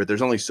sure, but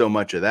there's only so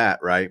much of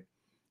that, right?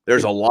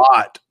 There's a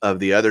lot of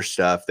the other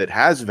stuff that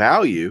has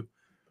value.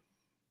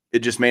 It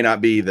just may not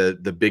be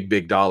the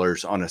big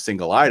dollars on a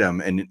single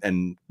item,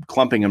 and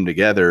clumping them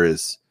together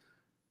is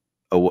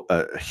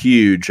a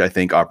huge, I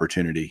think,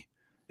 opportunity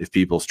if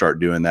people start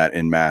doing that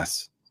in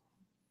mass.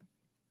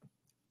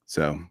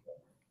 So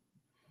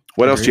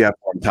what else do you have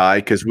on, Ty?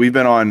 Because we've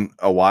been on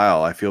a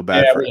while. I feel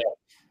bad for you.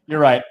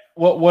 You're right.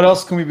 What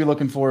else can we be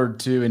looking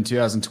forward to in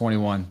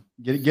 2021?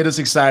 Get us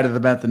excited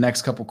about the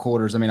next couple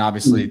quarters.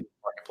 Obviously,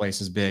 marketplace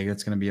is big.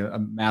 It's going to be a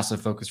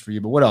massive focus for you.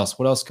 But what else?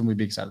 What else can we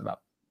be excited about?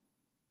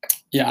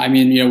 Yeah,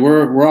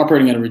 we're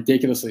operating at a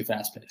ridiculously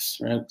fast pace,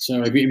 right?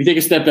 So if you take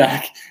a step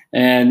back,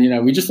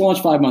 and we just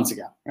launched 5 months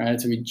ago, right?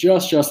 So we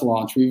just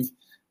launched. We've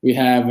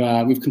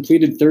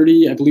completed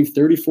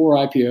 34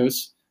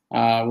 IPOs.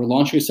 We're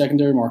launching a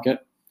secondary market.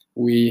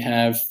 We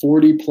have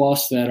 40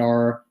 plus that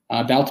are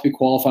about to be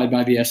qualified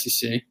by the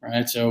SEC,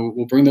 right? So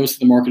we'll bring those to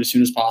the market as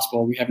soon as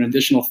possible. We have an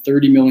additional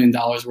 $30 million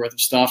worth of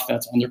stuff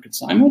that's under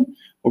consignment.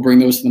 We'll bring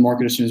those to the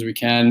market as soon as we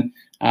can.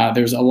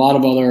 There's a lot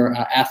of other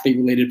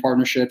athlete-related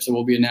partnerships that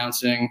we'll be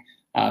announcing.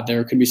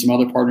 There could be some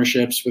other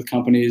partnerships with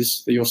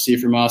companies that you'll see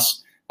from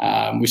us.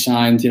 We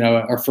signed,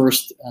 our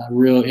first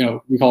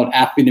real, we call it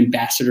athlete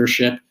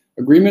ambassadorship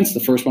agreements. The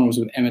first one was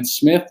with Emmitt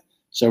Smith.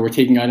 So we're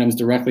taking items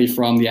directly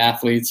from the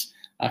athletes'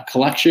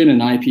 collection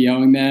and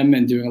IPOing them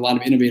and doing a lot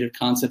of innovative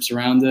concepts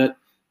around it.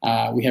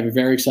 We have a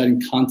very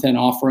exciting content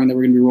offering that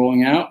we're going to be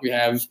rolling out. We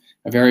have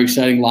a very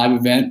exciting live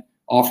event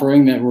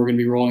offering that we're going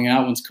to be rolling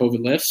out once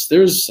COVID lifts.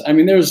 There's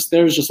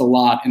just a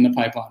lot in the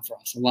pipeline for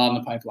us, a lot in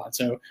the pipeline.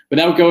 So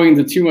without going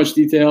into too much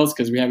details,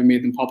 because we haven't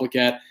made them public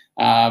yet,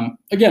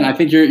 again, I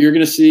think you're going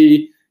to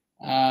see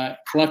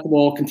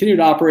Collectible continue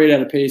to operate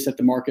at a pace that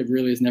the market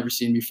really has never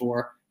seen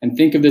before, and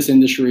think of this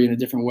industry in a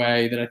different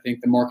way that I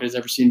think the market has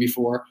ever seen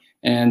before.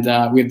 And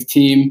we have the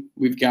team,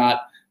 we've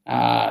got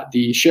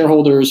the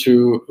shareholders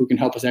who can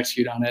help us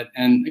execute on it.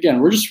 And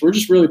again, we're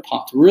just really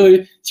pumped.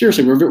 Really,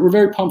 seriously, we're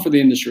very pumped for the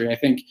industry. I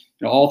think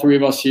all three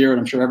of us here, and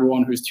I'm sure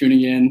everyone who's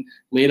tuning in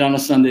late on a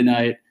Sunday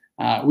night,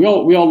 we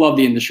all love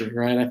the industry,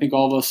 right? I think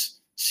all of us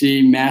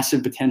see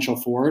massive potential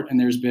for it, and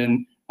there's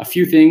been a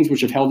few things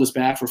which have held us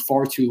back for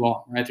far too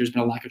long, right? There's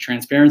been a lack of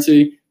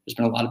transparency. There's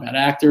been a lot of bad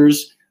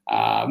actors.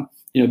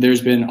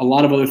 There's been a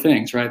lot of other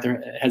things, right?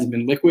 It hasn't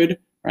been liquid,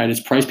 right? It's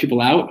priced people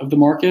out of the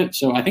market.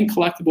 So I think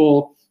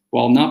Collectible,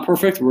 while not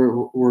perfect,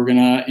 we're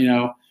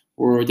gonna,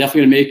 we're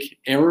definitely gonna make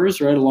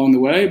errors right along the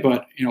way,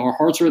 but our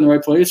hearts are in the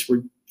right place.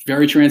 We're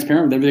very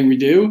transparent with everything we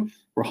do.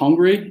 We're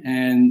hungry,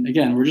 and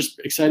again, we're just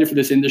excited for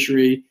this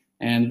industry,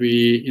 and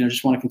we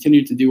just want to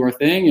continue to do our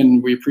thing,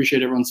 and we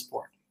appreciate everyone's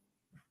support.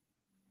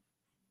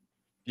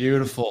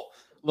 Beautiful.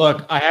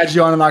 Look, I had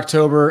you on in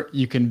October.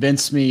 You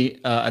convinced me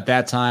at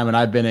that time, and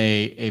I've been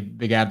a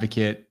big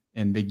advocate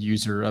and big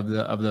user of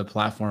the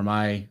platform.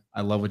 I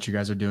love what you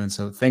guys are doing.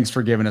 So thanks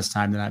for giving us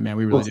time tonight, man.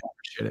 We really do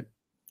appreciate it.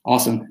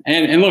 Awesome.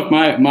 And look,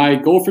 my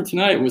goal for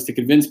tonight was to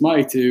convince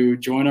Mike to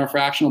join our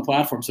fractional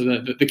platform. So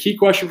the key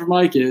question for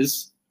Mike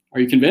is,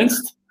 are you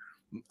convinced?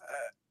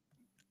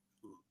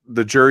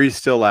 The jury's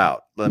still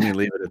out. Let me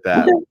leave it at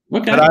that.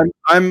 Okay. But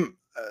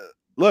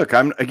look,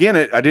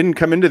 I didn't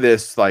come into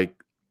this like,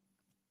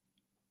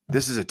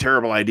 this is a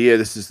terrible idea.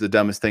 This is the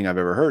dumbest thing I've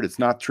ever heard. It's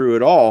not true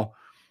at all.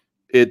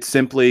 It's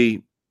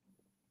simply,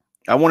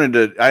 I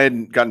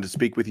hadn't gotten to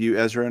speak with you,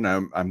 Ezra, and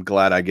I'm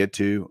glad I get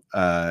to,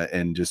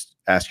 and just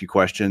ask you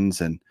questions.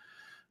 And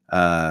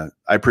I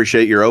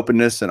appreciate your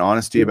openness and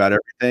honesty about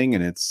everything.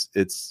 And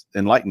it's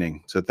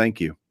enlightening. So thank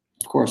you.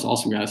 Of course.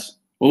 Awesome, guys.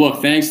 Well,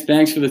 look, thanks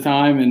for the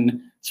time.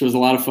 And this was a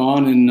lot of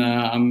fun, and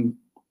I'm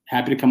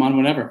happy to come on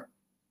whenever.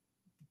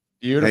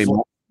 Beautiful.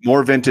 Hey,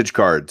 more vintage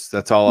cards.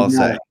 That's all I'll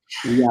say.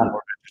 We got it.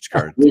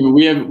 Cards.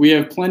 We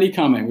have plenty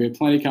coming.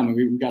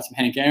 We've got some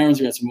Hank Aaron's,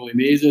 we got some Willie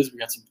Mays, we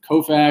got some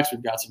Koufax,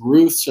 we've got some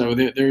Ruths. So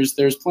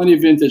there's plenty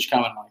of vintage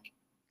coming, Mike.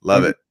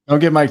 Love it. Don't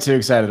get Mike too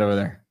excited over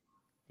there.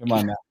 Come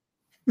on now.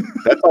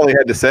 That's all he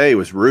had to say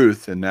was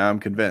Ruth, and now I'm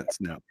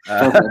convinced. No.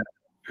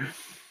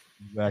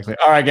 Exactly.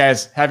 All right,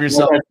 guys. Have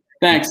yourself. Okay.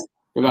 Thanks.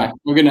 Goodbye.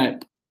 Well, good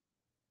night.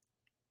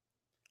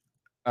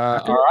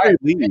 All right.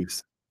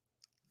 Leaves.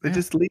 They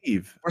just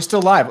leave. We're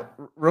still live.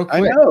 Real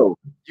quick. I know.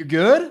 You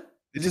good?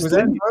 Was that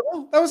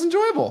enjoyable? That was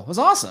enjoyable. It was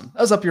awesome.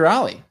 That was up your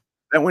alley.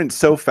 That went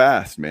so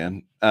fast,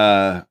 man.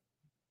 Yeah,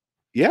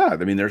 I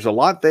mean, there's a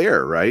lot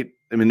there, right?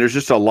 I mean, there's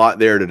just a lot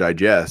there to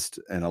digest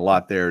and a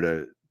lot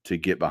there to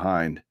get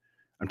behind.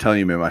 I'm telling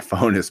you, man, my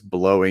phone is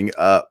blowing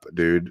up,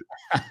 dude.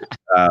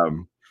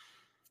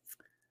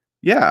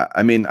 Yeah,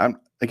 I mean, I'm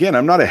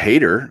not a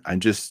hater. I'm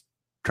just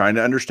trying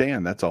to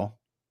understand. That's all.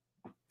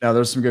 Now,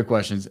 there's some good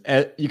questions.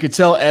 You could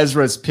tell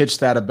Ezra's pitched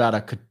that about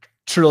a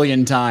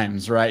trillion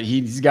times, right?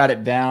 He's got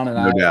it down, and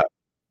No doubt.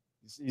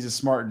 He's a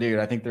smart dude.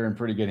 I think they're in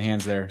pretty good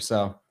hands there.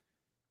 So,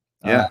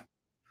 yeah,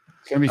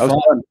 it's gonna be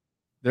fun.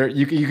 There,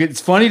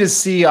 it's funny to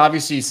see.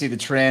 Obviously, you see the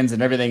trends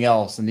and everything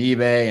else, and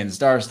eBay and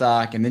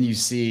StarStock, and then you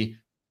see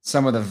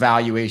some of the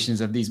valuations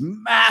of these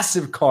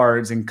massive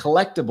cards and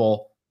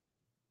Collectible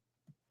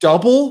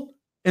double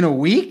in a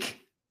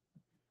week.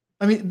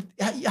 I mean,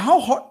 how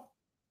hard?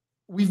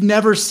 We've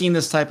never seen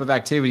this type of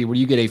activity where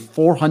you get a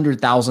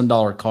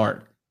 $400,000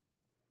 card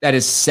that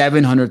is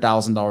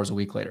 $700,000 a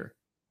week later.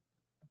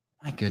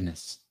 My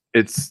goodness.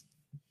 And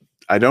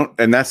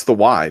that's the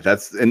why.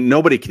 And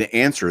nobody can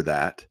answer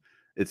that.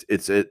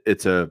 It's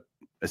a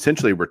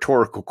essentially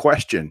rhetorical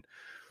question.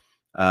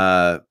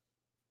 To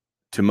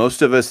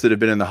most of us that have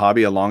been in the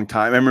hobby a long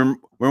time. I remember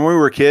when we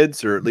were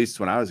kids, or at least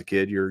when I was a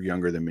kid, you're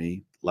younger than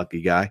me,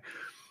 lucky guy.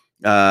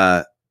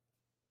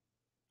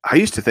 I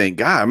used to think,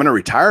 God, I'm going to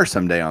retire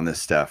someday on this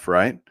stuff,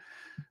 right?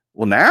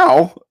 Well,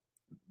 now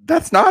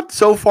that's not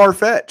so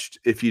far-fetched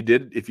if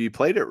you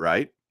played it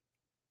right.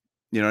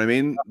 You know what I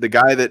mean? The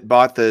guy that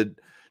bought the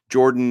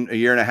Jordan a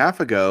year and a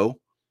half ago,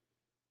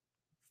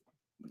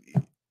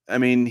 I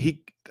mean,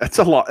 that's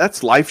a lot.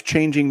 That's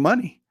life-changing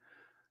money,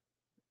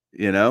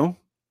 you know?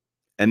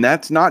 And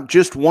that's not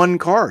just one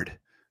card.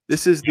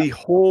 This is the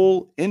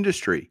whole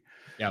industry.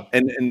 Yeah.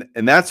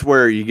 And that's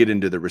where you get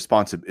into the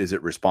responsive. Is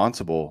it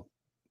responsible?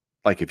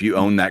 Like if you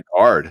own that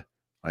card,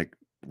 like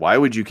why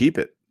would you keep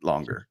it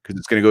longer? Because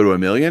it's going to go to $1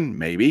 million,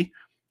 maybe.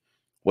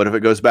 What if it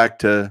goes back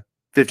to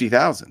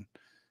 50,000?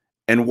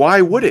 And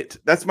why would it?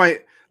 That's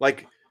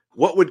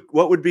what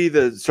would be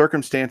the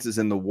circumstances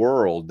in the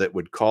world that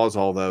would cause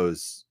all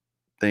those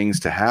things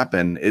to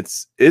happen.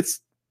 It's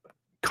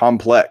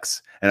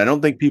complex, and I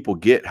don't think people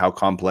get how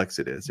complex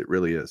it is. It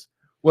really is.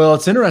 Well,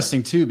 it's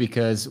interesting too,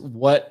 because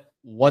what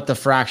the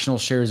fractional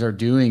shares are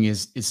doing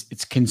is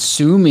it's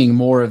consuming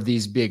more of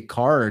these big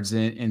cards,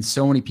 and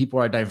so many people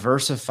are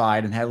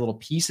diversified and have little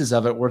pieces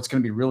of it where it's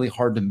going to be really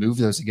hard to move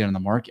those again in the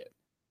market.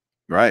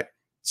 Right.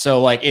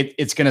 So like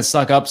it's going to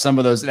suck up some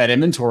of that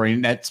inventory,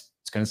 and it's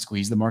going to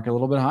squeeze the market a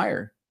little bit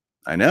higher.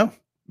 I know,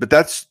 but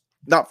that's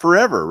not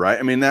forever, right?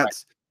 I mean,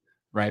 that's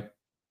right.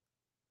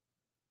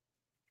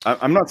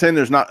 I'm not saying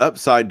there's not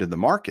upside to the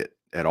market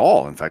at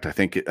all. In fact, I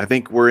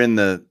think we're in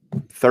the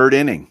third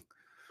inning,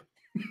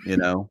 you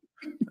know.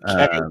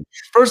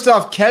 First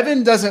off,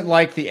 Kevin doesn't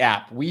like the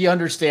app. We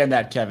understand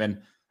that,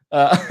 Kevin.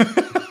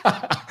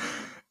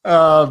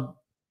 And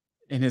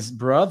his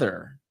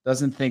brother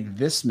doesn't think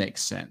this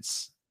makes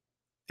sense.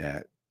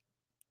 Yeah.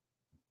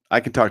 I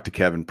can talk to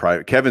Kevin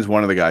private. Kevin's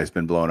one of the guys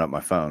been blowing up my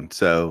phone.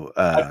 So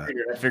I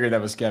figured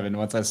that was Kevin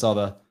once I saw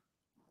the.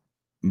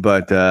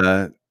 But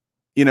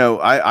you know,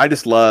 I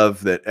just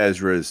love that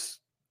Ezra's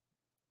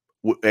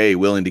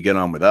willing to get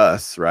on with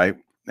us, right,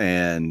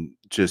 and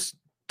just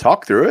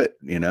talk through it.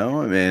 You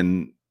know, I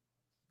mean,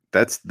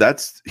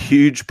 that's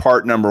huge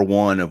part number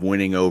one of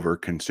winning over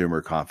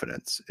consumer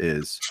confidence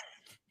is.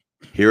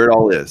 Here it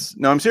all is.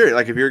 No, I'm serious.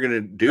 Like if you're going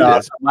to do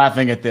this, I'm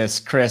laughing at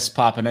this. Chris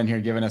popping in here,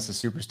 giving us a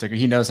super sticker.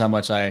 He knows how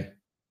much I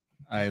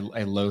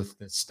loathe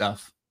this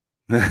stuff.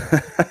 Hey,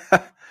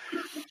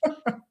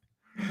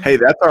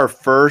 that's our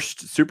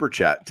first super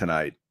chat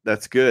tonight.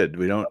 That's good.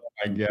 We don't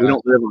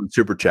live on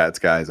super chats,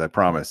 guys. I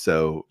promise.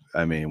 So,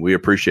 I mean, we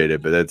appreciate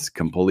it, but that's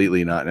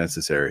completely not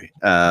necessary.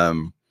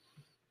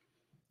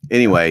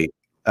 Anyway,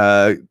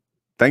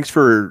 thanks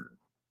for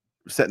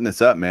setting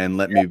this up, man.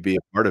 Let me be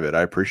a part of it.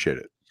 I appreciate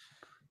it.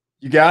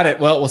 You got it.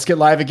 Well, let's get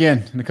live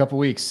again in a couple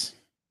weeks.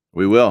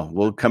 We will.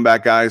 We'll come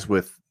back, guys,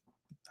 with,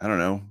 I don't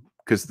know,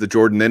 because the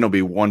Jordan then will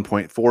be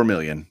 1.4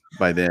 million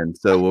by then.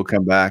 So we'll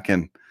come back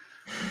and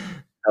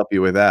help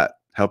you with that,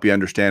 help you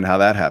understand how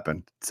that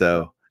happened.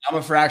 So I'm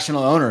a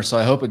fractional owner, so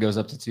I hope it goes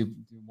up to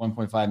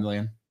 1.5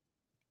 million.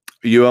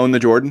 You own the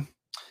Jordan?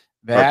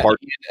 That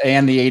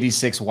and the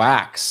 86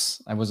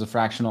 Wax. I was a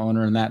fractional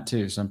owner in that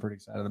too, so I'm pretty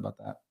excited about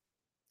that.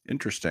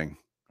 Interesting.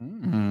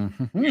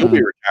 Mm-hmm. You'll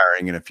be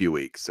retiring in a few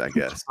weeks, I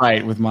guess.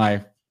 Right, with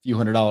my few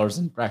 $100s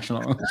in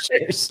fractional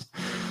shares.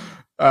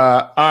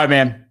 All right,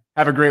 man.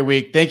 Have a great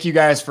week. Thank you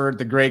guys for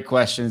the great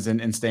questions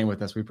and staying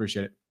with us. We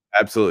appreciate it.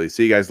 Absolutely.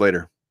 See you guys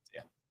later.